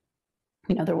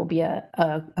 You know, there will be a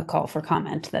call for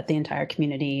comment that the entire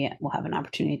community will have an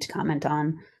opportunity to comment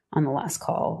on the last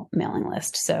call mailing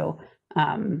list. So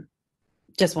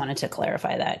just wanted to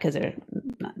clarify that, because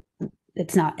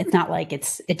it's not like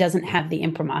it doesn't have the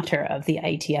imprimatur of the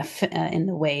IETF in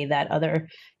the way that other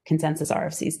consensus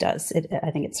RFCs does.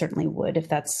 I think it certainly would if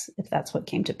that's what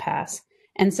came to pass.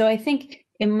 And so I think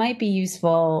it might be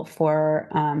useful for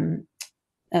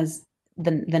as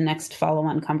the next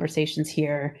follow-on conversations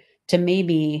here to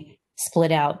maybe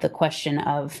split out the question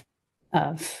of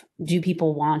do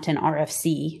people want an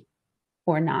RFC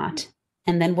or not?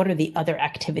 And then what are the other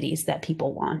activities that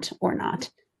people want or not?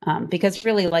 Because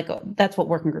really, like, that's what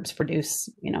working groups produce.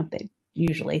 You know, they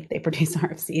produce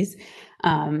RFCs.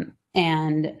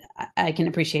 And I can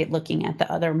appreciate looking at the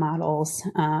other models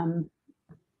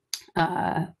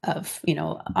of, you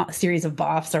know, a series of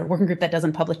BOFs or a working group that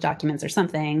doesn't publish documents or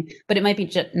something, but it might be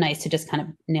nice to just kind of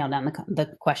nail down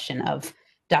the question of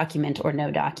document or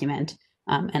no document,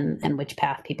 and which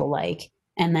path people like.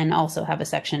 And then also have a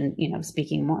section, you know,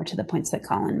 speaking more to the points that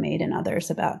Colin made and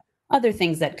others about other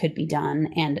things that could be done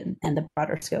and the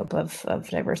broader scope of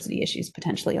diversity issues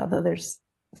potentially, although there's,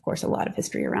 of course, a lot of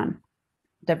history around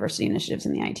diversity initiatives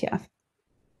in the IETF.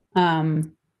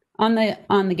 On the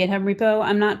GitHub repo,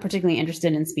 I'm not particularly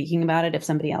interested in speaking about it. If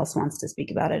somebody else wants to speak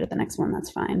about it at the next one,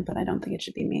 that's fine, but I don't think it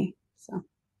should be me. So.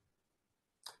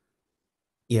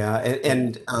 Yeah,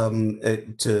 and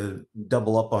to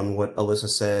double up on what Alyssa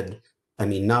said, I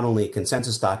mean, not only a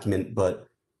consensus document, but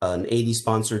an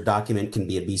AD-sponsored document can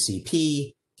be a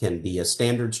BCP, can be a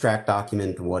standards track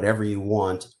document, whatever you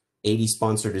want.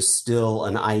 AD-sponsored is still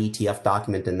an IETF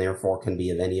document and therefore can be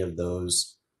of any of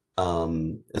those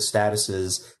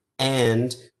statuses.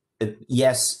 And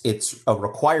yes, it's a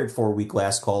required 4-week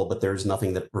last call, but there's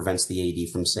nothing that prevents the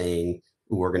AD from saying,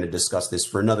 we're going to discuss this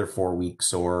for another 4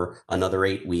 weeks or another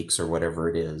 8 weeks or whatever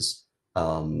it is.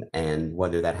 And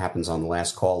whether that happens on the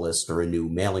last call list or a new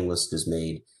mailing list is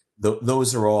made,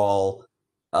 those are all,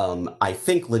 I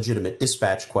think, legitimate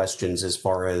dispatch questions as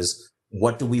far as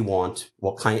what do we want,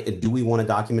 what kind, do we want a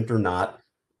document or not,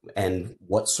 and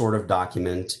what sort of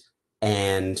document,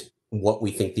 and what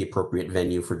we think the appropriate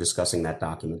venue for discussing that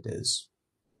document is.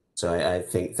 So I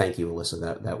think, thank you,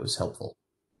 Alyssa, that was helpful.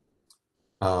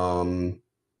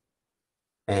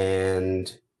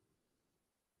 And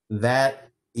that,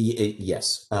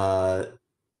 yes.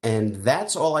 And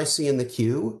that's all I see in the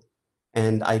queue.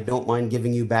 And I don't mind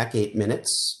giving you back 8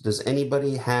 minutes. Does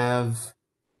anybody have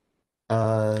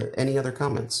any other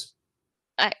comments?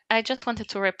 I just wanted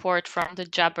to report from the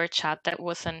Jabber chat that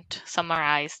wasn't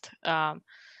summarized.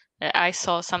 I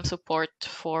saw some support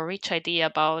for Rich idea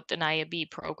about an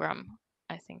IAB program.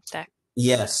 I think that.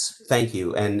 Yes, thank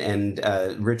you. And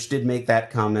Rich did make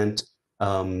that comment.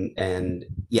 And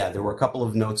yeah, there were a couple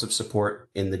of notes of support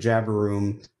in the Jabber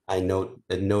room. I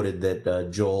noted that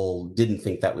Joel didn't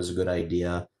think that was a good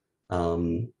idea,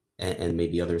 and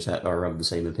maybe others are of the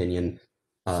same opinion.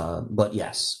 But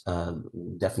yes,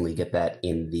 definitely get that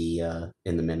in the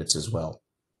minutes as well.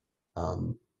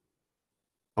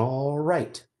 All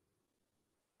right.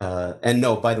 And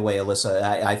no, by the way, Alyssa,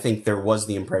 I think there was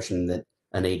the impression that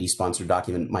an AD sponsored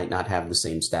document might not have the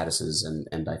same statuses,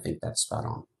 and I think that's spot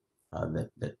on,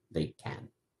 that they can.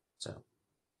 So,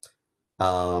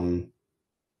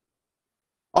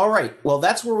 all right. Well,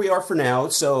 that's where we are for now.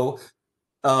 So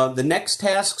the next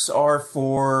tasks are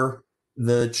for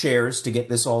the chairs to get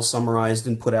this all summarized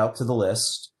and put out to the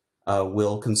list.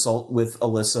 We'll consult with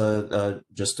Alyssa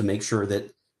just to make sure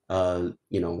that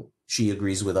she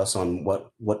agrees with us on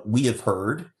what we have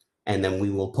heard, and then we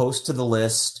will post to the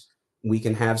list. We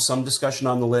can have some discussion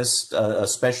on the list,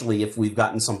 especially if we've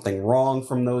gotten something wrong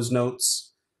from those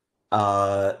notes.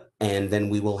 And then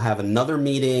we will have another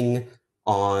meeting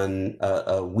on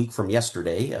a week from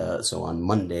yesterday, so on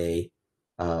Monday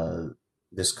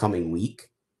this coming week.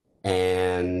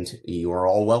 And you are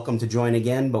all welcome to join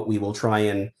again, but we will try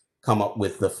and come up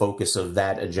with the focus of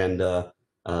that agenda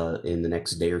in the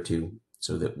next day or two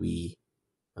so that we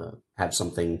have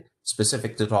something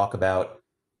specific to talk about.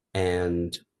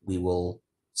 And we will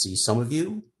see some of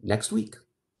you next week.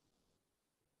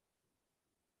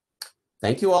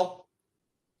 Thank you all.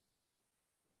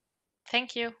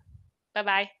 Thank you.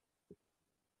 Bye-bye.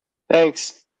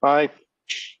 Thanks. Bye.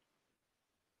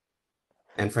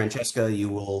 And Francesca, you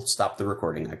will stop the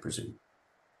recording, I presume.